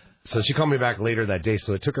Jacksonville. So she called me back later that day,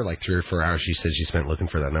 so it took her like 3 or 4 hours. She said she spent looking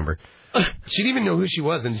for that number. She didn't even know who she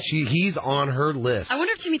was, and he's on her list. I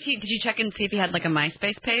wonder if Timmy T, did you check and see if he had like a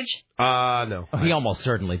MySpace page? No. Oh, he almost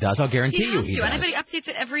certainly does. I'll guarantee you he does. Anybody updates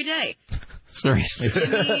it every day.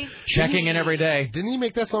 Seriously. Checking in every day. Didn't he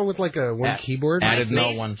make that song with like a one keyboard? Added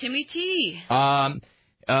no one. Timmy T.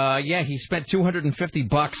 Yeah, he spent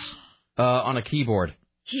 $250 on a keyboard.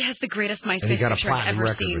 He has the greatest MySpace and he got a picture I've platinum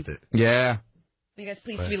ever record seen. with it. Yeah. Are you guys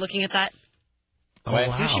pleased to be looking at that? Oh,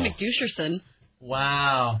 wow. Douchey McDoucherson.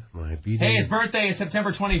 Wow. Hey, his birthday is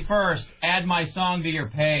September 21st. Add my song to your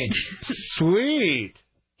page. Sweet.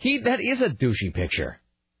 That is a douchey picture.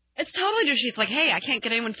 It's totally douchey. It's like, hey, I can't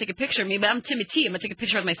get anyone to take a picture of me, but I'm Timmy T. I'm going to take a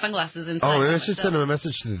picture of my sunglasses inside. Oh, let's just send him a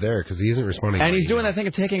message to there because he isn't responding. And he's doing that thing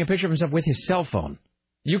of taking a picture of himself with his cell phone.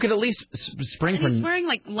 You could at least spring and for... he's wearing,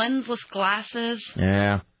 like, lensless glasses.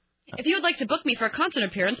 Yeah. If you would like to book me for a concert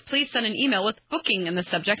appearance, please send an email with booking in the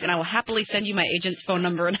subject, and I will happily send you my agent's phone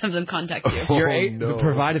number and have them contact you.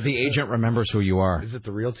 Provided the agent remembers who you are. Is it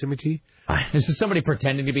the real Timmy T? Is this somebody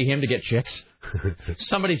pretending to be him to get chicks?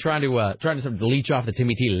 Somebody trying to leech off the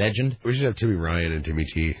Timmy T legend? We should have Timmy Ryan and Timmy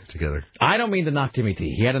T together. I don't mean to knock Timmy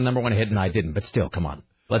T. He had a #1 hit and I didn't, but still, come on.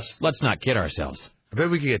 Let's not kid ourselves. I bet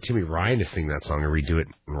we could get Timmy Ryan to sing that song and redo it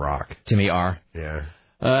in rock. Timmy R. Yeah.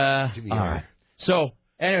 All right. So...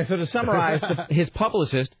 Anyway, so to summarize, his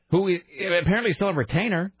publicist, who apparently still a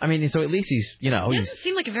retainer. I mean, so at least he's, He doesn't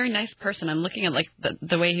seem like a very nice person. I'm looking at, like,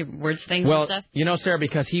 the way he words things and stuff. Well, Sarah,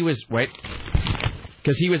 because he was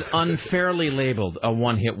unfairly labeled a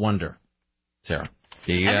one-hit wonder. Sarah.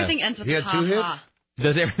 Everything ends with ha-ha. 2 hits?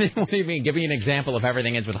 Does everything, what do you mean? Give me an example of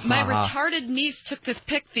everything ends with ha-ha. My retarded niece took this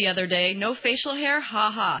pic the other day. No facial hair,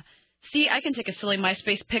 ha-ha. See, I can take a silly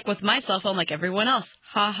MySpace pic with my cell phone like everyone else.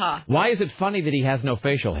 Ha ha. Why is it funny that he has no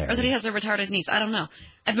facial hair? Or that he has a retarded niece. I don't know.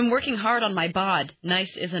 I've been working hard on my bod.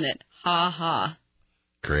 Nice, isn't it? Ha ha.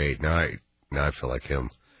 Great. Now I feel like him.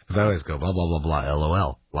 Because I always go blah, blah, blah, blah,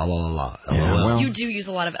 LOL. Blah, blah, blah, blah, LOL. Yeah, well, you do use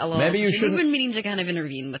a lot of LOL. Maybe you shouldn't. We've been meaning to kind of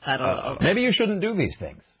intervene with that. Maybe you shouldn't do these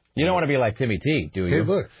things. You don't want to be like Timmy T, do you? Hey,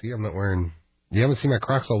 look. See, I'm not wearing... You haven't seen my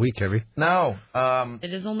Crocs all week, have you? No.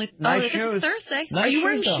 It is only nice shoes. Thursday. Nice are you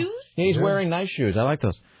wearing shoes? Shoes? He's wearing nice shoes. I like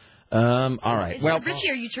those. All right. Well,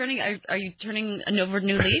 Richie, are you turning over a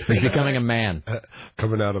new leaf? He's becoming a man.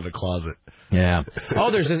 Coming out of the closet. Yeah. Oh,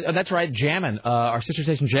 that's right, Jammin'. Our sister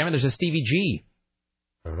station Jammin'. There's a Stevie G.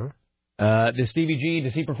 Does Stevie G?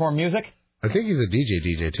 Does he perform music? I think he's a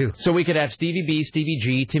DJ too. So we could have Stevie B, Stevie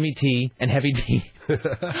G, Timmy T, and Heavy D.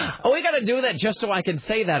 Oh, we got to do that just so I can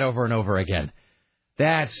say that over and over again.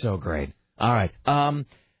 That's so great. All right. Did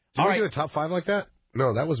we do a top 5 like that?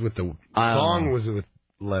 No, that was with the song was with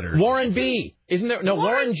letters. Warren B. Isn't there? No,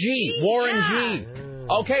 Warren G. Warren G.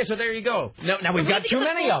 Okay, so there you go. Now we've got too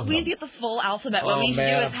many of them. We need to get the full alphabet. What we need to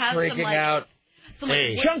do is have freaking some, out.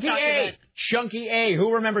 Hey. Chunky A. Chunky A.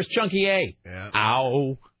 Who remembers Chunky A? Yeah.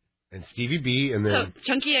 Ow. And Stevie B, and then... So,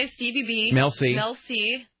 Chunky A, Stevie B. Mel C.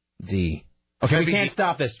 D. Okay, we can't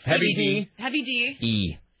stop this. Heavy D. Heavy D.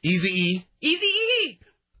 E. Easy E. Easy E.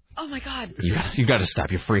 Oh, my God. You got to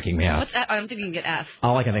stop. You're freaking me out. What's F? I'm thinking you can get F.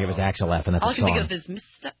 All I can think of is Axel F, and that's All a I can song. think of is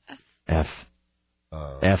Mr. F. F.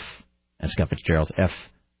 F. And Scott Fitzgerald. F.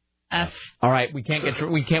 F. All right, we can't get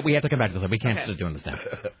through. We have to come back to this. We can't start doing this now.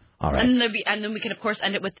 All right. And then we can, of course,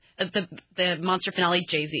 end it with the monster finale,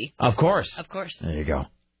 Jay-Z. Of course. Of course. There you go.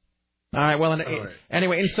 All right, well,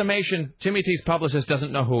 anyway, in summation, Timmy T's publicist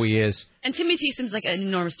doesn't know who he is. And Timmy T seems like an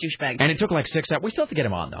enormous douchebag. And it took like 6 hours. We still have to get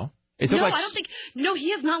him on, though. I don't think... No,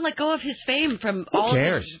 he has not let go of his fame from all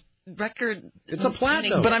of his record... It's a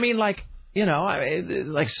platinum. But, I mean, like, you know,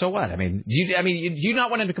 like, so what? I mean, do you not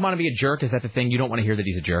want him to come on and be a jerk? Is that the thing? You don't want to hear that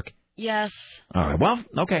he's a jerk? Yes. All right, well,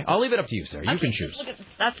 okay. I'll leave it up to you, sir. You can choose. Look at,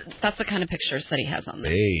 that's the kind of pictures that he has on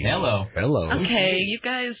there. Hey. Hello. Okay, you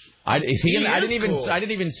guys... I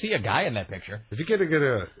didn't even see a guy in that picture. If you get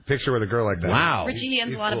a picture with a girl like that. Wow. Richie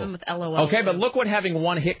ends a lot of them with LOL. Okay, but look what having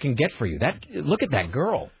one hit can get for you. Look at that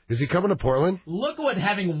girl. Is he coming to Portland? Look what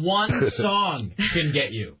having one song can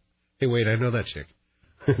get you. Hey, wait, I know that chick.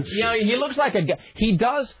 You know, he looks like a guy. He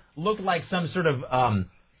does look like some sort of...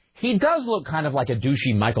 He does look kind of like a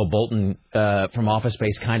douchey Michael Bolton from Office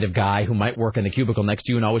Space kind of guy who might work in the cubicle next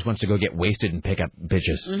to you and always wants to go get wasted and pick up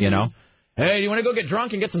bitches, you know? Hey, you want to go get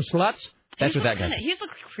drunk and get some sluts? That's what that guy. He just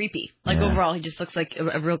looks creepy. Like, overall, he just looks like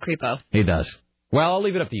a real creepo. He does. Well, I'll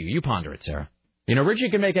leave it up to you. You ponder it, Sarah. You know,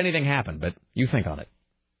 Richie can make anything happen, but you think on it.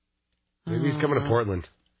 Maybe he's coming to Portland.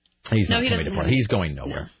 He's not coming to Portland. He's going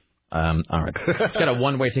nowhere. No. All right. It's got a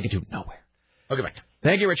one-way ticket to nowhere. Okay, bye.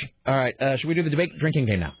 Thank you, Richie. All right. Should we do the debate drinking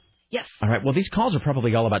game now? Yes. All right. Well, these calls are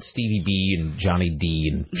probably all about Stevie B and Johnny D.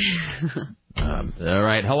 And all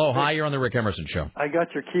right. Hello. Hi. You're on the Rick Emerson Show. I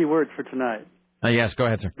got your key words for tonight. Yes. Go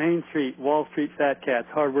ahead, sir. Main Street, Wall Street, fat cats,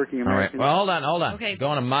 hardworking Americans. All right. Well, hold on. Okay.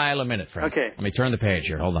 Going a mile a minute, friend. Okay. Let me turn the page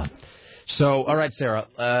here. Hold on. So, all right, Sarah.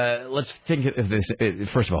 Let's think of this.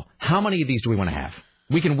 First of all, how many of these do we want to have?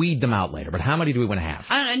 We can weed them out later, but how many do we want to have?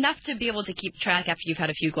 I don't know, enough to be able to keep track after you've had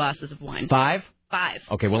a few glasses of wine. 5? 5.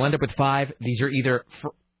 Okay, we'll end up with 5. These are either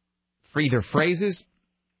phrases.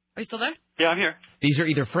 Are you still there? Yeah, I'm here. These are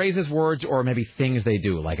either phrases, words, or maybe things they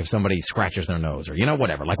do, like if somebody scratches their nose or,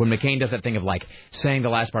 whatever. Like when McCain does that thing of, like, saying the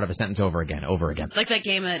last part of a sentence over again. Like that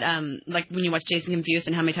game at, like when you watch Jason Confused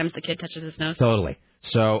and how many times the kid touches his nose. Totally.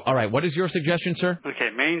 So, all right, what is your suggestion, sir? Okay,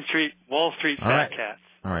 Main Street, Wall Street, fat cats.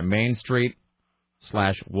 All right, Main Street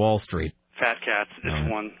 / Wall Street. Fat cats is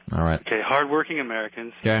one. All right. Okay, hardworking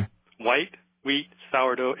Americans. Okay. White, wheat,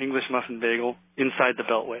 sourdough, English muffin bagel, inside the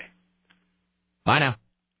Beltway. Bye now.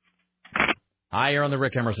 Hi, you're on the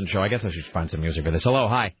Rick Emerson Show. I guess I should find some music for this. Hello,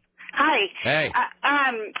 hi. Hi. Hey.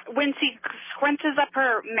 When she squinches up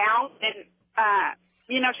her mouth and,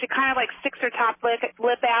 she kind of like sticks her top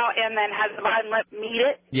lip out and then has the bottom lip meet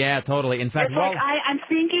it. Yeah, totally. In fact, it's like I'm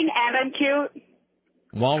thinking and I'm cute.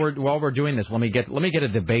 While we're doing this, let me get a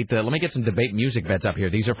debate. Let me get some debate music bets up here.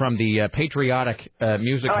 These are from the patriotic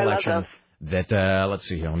music collection. I love those. That let's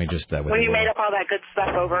see here. Let me just. When you made up all that good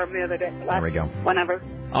stuff over the other day. There we go. Whenever.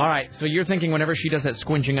 All right. So you're thinking whenever she does that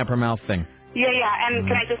squinching up her mouth thing. Yeah. And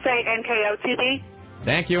can I just say NKOTB?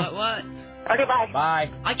 Thank you. What? Okay, bye. Bye.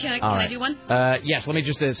 Can I do one? Yes. Let me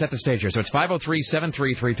just set the stage here. So it's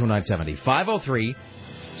 503-733-2970.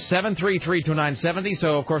 503-733-2970.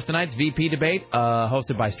 So, of course, tonight's VP debate,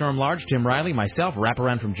 hosted by Storm Large, Tim Riley, myself,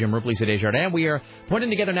 wraparound from Jim Ripley, Sid Desjardins. We are putting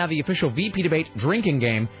together now the official VP debate drinking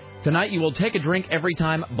game. Tonight you will take a drink every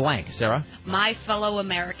time blank. Sarah? My fellow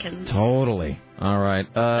Americans. Totally. All right.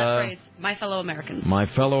 That phrase, my fellow Americans. My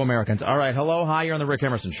fellow Americans. All right. Hello. Hi. You're on the Rick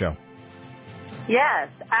Emerson Show. Yes.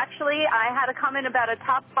 Actually, I had a comment about a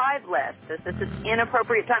top 5 list. Is this an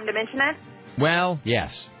inappropriate time to mention it? Well,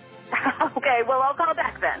 yes. Okay, well, I'll call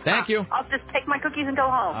back then. Thank you. I'll just take my cookies and go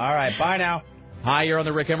home. All right, bye now. Hi, you're on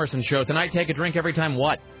the Rick Emerson Show. Tonight, take a drink every time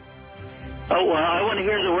what? Oh, well, I want to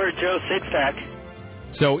hear the word Joe Sixpack.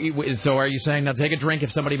 So are you saying now take a drink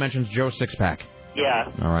if somebody mentions Joe Sixpack?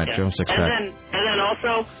 Yeah. All right, yeah. Joe Sixpack. And then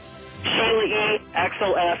also, Sheila E.,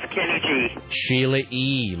 Axel F., Kenny G. Sheila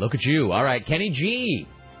E. Look at you. All right, Kenny G.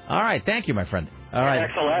 All right, thank you, my friend. All right.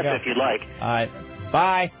 Axel F., if you'd like. All right,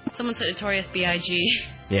 bye. Someone said Notorious B.I.G.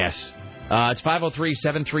 Yes. It's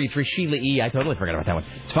 503-733 Sheila E. I totally forgot about that one.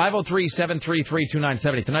 It's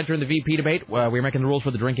 503-733-2970. Tonight during the VP debate, we're making the rules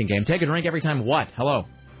for the drinking game. Take a drink every time what? Hello?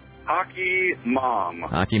 Hockey Mom.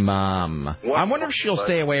 Hockey Mom. I wonder if she'll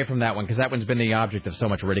stay away from that one, because that one's been the object of so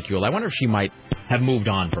much ridicule. I wonder if she might have moved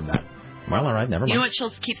on from that. Well, all right, never mind. You know what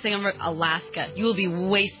she'll keep saying over? Alaska. You will be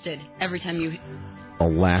wasted every time you...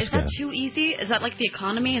 Alaska. Is that too easy? Is that like the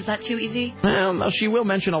economy? Is that too easy? Well, no, she will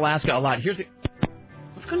mention Alaska a lot. Here's the...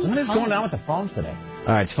 What's going on? What is going on with the phones today?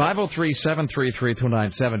 All right, it's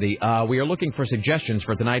 503-733-2970. We are looking for suggestions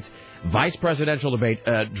for tonight's vice presidential debate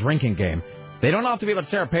drinking game. They don't have to be about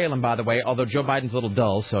Sarah Palin, by the way, although Joe Biden's a little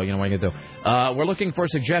dull, so you know what you can do. We're looking for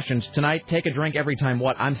suggestions tonight. Take a drink every time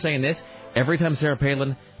what? I'm saying this. Every time Sarah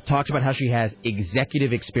Palin talks about how she has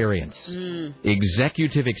executive experience.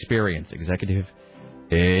 Executive experience. Executive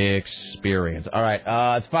experience. All right,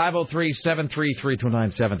 it's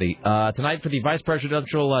 503-733-2970. Tonight for the vice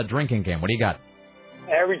presidential drinking game. What do you got?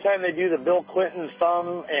 Every time they do the Bill Clinton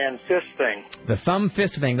thumb and fist thing. The thumb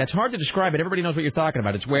fist thing. That's hard to describe, but everybody knows what you're talking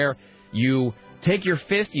about. It's where you take your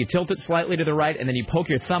fist, you tilt it slightly to the right, and then you poke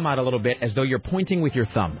your thumb out a little bit as though you're pointing with your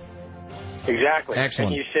thumb. Exactly.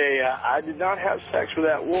 Excellent. And you say, I did not have sex with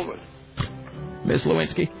that woman. Miss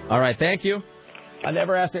Lewinsky. All right, thank you. I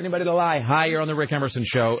never asked anybody to lie. Hi, you're on the Rick Emerson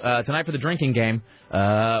Show. Tonight for the drinking game,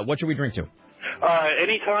 what should we drink to?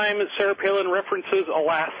 Anytime Sarah Palin references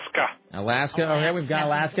Alaska. Alaska? Okay, we've got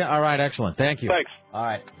Alaska. All right, excellent. Thank you. Thanks. All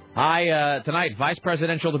right. Hi, tonight, vice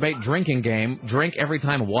presidential debate drinking game. Drink every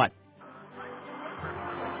time what?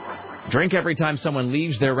 Drink every time someone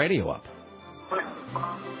leaves their radio up.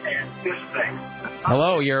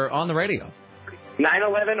 Hello, you're on the radio.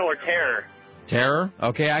 9/11 or terror? Terror?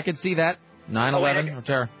 Okay, I could see that. 9/11 or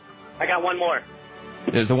terror? I got one more.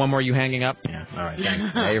 Is the one more you hanging up? Yeah. All right,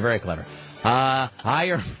 thanks. Yeah, you're very clever. Hi,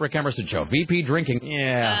 you're Rick Emerson Show. VP drinking.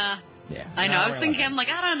 Yeah. I know. I was thinking, I'm like,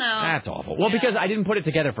 I don't know. That's awful. Well, because I didn't put it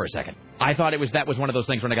together for a second. I thought that was one of those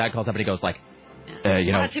things when a guy calls up and he goes like,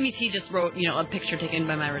 Timmy T just wrote, a picture taken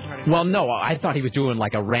by my retarded. Well, no, I thought he was doing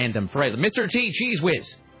like a random phrase. Mr. T, cheese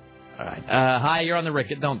whiz. All right. Hi, you're on the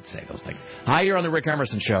Rick. Don't say those things. Hi, you're on the Rick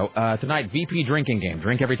Emerson Show. Tonight, VP drinking game.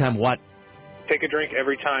 Drink every time what? Take a drink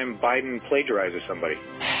every time Biden plagiarizes somebody.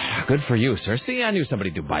 Good for you, sir. See, I knew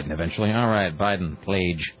somebody'd do Biden eventually. All right, Biden,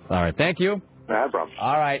 plage. All right, thank you. No problem.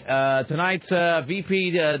 All right, tonight's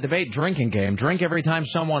VP debate drinking game. Drink every time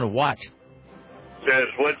someone what? Says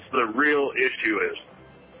what's the real issue is.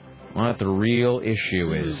 What the real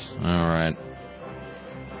issue is. All right.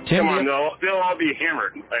 Tim, come on, they'll all be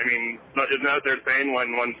hammered. I mean, isn't that what they're saying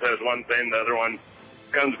when one says one thing, the other one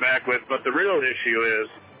comes back with, but the real issue is.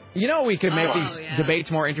 You know what we could make these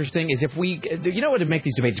debates more interesting is if we, you know what would make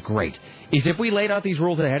these debates great, is if we laid out these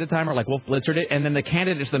rules ahead of time or like Wolf Blitzard it, and then the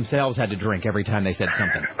candidates themselves had to drink every time they said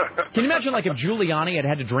something. Can you imagine like if Giuliani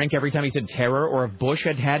had to drink every time he said terror, or if Bush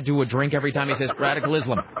had to drink every time he says radical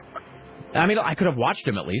Islam? I mean, I could have watched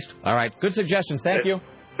him at least. All right, good suggestions. Thank you.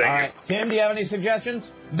 All right, Tim, do you have any suggestions?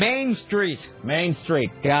 Main Street. Main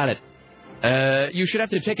Street. Got it. You should have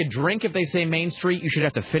to take a drink if they say Main Street. You should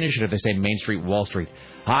have to finish it if they say Main Street, Wall Street.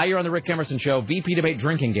 Hi, you're on the Rick Emerson Show. VP debate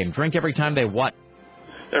drinking game. Drink every time they what?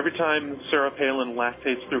 Every time Sarah Palin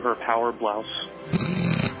lactates through her power blouse.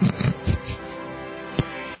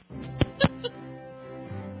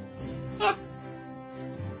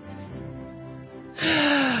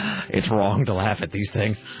 It's wrong to laugh at these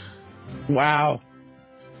things. Wow.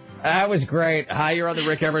 That was great. Hi, you're on the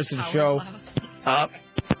Rick Emerson Show. All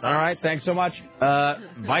right, thanks so much.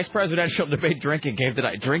 Vice presidential debate drinking game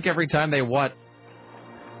tonight. Drink every time they what?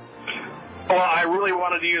 Well, I really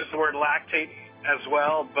wanted to use the word lactate as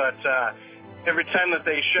well, but every time that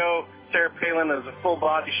they show Sarah Palin as a full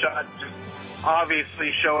body shot, just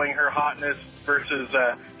obviously showing her hotness versus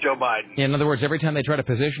Joe Biden. In other words, every time they try to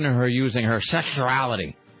position her using her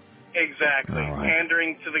sexuality. Exactly. Right.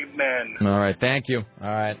 Pandering to the men. All right, thank you. All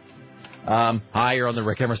right. Hi, you're on the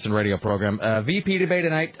Rick Emerson radio program. VP debate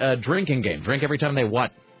tonight, drinking game. Drink every time they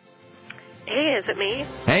what? Hey, is it me?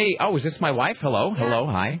 Hey, is this my wife? Hello, yeah. Hello,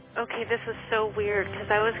 hi. Okay, this is so weird because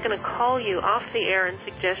I was going to call you off the air and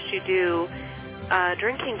suggest you do a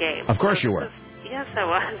drinking game. Of course you were. Yes, I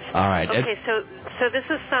was. All right. Okay, so this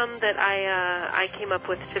is some that I came up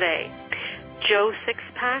with today. Joe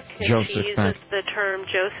Sixpack. Joe she Sixpack. uses the term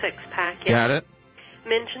Joe Sixpack. Yes. Got it.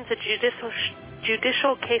 Mentions a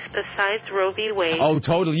judicial case besides Roe v. Wade. Oh,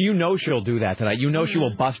 totally. You know she'll do that tonight. You know she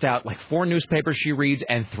will bust out like 4 newspapers she reads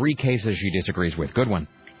and 3 cases she disagrees with. Good one.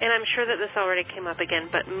 And I'm sure that this already came up again,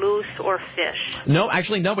 but moose or fish? No,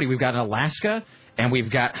 actually nobody. We've got Alaska, and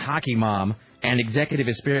we've got Hockey Mom, and Executive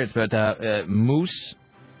Experience, but moose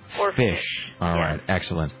or fish. All right,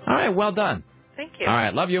 excellent. All right, well done. Thank you. All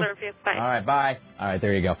right, love you. Serve you. Bye. All right, bye. All right,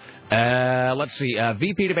 there you go. Let's see.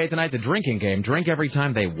 VP debate tonight, the drinking game. Drink every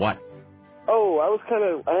time they what? Oh, I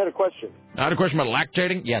had a question. I had a question about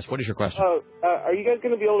lactating? Yes, what is your question? Are you guys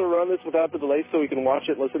going to be able to run this without the delay so we can watch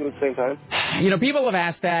it and listen at the same time? You know, people have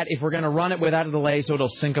asked that if we're going to run it without a delay so it'll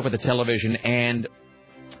sync up with the television, and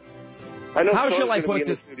I know how Storm's shall I gonna put be in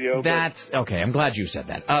this? the studio, That's okay. I'm glad you said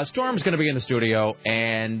that. Storm's going to be in the studio,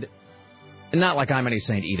 and Not like I'm any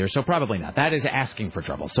saint either, so probably not. That is asking for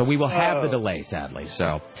trouble. So we will have the delay, sadly.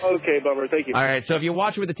 So. Okay, bummer. Thank you. All right, so if you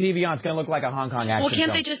watch it with the TV on, it's going to look like a Hong Kong action Well,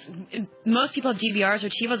 can't film. they just... Most people have DVRs or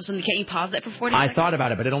TiVos or something. Can't you pause it for 40 seconds? I thought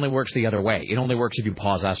about it, but it only works the other way. It only works if you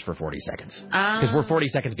pause us for 40 seconds. Because we're 40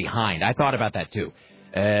 seconds behind. I thought about that, too.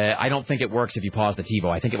 I don't think it works if you pause the TiVo.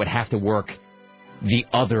 I think it would have to work the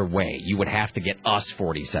other way. You would have to get us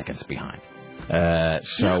 40 seconds behind.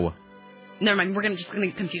 So... Never mind. We're just going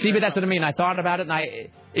to confuse. See, but that's what I mean. I thought about it,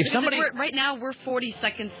 and right now we're 40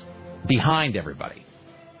 seconds behind everybody.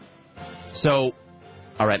 So,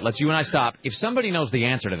 all right, let's you and I stop. If somebody knows the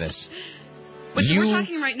answer to this, but we're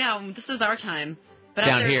talking right now. This is our time, but down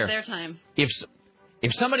out there here, it's their time. If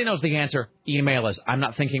somebody knows the answer, email us. I'm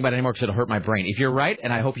not thinking about it anymore because it'll hurt my brain. If you're right,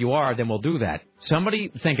 and I hope you are, then we'll do that. Somebody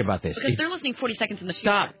think about this. Because they're listening 40 seconds in the future.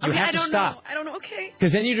 Stop. You okay, have to stop. I don't know. Okay.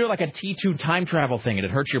 Because then you do like a T2 time travel thing, and it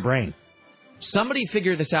hurts your brain. Somebody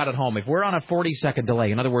figure this out at home. If we're on a 40-second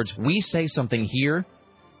delay, in other words, we say something here,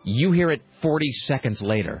 you hear it 40 seconds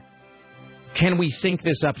later. Can we sync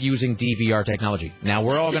this up using DVR technology? Now,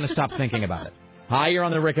 we're all going to stop thinking about it. Hi, you're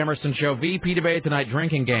on the Rick Emerson Show. VP debate tonight,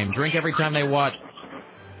 drinking game. Drink every time they what?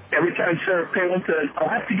 Every time Sarah Palin says, I'll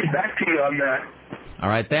have to get back to you on that. All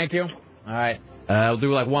right, thank you. All right. We'll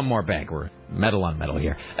do like one more bank. We're metal on metal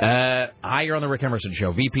here. Hi, you're on the Rick Emerson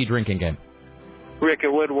Show. VP drinking game. Rick,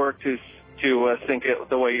 it would work to sync it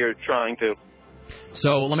the way you're trying to.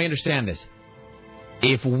 So let me understand this.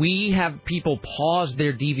 If we have people pause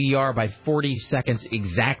their DVR by 40 seconds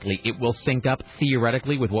exactly, it will sync up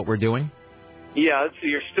theoretically with what we're doing? Yeah, so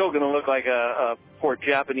you're still going to look like a poor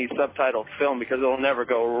Japanese subtitled film because it'll never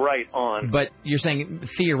go right on. But you're saying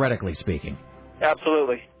theoretically speaking?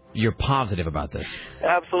 Absolutely. You're positive about this?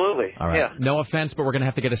 Absolutely. All right. Yeah. No offense, but we're going to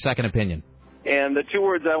have to get a second opinion. And the two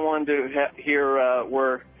words I wanted to hear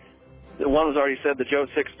were, one was already said, the Joe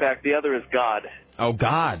Six-Pack. The other is God. Oh,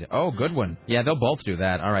 God. Oh, good one. Yeah, they'll both do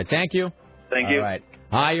that. All right. Thank you. Thank you. All right.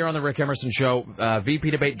 Hi, you're on the Rick Emerson Show.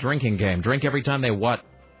 VP debate drinking game. Drink every time they what?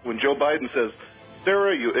 When Joe Biden says,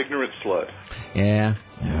 Sarah, you ignorant slut. Yeah.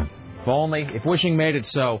 If only. If wishing made it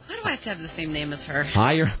so. Why do I have to have the same name as her?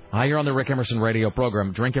 Hi, you're on the Rick Emerson radio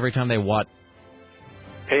program. Drink every time they what?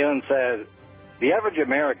 Palin says, the average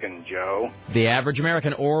American, Joe. The average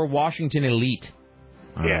American or Washington elite.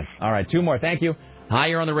 Yes. All right, two more. Thank you. Hi,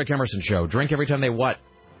 you're on the Rick Emerson Show. Drink every time they what?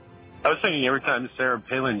 I was thinking every time Sarah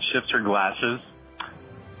Palin shifts her glasses,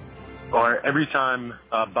 or every time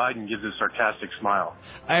Biden gives a sarcastic smile.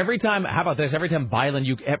 Every time, how about this? Every time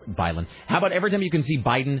how about every time you can see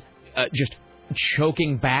Biden just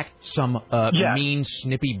choking back some mean,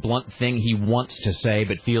 snippy, blunt thing he wants to say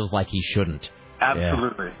but feels like he shouldn't?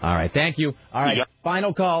 Absolutely. Yeah. All right, thank you. All right,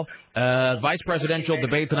 Final call. Vice presidential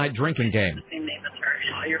debate tonight, drinking game.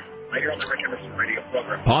 You're on the Rick Emerson radio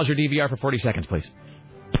program. Pause your DVR for 40 seconds, please.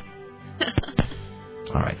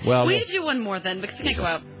 All right. Well, we need to do one more then because we can't go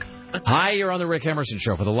out. Hi, you're on the Rick Emerson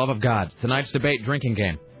Show. For the love of God, tonight's debate, drinking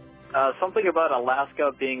game. Something about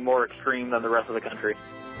Alaska being more extreme than the rest of the country.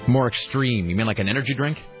 More extreme? You mean like an energy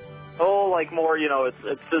drink? Oh, like more,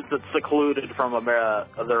 it's secluded from America,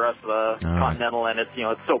 the rest of the continental, and it's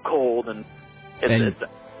so cold and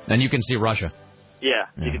and you can see Russia. Yeah,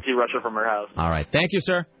 you can see Russia from her house. All right, thank you,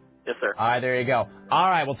 sir. Yes, sir. All right, there you go. All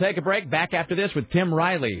right, we'll take a break. Back after this with Tim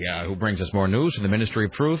Riley, who brings us more news from the Ministry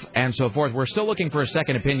of Truth and so forth. We're still looking for a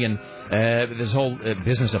second opinion. This whole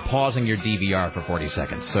business of pausing your DVR for 40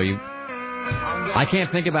 seconds. So I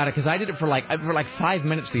can't think about it because I did it for like 5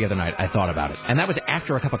 minutes the other night. I thought about it, and that was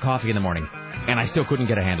after a cup of coffee in the morning, and I still couldn't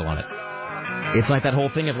get a handle on it. It's like that whole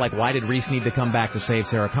thing of like, why did Reese need to come back to save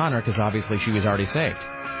Sarah Connor? Because obviously she was already saved.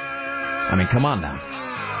 I mean, come on now.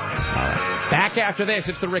 All right. Back after this,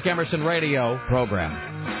 it's the Rick Emerson radio program.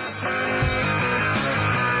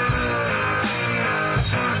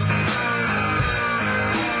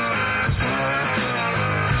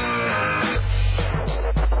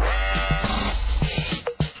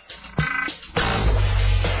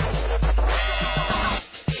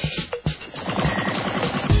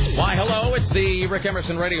 Why, hello, it's the Rick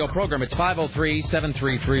Emerson radio program. It's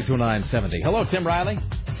 503-733-2970. Hello, Tim Riley.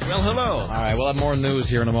 Well, hello. All right, we'll have more news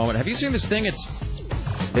here in a moment. Have you seen this thing? It's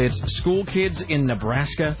school kids in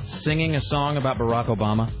Nebraska singing a song about Barack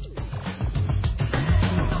Obama.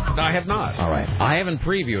 I have not. All right. I haven't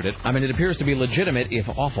previewed it. I mean, it appears to be legitimate, if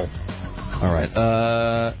awful. All right.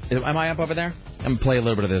 Am I up over there? I'm going to play a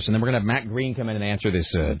little bit of this, and then we're going to have Matt Green come in and answer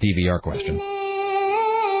this DVR question.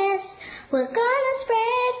 We're gonna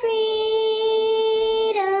spread freedom.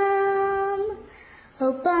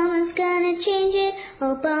 Obama's gonna change it.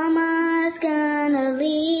 Obama's gonna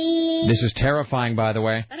lead. This is terrifying, by the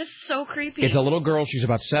way. That is so creepy. creepy. It's a little girl. She's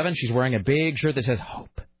about 7. She's wearing a big shirt that says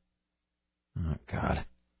hope. Oh, God.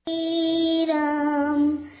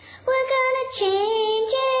 Freedom, we're gonna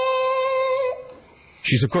change it.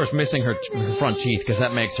 She's, of course, missing her front teeth because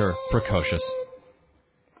that makes her precocious.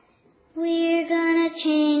 We're gonna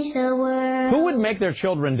change the world. Who would make their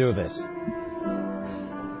children do this?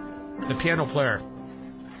 The piano player.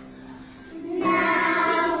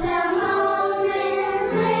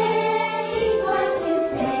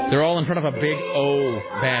 They're all in front of a big O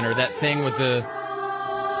banner, that thing with the...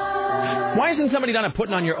 Why hasn't somebody done a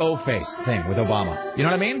putting on your O face thing with Obama? You know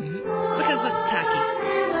what I mean? Because that's tacky.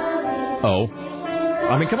 Oh.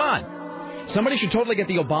 I mean, come on. Somebody should totally get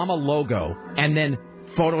the Obama logo and then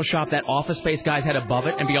Photoshop that Office Space guy's head above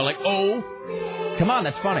it and be all like, oh. Come on,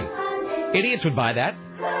 that's funny. Idiots would buy that.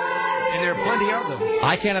 And there are plenty of them.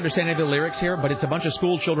 I can't understand any of the lyrics here, but it's a bunch of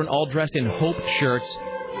school children all dressed in Hope shirts.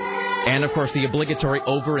 And, of course, the obligatory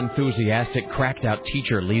over-enthusiastic, cracked-out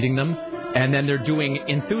teacher leading them. And then they're doing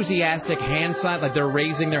enthusiastic hand signs, like they're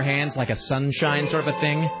raising their hands like a sunshine sort of a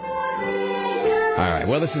thing. All right.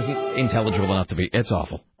 Well, this isn't intelligible enough to be... It's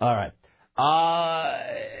awful. All right.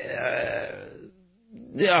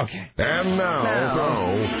 Okay. And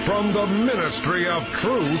now, from the Ministry of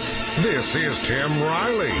Truth, this is Tim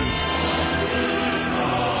Riley.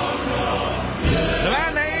 The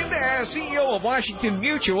man named as CEO of Washington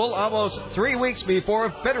Mutual almost 3 weeks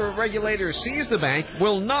before federal regulators seized the bank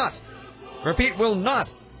will not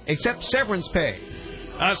accept severance pay.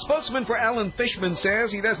 A spokesman for Alan Fishman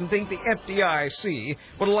says he doesn't think the FDIC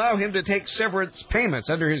would allow him to take severance payments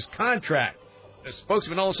under his contract. The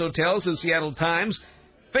spokesman also tells the Seattle Times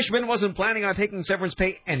Fishman wasn't planning on taking severance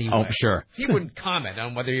pay anyway. Oh, sure. He wouldn't comment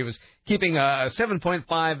on whether he was keeping a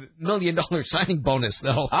 $7.5 million signing bonus,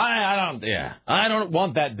 though. I don't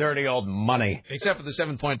want that dirty old money. Except for the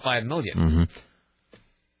 $7.5 million.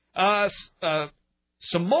 Mm-hmm.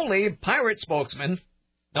 Somali pirate spokesman,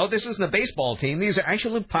 no, this isn't a baseball team. These are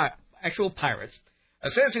actual pirates.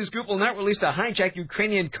 Says his group will not release a hijacked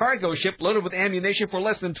Ukrainian cargo ship loaded with ammunition for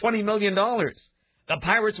less than $20 million. The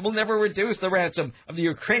pirates will never reduce the ransom of the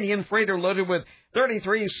Ukrainian freighter loaded with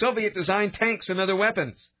 33 Soviet-designed tanks and other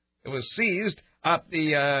weapons. It was seized off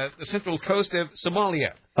the central coast of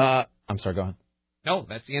Somalia. I'm sorry, go on. No,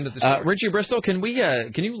 that's the end of the story. Richie Bristol, can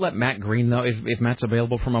you let Matt Green know if Matt's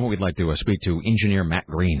available for a moment? We'd like to speak to engineer Matt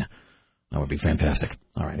Green. That would be fantastic.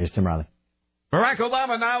 All right, here's Tim Riley. Barack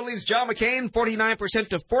Obama now leads John McCain 49%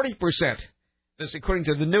 to 40%. This according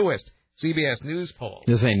to the newest CBS News poll.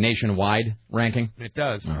 This is a nationwide ranking? It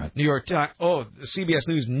does. All right. The CBS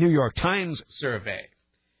News New York Times survey.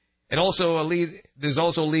 It also there's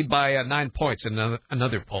also a lead by 9 points in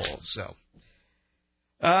another poll. So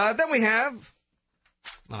then we have.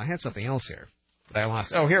 Well, I had something else here, but I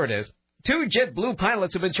lost. Oh, here it is. 2 JetBlue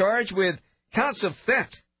pilots have been charged with counts of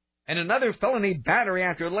theft and another felony battery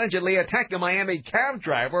after allegedly attacking a Miami cab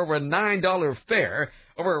driver over a $9 fare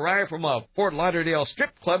over a ride from a Fort Lauderdale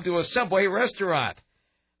strip club to a Subway restaurant.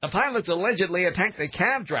 The pilots allegedly attacked the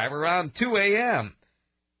cab driver around 2 a.m.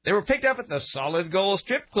 They were picked up at the Solid Gold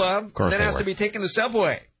strip club, then asked to be taken to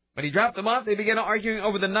Subway. When he dropped them off, they began arguing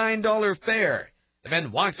over the $9 fare. The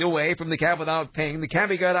men walked away from the cab without paying. The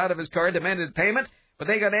cabbie got out of his car, demanded payment, but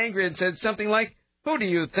they got angry and said something like, "Who do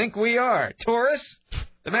you think we are, tourists?"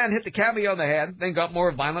 The man hit the cabbie on the head, then got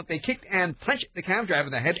more violent. They kicked and punched the cab driver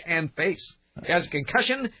in the head and face. He has a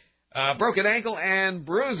concussion, broken ankle, and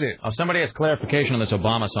bruises. Oh, somebody has clarification on this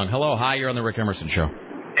Obama song. Hello, hi, you're on the Rick Emerson Show.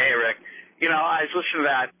 Hey, Rick. I was listening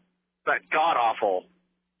to that god-awful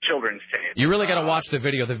children's tape. You really got to watch the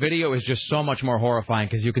video. The video is just so much more horrifying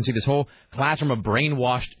because you can see this whole classroom of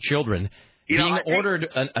brainwashed children being ordered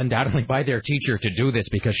undoubtedly by their teacher to do this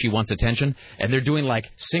because she wants attention, and they're doing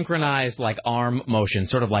like synchronized like arm motion,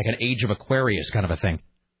 sort of like an Age of Aquarius kind of a thing.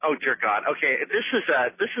 Oh dear God! Okay, this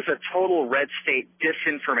is a total red state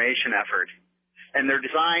disinformation effort, and the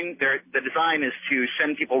design is to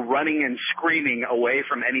send people running and screaming away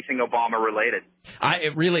from anything Obama related.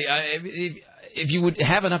 If you would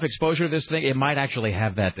have enough exposure to this thing, it might actually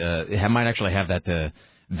have that.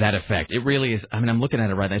 That effect. It really is. I mean, I'm looking at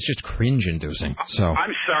it right now. It's just cringe-inducing. So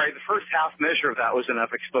I'm sorry. The first half measure of that was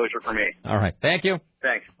enough exposure for me. All right. Thank you.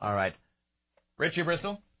 Thanks. All right. Richie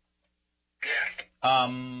Bristol? Yeah.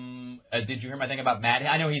 Did you hear my thing about Matt?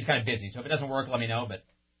 I know he's kind of busy, so if it doesn't work, let me know. But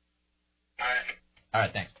all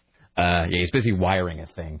right. Thanks. Yeah, he's busy wiring a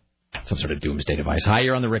thing. Some sort of doomsday device. Hi,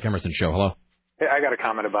 you're on the Rick Emerson Show. Hello. Hey, I got a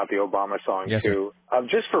comment about the Obama song, yes, too.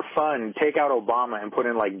 Just for fun, take out Obama and put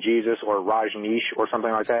in, like, Jesus or Rajneesh or something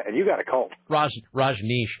like that, and you got a cult.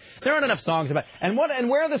 Rajneesh. There aren't enough songs about... And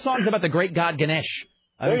where are the songs about the great god Ganesh?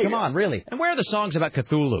 I mean, come on, really. And where are the songs about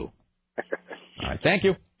Cthulhu? Thank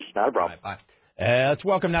you. Not a problem. Bye. Let's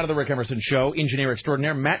welcome now to the Rick Emerson Show, engineer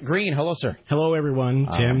extraordinaire Matt Green. Hello, sir. Hello, everyone.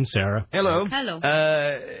 Tim, Sarah. Hello. Hello.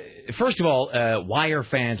 First of all, Wire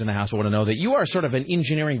fans in the house will want to know that you are sort of an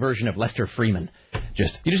engineering version of Lester Freeman.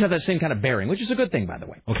 You just have that same kind of bearing, which is a good thing, by the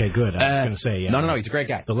way. Okay, good. I was going to say, yeah. No, he's a great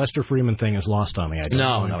guy. The Lester Freeman thing is lost on me. I don't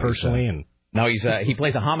know him personally. He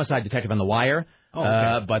plays a homicide detective on The Wire. Oh,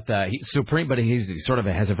 okay. But he's supreme. But he's sort of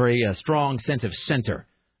has a very strong sense of center.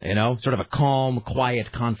 You know, sort of a calm,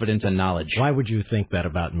 quiet confidence and knowledge. Why would you think that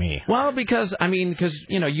about me? Well, because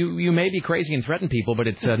you may be crazy and threaten people, but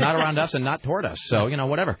it's not around us and not toward us. So,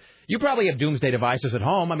 whatever. You probably have doomsday devices at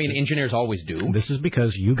home. I mean, engineers always do. This is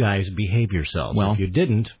because you guys behave yourselves. Well, if you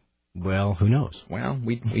didn't, well, who knows? Well,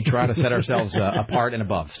 we try to set ourselves apart and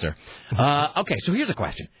above, sir. Okay, so here's a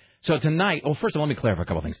question. So tonight, first of all, let me clarify a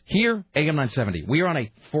couple things. Here, AM 970, we are on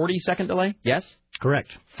a 40-second delay, yes? Correct.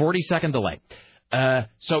 40-second delay.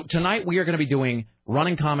 So tonight we are going to be doing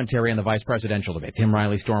running commentary on the vice presidential debate. Tim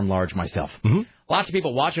Riley, Storm Large, myself. Mm-hmm. Lots of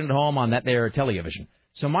people watching at home on their television.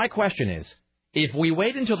 So my question is, if we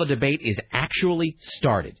wait until the debate is actually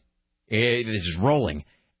started, it is rolling,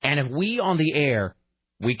 and if we on the air,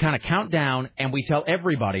 we kind of count down and we tell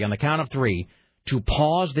everybody on the count of 3 to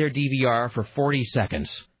pause their DVR for 40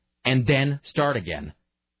 seconds and then start again,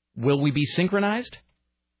 will we be synchronized?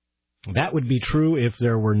 That would be true if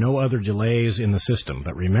there were no other delays in the system.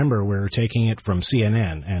 But remember, we're taking it from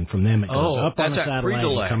CNN, and from them it goes up on the satellite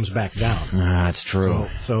and comes back down. That's true.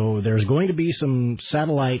 So there's going to be some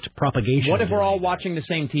satellite propagation. What if we're all watching the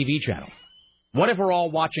same TV channel? What if we're all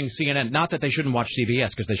watching CNN? Not that they shouldn't watch CBS,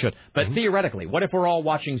 because they should. But theoretically, what if we're all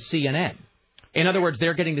watching CNN? In other words,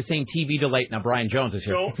 they're getting the same TV delay. Now, Brian Jones is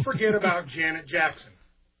here. Don't forget about Janet Jackson.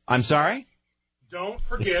 I'm sorry? Don't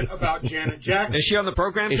forget about Janet Jackson. Is she on the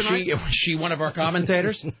program tonight? Is she one of our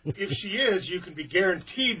commentators? If she is, you can be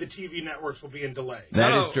guaranteed the TV networks will be in delay.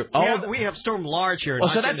 That is true. We have Storm Large here. Well,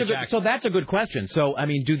 so that's a good question. So, I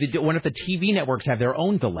mean, what if the TV networks have their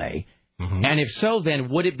own delay? Mm-hmm. And if so, then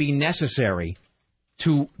would it be necessary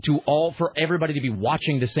for everybody to be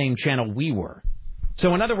watching the same channel we were?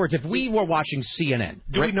 So, in other words, if we were watching CNN,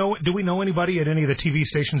 do we know anybody at any of the TV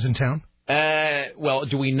stations in town? Well,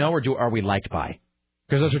 do we know or are we liked by?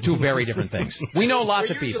 Because those are two very different things. We know lots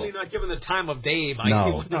of people. We're usually not given the time of day.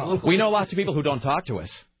 No. We know lots of people who don't talk to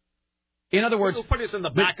us. In other words, they'll put us in the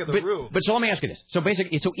back of the room. But so let me ask you this. So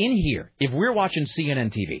basically, in here, if we're watching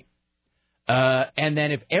CNN TV, and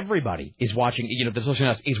then if everybody is watching, that's listening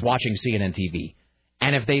to us is watching CNN TV,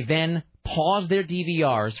 and if they then pause their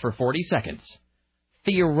DVRs for 40 seconds,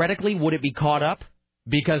 theoretically, would it be caught up?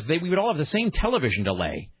 Because we would all have the same television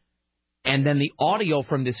delay. And then the audio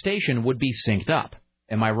from this station would be synced up.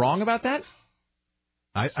 Am I wrong about that?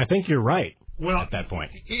 I think you're right. Well, at that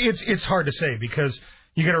point, it's hard to say because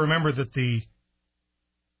you got to remember that the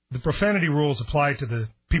profanity rules apply to the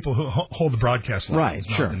people who hold the broadcast license,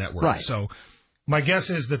 not the network. Right. So my guess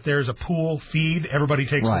is that there's a pool feed. Everybody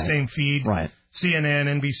takes the same feed. Right.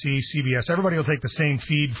 CNN, NBC, CBS. Everybody will take the same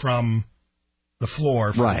feed from the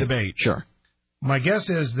floor for the debate. Sure. My guess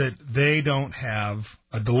is that they don't have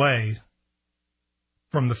a delay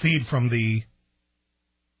from the feed from the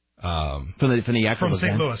from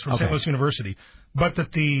St. Louis, St. Louis University, but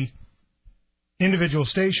that the individual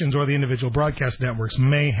stations or the individual broadcast networks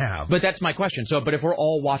may have. But that's my question. So, but if we're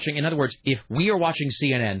all watching, in other words, if we are watching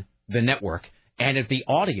CNN, the network, and if the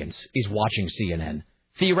audience is watching CNN,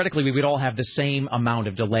 theoretically we would all have the same amount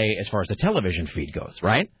of delay as far as the television feed goes,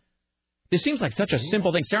 right? This seems like such a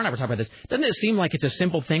simple thing. Sarah and I were talking about this. Doesn't it seem like it's a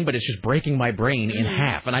simple thing, but it's just breaking my brain in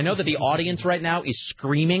half? And I know that the audience right now is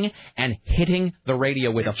screaming and hitting the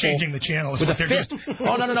radio with changing the channel with a fist.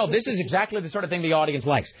 Oh, no. This is exactly the sort of thing the audience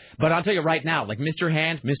likes. But I'll tell you right now, like Mr.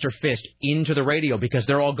 Hand, Mr. Fist into the radio because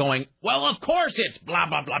they're all going, well, of course it's blah,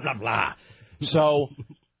 blah, blah, blah, blah.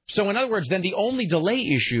 So in other words, then the only delay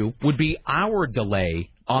issue would be our delay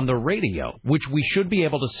on the radio, which we should be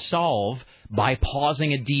able to solve by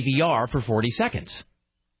pausing a DVR for 40 seconds.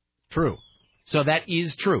 True. So that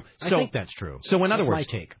is true. I think that's true. So in other words, my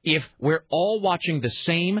take. If we're all watching the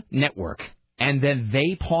same network and then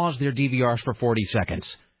they pause their DVRs for 40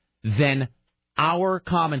 seconds, then our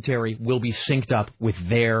commentary will be synced up with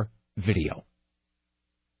their video.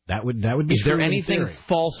 That would be. Is there anything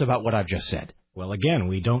false about what I've just said? Well, again,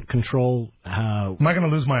 we don't control how... Am I going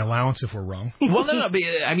to lose my allowance if we're wrong? Well, no.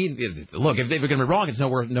 I mean, look, if we're going to be wrong, it's no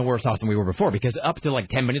worse off than we were before. Because up to like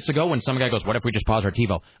 10 minutes ago, when some guy goes, what if we just pause our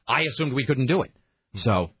TiVo? I assumed we couldn't do it.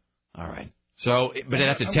 So, all right. So, but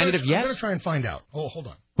that's a tentative yes? I'm going to try and find out. Oh, hold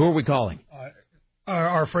on. Who are we calling?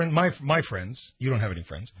 Our friend, my friends. You don't have any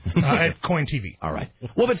friends. At Coin TV. All right.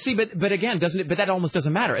 Well, but again, doesn't it? But that almost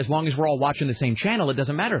doesn't matter. As long as we're all watching the same channel, it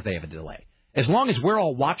doesn't matter if they have a delay. As long as we're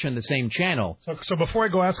all watching the same channel. So before I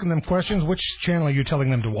go asking them questions, which channel are you telling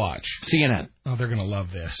them to watch? CNN. Oh, they're going to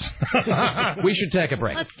love this. We should take a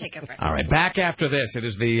break. Let's take a break. All right. Back after this. It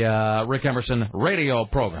is the Rick Emerson radio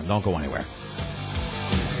program. Don't go anywhere.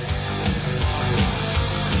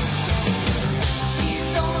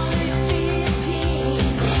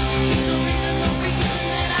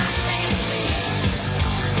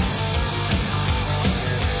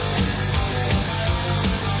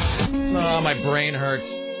 Oh, my brain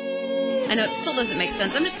hurts. I know, it still doesn't make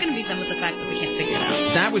sense. I'm just going to be done with the fact that we can't figure it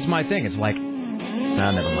out. That was my thing. It's like,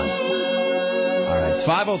 no, never mind. All right, it's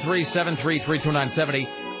 503-733-2970.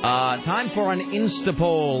 Time for an Insta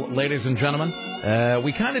poll, ladies and gentlemen.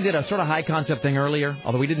 We kind of did a sort of high concept thing earlier,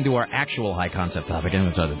 although we didn't do our actual high concept topic.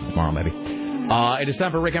 We'll try it tomorrow, maybe. It is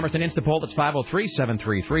time for Rick Emerson Insta poll. It's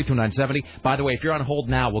 503-733-2970. By the way, if you're on hold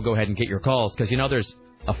now, we'll go ahead and get your calls, because, you know, there's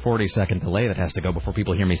a 40-second delay that has to go before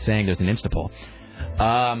people hear me saying there's an Insta poll.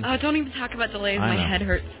 Don't even talk about delays. My head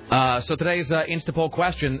hurts. So today's Insta poll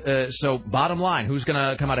question. So bottom line, who's going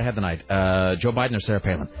to come out ahead tonight? Joe Biden or Sarah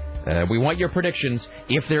Palin? We want your predictions.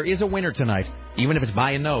 If there is a winner tonight, even if it's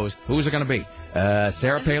by a nose, who's it going to be?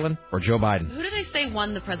 Sarah Palin or Joe Biden? Who did they say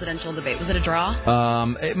won the presidential debate? Was it a draw?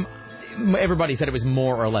 Everybody said it was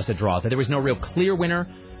more or less a draw. That there was no real clear winner.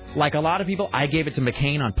 Like a lot of people, I gave it to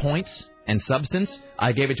McCain on points and substance.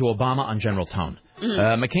 I gave it to Obama on general tone.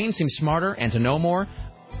 Mm-hmm. McCain seemed smarter and to know more,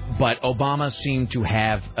 but Obama seemed to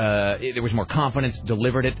have there was more confidence,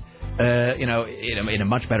 delivered it, in a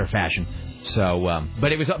much better fashion. So,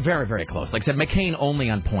 but it was very, very close. Like I said, McCain only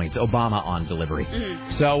on points, Obama on delivery.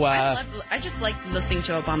 Mm-hmm. So I just like listening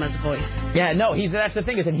to Obama's voice. Yeah, no, that's the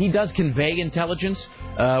thing is that he does convey intelligence,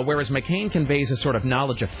 whereas McCain conveys a sort of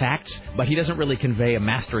knowledge of facts, but he doesn't really convey a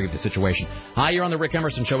mastery of the situation. Hi, you're on the Rick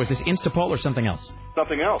Emerson Show. Is this Insta poll or something else?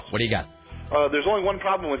 Something else. What do you got? There's only one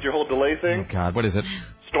problem with your whole delay thing. Oh, God, what is it?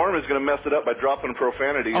 Storm is going to mess it up by dropping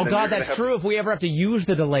profanity. Oh, God, that's true. If we ever have to use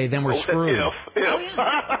the delay, then we're screwed.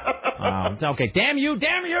 Okay, damn you!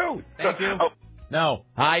 Thank you. No.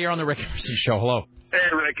 Hi, you're on the Rick Emerson Show. Hello. Hey,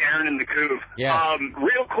 Rick, Aaron in the coop. Yeah.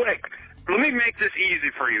 Real quick, let me make this easy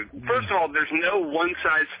for you. First of all, there's no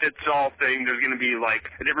one-size-fits-all thing. There's going to be, like,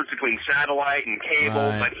 a difference between satellite and cable.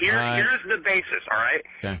 Right, but here's the basis, all right?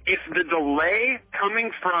 Okay. If the delay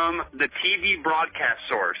coming from the TV broadcast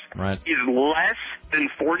source is less than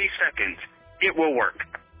 40 seconds, it will work.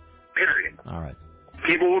 Period. All right.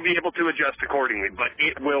 People will be able to adjust accordingly, but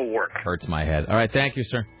it will work. Hurts my head. All right, thank you,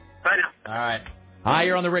 sir. Bye now. All right. Hi,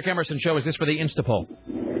 you're on the Rick Emerson Show. Is this for the Insta poll?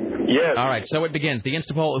 Yes. All right, so it begins. The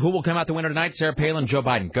Insta poll. Who will come out the winner tonight? Sarah Palin, Joe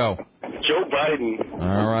Biden. Go. Joe Biden.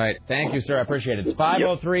 All right. Thank you, sir. I appreciate it. It's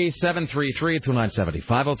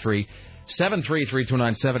 503-733-2970.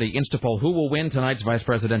 503-733-2970. Insta poll. Who will win tonight's vice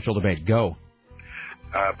presidential debate? Go.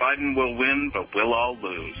 Biden will win, but we'll all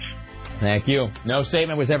lose. Thank you. No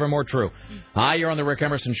statement was ever more true. Hi, you're on the Rick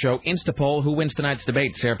Emerson Show. Insta poll. Who wins tonight's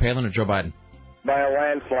debate? Sarah Palin or Joe Biden? By a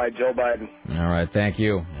landslide, Joe Biden. All right. Thank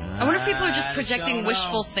you. I wonder if people are just projecting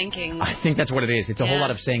wishful thinking. I think that's what it is. It's a whole lot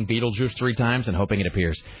of saying Beetlejuice 3 times and hoping it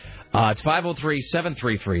appears. It's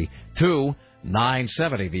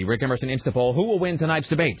 503-733-2970. The Rick Emerson Insta poll. Who will win tonight's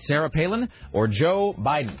debate? Sarah Palin or Joe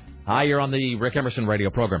Biden? Hi, you're on the Rick Emerson radio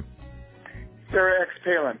program. Sarah X.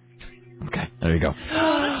 Palin. Okay, there you go.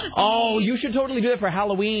 Oh, you should totally do that for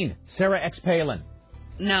Halloween. Sarah X. Palin.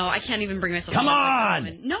 No, I can't even bring myself. Come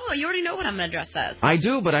on! No, you already know what I'm going to dress as. I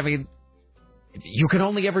do, but I mean, you can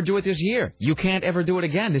only ever do it this year. You can't ever do it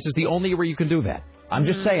again. This is the only year where you can do that. I'm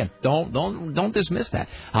just saying. Don't dismiss that.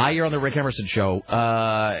 Hi, you're on the Rick Emerson Show.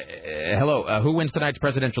 Hello. Who wins tonight's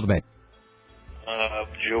presidential debate?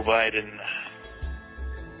 Joe Biden.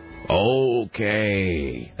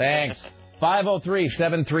 Okay. Thanks.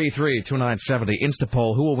 503-733-2970. Insta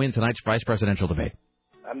poll. Who will win tonight's vice presidential debate?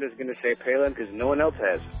 I'm just going to say Palin because no one else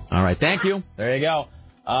has. All right. Thank you. There you go.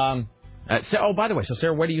 By the way, so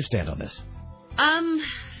Sarah, where do you stand on this? I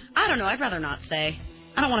don't know. I'd rather not say.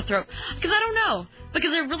 I don't want to throw... Because I don't know.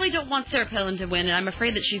 Because I really don't want Sarah Palin to win, and I'm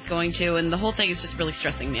afraid that she's going to, and the whole thing is just really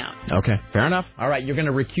stressing me out. Okay. Fair enough. All right. You're going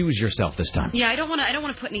to recuse yourself this time. Yeah, I don't want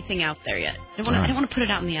to put anything out there yet. I don't want to put it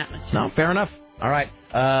out in the atmosphere. No, fair enough. All right.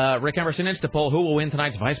 Rick Emerson Insta poll. Who will win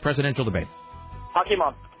tonight's vice presidential debate?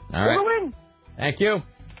 Pokemon. All right. Who will win? Thank you.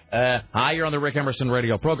 Hi, you're on the Rick Emerson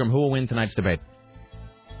radio program. Who will win tonight's debate?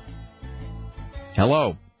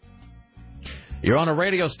 Hello. You're on a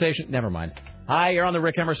radio station. Never mind. Hi, you're on the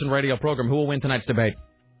Rick Emerson radio program. Who will win tonight's debate?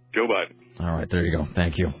 Joe Biden. All right, there you go.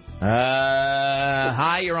 Thank you.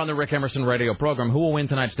 Hi, you're on the Rick Emerson radio program. Who will win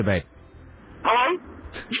tonight's debate? Hello?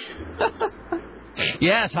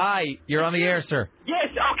 Yes, hi. You're on the air, sir. Yes,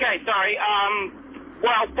 okay, sorry.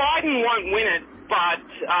 Well, Biden won't win it, but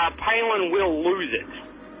Palin will lose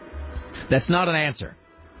it. That's not an answer.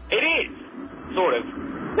 It is, sort of.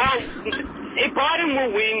 Well, if Biden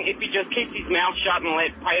will win if he just keeps his mouth shut and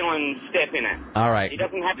let Palin step in it. All right. He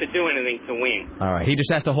doesn't have to do anything to win. All right. He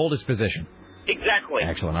just has to hold his position. Exactly.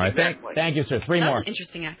 Excellent. All right. Exactly. Thank you, sir. Three more. An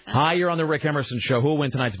interesting accent. Hi, you're on the Rick Emerson Show. Who will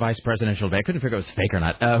win tonight's vice presidential debate? I couldn't figure out if it was fake or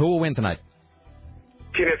not. Who will win tonight?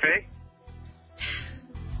 TFA?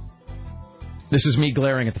 This is me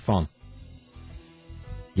glaring at the phone.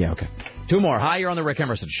 Yeah, okay. Two more. Hi, you're on the Rick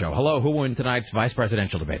Emerson Show. Hello, who will win tonight's vice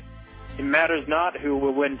presidential debate? It matters not who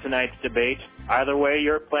will win tonight's debate. Either way,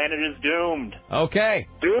 your planet is doomed. Okay.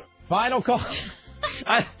 Final call.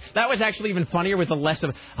 That was actually even funnier with the less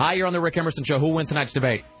of... Hi, you're on the Rick Emerson Show. Who will win tonight's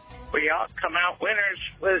debate? We all come out winners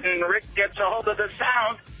when Rick gets a hold of the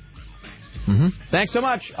sound. Mm-hmm. Thanks so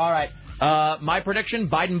much. All right. My prediction,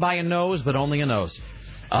 Biden by a nose, but only a nose.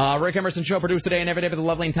 Rick Emerson Show produced today and every day by the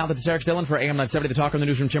lovely and talented Sarah Dillon for AM 970, The Talker in the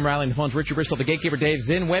Newsroom, Tim Riley, and the phones, Richard Bristol, the Gatekeeper, Dave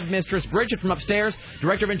Zinn, Web Mistress, Bridget from upstairs,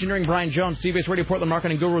 Director of Engineering, Brian Jones, CBS Radio Portland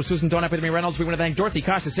Marketing Guru, Susan Donap, Anthony Reynolds. We want to thank Dorothy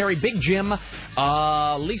Costasari, Big Jim,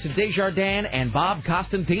 Lisa Desjardins, and Bob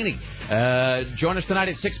Costantini. Join us tonight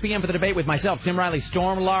at 6 p.m. for the debate with myself, Tim Riley,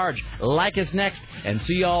 Storm Large. Like us next, and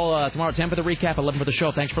see y'all tomorrow at 10 for the recap, 11 for the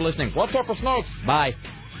show. Thanks for listening. What's up for snakes? Bye.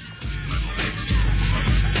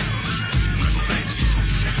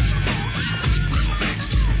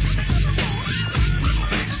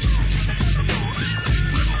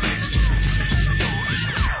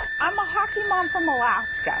 I'm a hockey mom from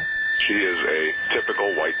Alaska. She is a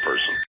typical white person.